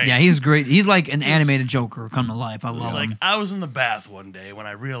 so great. Yeah, he's great. He's like an animated Joker come to life. I It's love like him. I was in the bath one day when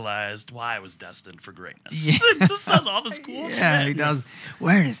I realized why I was destined for greatness. Yeah. It just says all this cool Yeah, shit. he does.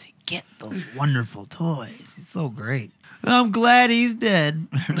 Where does he get those wonderful toys? He's so great. I'm glad he's dead.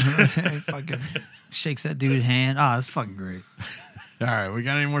 He fucking shakes that dude's hand. Oh, it's fucking great. All right, we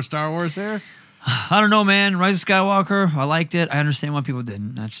got any more Star Wars here? I don't know, man. Rise of Skywalker, I liked it. I understand why people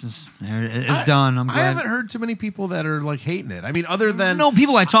didn't. That's just, it's done. I'm I glad. haven't heard too many people that are like hating it. I mean, other than No,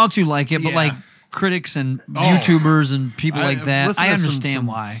 people I talk to like it, but Yeah. like critics and YouTubers and people like I've that, listened I to some understand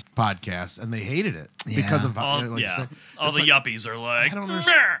why. podcasts, and they hated it Yeah. because of All, like you yeah. said, All it's the like, yuppies are like, I don't "Meh,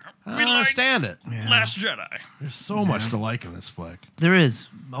 understand. I we don't like understand it. Yeah. Last Jedi. There's so much to like in this flick. There is.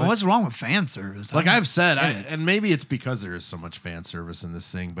 What's wrong with fan service? Like I I've said, get it. and maybe it's because there is so much fan service in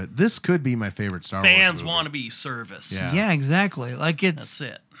this thing, but this could be my favorite Star Wars Fans movie. want to be service. Yeah. Yeah, exactly. Like it's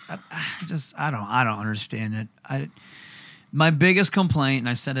That's it. I don't understand it. My biggest complaint, and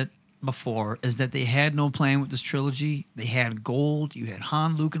I said it before, is that they had no plan with this trilogy. They had gold, you had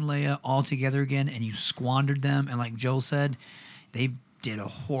Han, Luke, and Leia all together again, and you squandered them. And like Joe said, they did a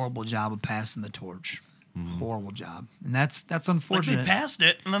horrible job of passing the torch. Horrible job, and that's Like unfortunate. they passed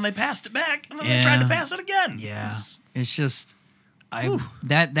it, and then they passed it back, and then they Yeah. tried to pass it again. Yeah, it's just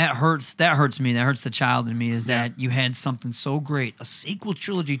that hurts. That hurts me. That hurts the child in me. Is that you had something so great, a sequel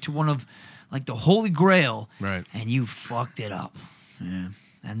trilogy to one of like the Holy Grail, Right. and you fucked it up. Yeah,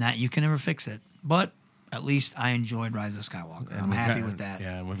 and that you can never fix it. But at least I enjoyed Rise of Skywalker. And I'm we've happy got- with that.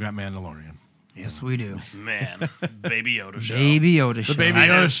 Yeah, and we've got Mandalorian. Yes, we do. Man, Baby Yoda show. Baby Yoda show. Baby I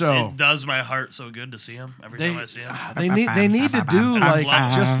Yoda just, show. It does my heart so good to see him every time I see him. They need to do like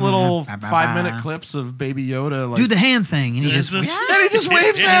love it. just little 5-minute clips of Baby Yoda. Like, Do the hand thing, and he It's just just- and he just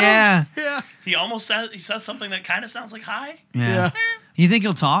waves at him. yeah, Yeah. He almost says something that kind of sounds like hi. yeah. Yeah. You think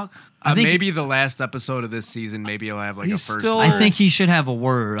he'll talk? I think Maybe the last episode of this season, maybe he'll have like He's a first. still- I think he should have a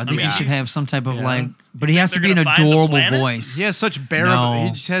word. I think mean, he should have some type of Yeah. like, but he has to they're be an gonna find the adorable planet? voice. He has such No. he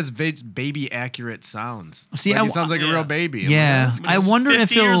just has baby accurate sounds. See, Like, I- he sounds like a yeah. real baby. I'm Yeah, like, But I he's wonder if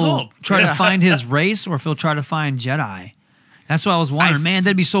 50 years he'll old. try Yeah. to find his race or if he'll try to find Jedi. That's what I was wondering. Man,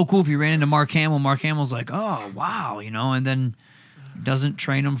 that'd be so cool if you ran into Mark Hamill. Mark Hamill's like, oh wow, and then doesn't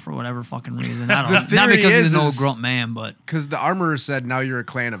train him for whatever fucking reason. I don't know. Not theory because he's is- an old is- grump man, but Because the armorer said now you're a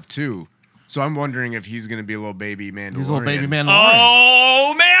clan of 2. So I'm wondering if he's going to be a little baby Mandalorian. He's a little baby Mandalorian.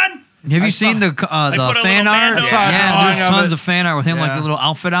 Oh man! have you saw- seen the put a fan little art? Mando- I saw a Yeah, drawing there's of tons it. of fan art with him like Yeah. the little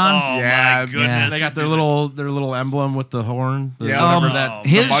outfit on. Oh Yeah, my goodness! They got their little emblem with the horn. The, Yeah. whatever Um, that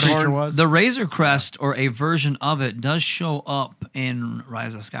his- the creature was. The Razor Crest or a version of it does show up in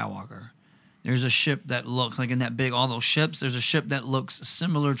Rise of Skywalker. There's a ship that looks like in that big all those ships. There's a ship that looks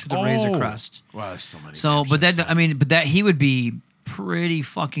similar to the Razor Crest. Wow, there's so many. So, damn but ships. that he would be pretty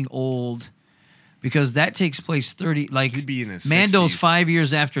fucking old because that takes place 30 like He'd be in his Mando's 60s. 5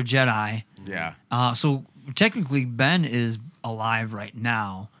 years after Jedi. Yeah. So technically Ben is alive right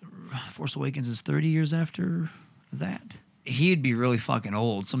now. Force Awakens is 30 years after that. He'd be really fucking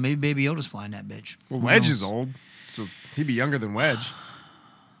old. So maybe Baby Yoda's flying that bitch. Well, Who Wedge knows? is old, so he'd be younger than Wedge.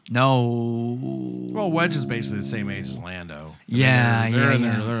 No. Well, Wedge is basically the same age as Lando. I mean, Yeah, they're,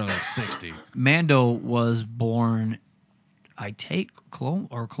 yeah. They're like 60. Mando was born, I take Clone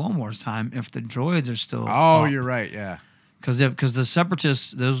Wars time if the droids are still. Oh, you're right. Yeah. because the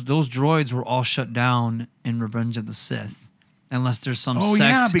Separatists those droids were all shut down in Revenge of the Sith, unless there's some. Oh sect.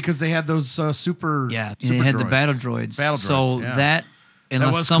 yeah, because they had those super. Yeah, super they had the droids. battle droids. Battle so droids, yeah. that unless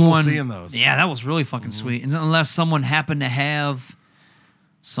was cool someone seeing those. Yeah, that was really fucking sweet. And unless someone happened to have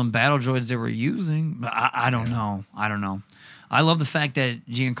some battle droids they were using, but I don't know. I don't know. I love the fact that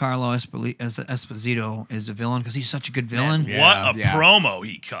Giancarlo Esposito is a villain because he's such a good villain. Yeah. What a Yeah. promo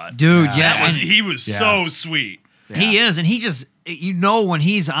he cut, Dude, Yeah. yeah, That was, and he was Yeah. so sweet. he is, and he just when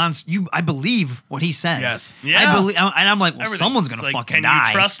he's on, I believe what he says. Yes. Yeah. I believe, and I'm like, well, Everything. someone's It's gonna like, fucking can die.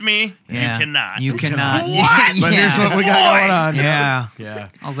 you trust me? Yeah. You cannot. You cannot. What? But here's what we got going on. Yeah. Yeah.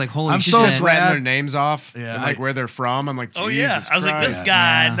 I was like, holy I'm shit. so Just glad- writing their names off. Yeah, And like where they're from. I'm like, Jesus Oh yeah, I was like, this Christ.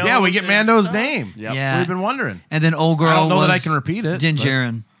 guy. Yeah. Knows Yeah, we get his Mando's stuff. name. Yep. Yeah. We've been wondering. And then old girl I don't know that I was can repeat it, Din but-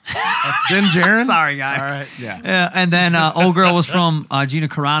 Djarin. Din Djarin? Sorry, guys. All right. Yeah. Yeah, and then old girl was from Gina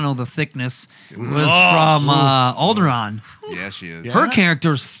Carano. The thickness was from Alderaan. Yeah, she is. Yeah. Her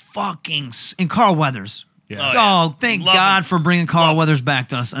character's fucking and Carl Weathers. Yeah. Oh, yeah. Oh, thank Love God him. for bringing Carl Love him. Weathers back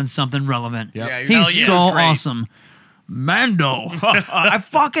to us on something relevant. Yep. Yeah, He's Hell yeah, so he's great. awesome. Mando, I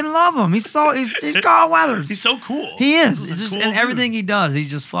fucking love him. He's Carl Weathers. He's so cool. He is. He's It's a just cool and dude. everything he does, he's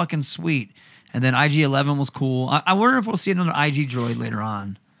just fucking sweet. And then IG-11 was cool. I wonder if we'll see another IG droid later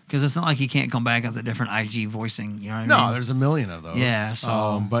on, because it's not like he can't come back as a different IG voicing. You know what I mean? No, there's a million of those. Yeah,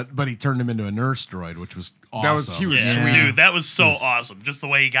 so- but he turned him into a nurse droid, which was awesome. That was- he was Yeah, sweet. dude, that was so awesome. Just the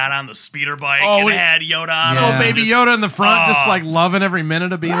way he got on the speeder bike Oh, and we- had Yoda on. Yeah. him. Oh, baby Just- Yoda in the front, just Oh. like loving every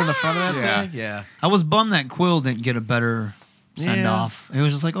minute of being in the front of that Yeah. thing. Yeah. I was bummed that Quill didn't get a better send off. It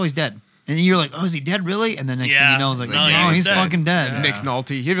was just like, oh, he's dead. And you're like, oh, is he dead really? And then next thing Yeah. you know, it's like, No, oh, yeah, he's he's dead. fucking dead. Nick Nolte.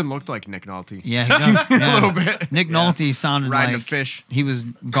 He even looked like Nick Nolte. Yeah, he does. Yeah. little bit. Nick Nolte sounded Riding like a fish. he was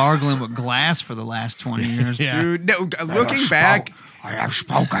gargling with glass for the last 20 years. Yeah. Dude, no, looking back, I have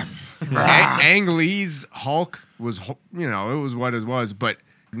spoken. Ang Lee's Hulk was, it was what it was, but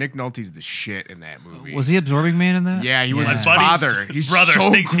Nick Nolte's the shit in that movie. Was he Absorbing Man in that? Yeah, he was My his buddy's father. He's brother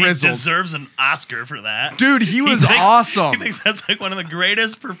so thinks he grizzled. deserves an Oscar for that. Dude, he was thinks- awesome. He thinks that's like one of the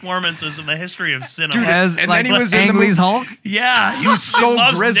greatest performances in the history of cinema. Dude, As And like then he was in Ang the Lee's movie- Hulk? yeah, he He's so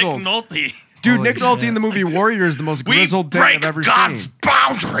loves grizzled. Nick Nolte. Dude, Holy Nick Nolte shit. in the movie Warrior is the most We grizzled thing break I've ever God's seen.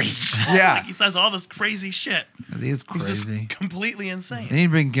 boundaries. Yeah. Like he says all this crazy shit. He is He's just crazy. completely insane. They need to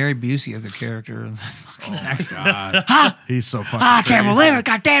bring Gary Busey as a character. Oh my God. He's so fucking crazy.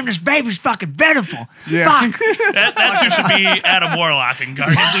 God damn, this baby's fucking beautiful. Yeah. Fuck. That's who should be Adam Warlock in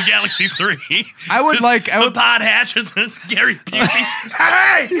Guardians of the Galaxy 3. I would The pod hatches and it's Gary Busey.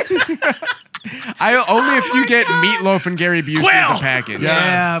 Hey! only if you get Meatloaf and Gary Busey as Quill! a package.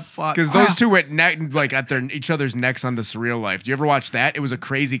 Yeah, Yes. fuck. Because those two went like at each other's necks on The Surreal Life. Do you ever watch that? It was a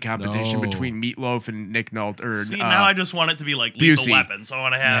crazy competition No. between Meatloaf and Nick Nolte. Or, See, now I just want it to be like Lethal Busey. Weapon. So I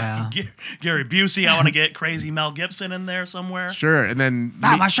want to have Gary Busey. I want to get crazy Mel Gibson in there somewhere. Sure, and then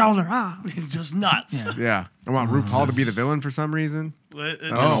my shoulder. He's just nuts. yeah, I want RuPaul to be the villain for some reason. I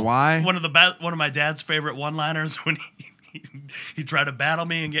don't know why. One of my dad's favorite one-liners when he tried to battle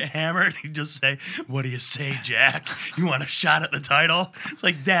me and get hammered. He'd just say, "What do you say, Jack? You want a shot at the title?" It's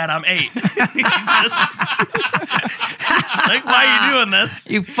like, Dad, I'm 8. Like, why are you doing this?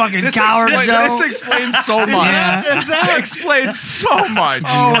 You fucking coward, Joe. This explains so much. Yeah. That explains so much.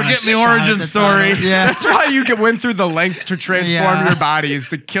 Oh, we're getting the origin story. Yeah. That's why you went through the lengths to transform Yeah. your body is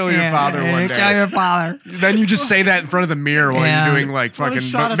to kill your father one Kill day. your father. Then you just say that in front of the mirror while Yeah. you're doing like What a fucking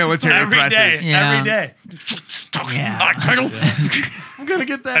shot at the military Every day, presses. Yeah. every day. Yeah. I'm gonna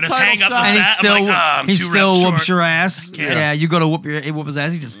get I that just title hang up shot. the And he I'm still, like, I'm he 2 still reps whoops short. your ass. Can't. Yeah, you go to whoop his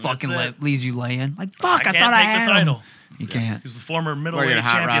ass. He just fucking That's it. leaves you laying. Like fuck, I I can't thought I take had the him. title. You can't. He's the former Like middleweight a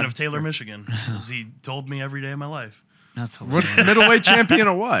hot champion rod. of Taylor, Michigan. As he told me every day of my life. That's What hilarious. middleweight champion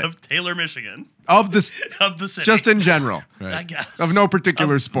of what? Of Taylor, Michigan. Of this, Of the city. just in general, I guess. of no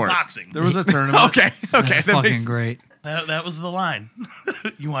particular Of sport. Boxing. There was a tournament. Okay, That's that fucking makes- great. That was the line.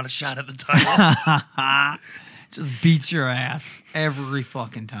 You want a shot at the title? Just beats your ass every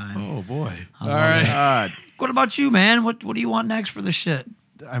fucking time. Oh boy. All love right. God. What about you, man? What do you want next for the shit?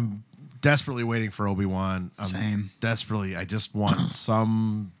 I'm desperately waiting for Obi-Wan. Same. Desperately. I just want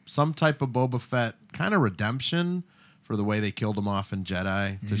some type of Boba Fett kind of redemption for the way they killed him off in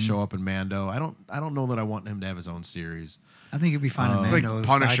Jedi to show up in Mando. I don't know that I want him to have his own series. I think it'd be fine in It's like Mando as a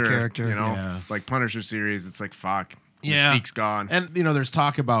Punisher, side character. you know, Yeah. like Punisher series. It's like fuck, Yeah. Mystique's gone. And there's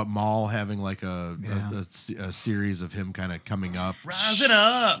talk about Maul having like a Yeah. series of him kind of coming up. Rising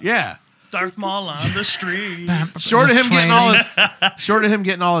up. Yeah. Darth Maul on the street. Short of Just him getting all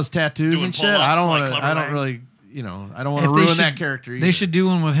training. his tattoos Doing and shit. I pull-ups don't like want to. Clever I don't Lang. really. I don't want If to they ruin should- that character. Either. They should do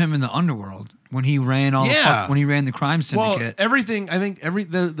one with him in the underworld when he ran when he ran the crime Well, syndicate. everything. I think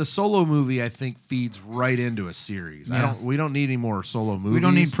the solo movie. I think feeds right into a series. Yeah. We don't need any more solo movies. we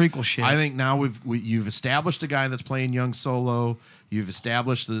don't need prequel shit. I think now you've established a guy that's playing young Solo. You've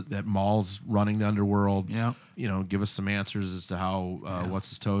established that Maul's running the underworld. Yep. Give us some answers as to how what's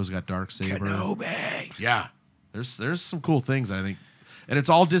his toes got Darksaber. Kenobi. Yeah, there's some cool things I think, and it's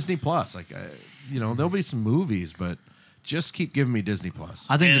all Disney Plus. Like, there'll be some movies, but just keep giving me Disney Plus.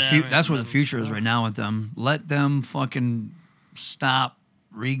 I think Yeah, that's where the future is right now with them. Let them fucking stop,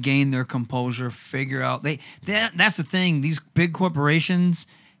 regain their composure, figure out that's the thing. These big corporations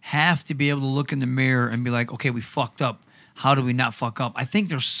have to be able to look in the mirror and be like, okay, we fucked up. How do we not fuck up? I think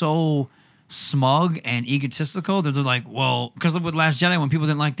they're so smug and egotistical that they're like, well, because with Last Jedi, when people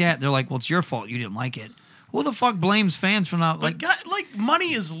didn't like that, they're like, well, it's your fault you didn't like it. Who the fuck blames fans for not Like,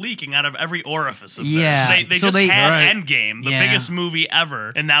 money is leaking out of every orifice of Yeah, this. They so just they- had Right. Endgame, the Yeah. biggest movie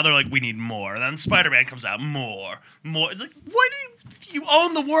ever, and now they're like, we need more. And then Spider-Man comes out, more. It's like, what do you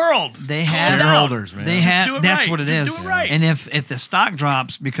own the world? They Calm have- down. Shareholders, man. They Just have do it that's right. what it Just is. do it right. And if the stock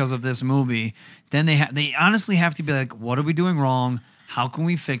drops because of this movie, then they honestly have to be like, what are we doing wrong? How can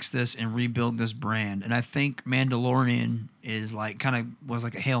we fix this and rebuild this brand? And I think Mandalorian is like kind of was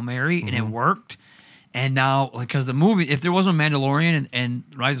like a Hail Mary, and it worked. And now, because the movie, if there wasn't Mandalorian and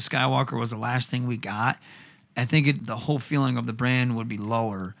Rise of Skywalker was the last thing we got, I think the whole feeling of the brand would be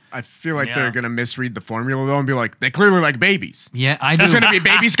lower. I feel like Yeah. they're gonna misread the formula though and be like, they clearly like babies. Yeah, I do. There's gonna be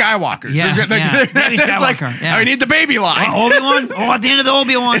baby Skywalkers. Yeah, There's yeah. Baby it's like, Skywalker, yeah. I need the baby line. Obi-Wan? Oh, at the end of the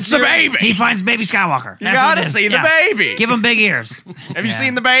Obi-Wan It's the series, baby. He finds baby Skywalker. You That's what gotta it is. see the Yeah. baby. Give him big ears. Have you Yeah.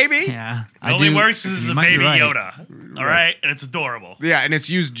 seen the baby? Yeah. It only works because it's You a might be baby right. Yoda. All right? And it's adorable. Yeah, and it's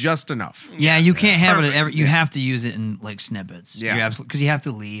used just enough. Yeah, you can't have it. Perfect. You have to use it in like snippets. Yeah. You're absolutely, because you have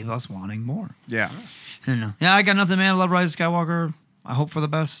to leave us wanting more. Yeah. I don't know. Yeah, I got nothing, man. I love Rise of Skywalker. I hope for the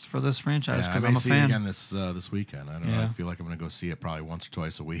best for this franchise Yeah, I because may I'm a see it fan. again this weekend. I don't know. Yeah. I feel like I'm gonna go see it probably once or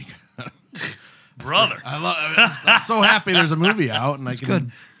twice a week. Brother. I'm so happy there's a movie out, and I can.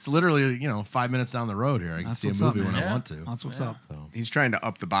 good. It's literally 5 minutes down the road here. I can That's see a what's movie up, when man. I want to. That's what's up. So He's trying to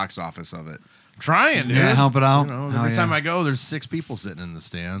up the box office of it. trying, dude. Yeah, help it out. Every Hell time yeah. I go, there's 6 people sitting in the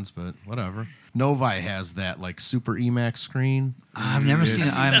stands, but whatever. Novi has that like super IMAX screen. I've never seen an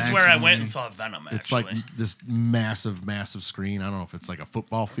It's- IMAX. That's where I movie. went and saw Venom, actually. It's like this massive screen. I don't know if it's like a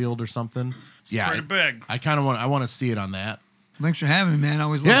football field or something. Yeah, pretty big. I kind of want to see it on that. Thanks for having me, man. I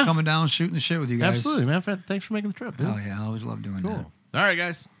always love Yeah. coming down, shooting the shit with you guys. Absolutely, man. Thanks for making the trip, dude. Oh yeah, I always love doing Cool. that. All right,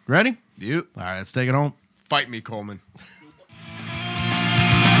 guys. Ready? You All right, let's take it home. fight me, Coleman.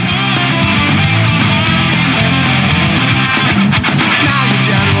 Now your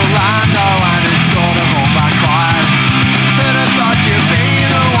general Lando and it's sort of all backfired. Who'd have thought you'd be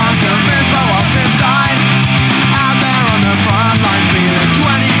the one convinced by what's inside? Out there on the front line feeling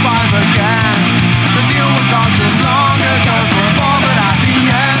 25 again. The deal was all too long ago for a ball, but at the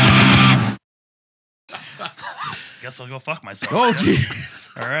end Guess I'll go fuck myself. Oh, jeez.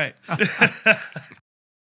 All right.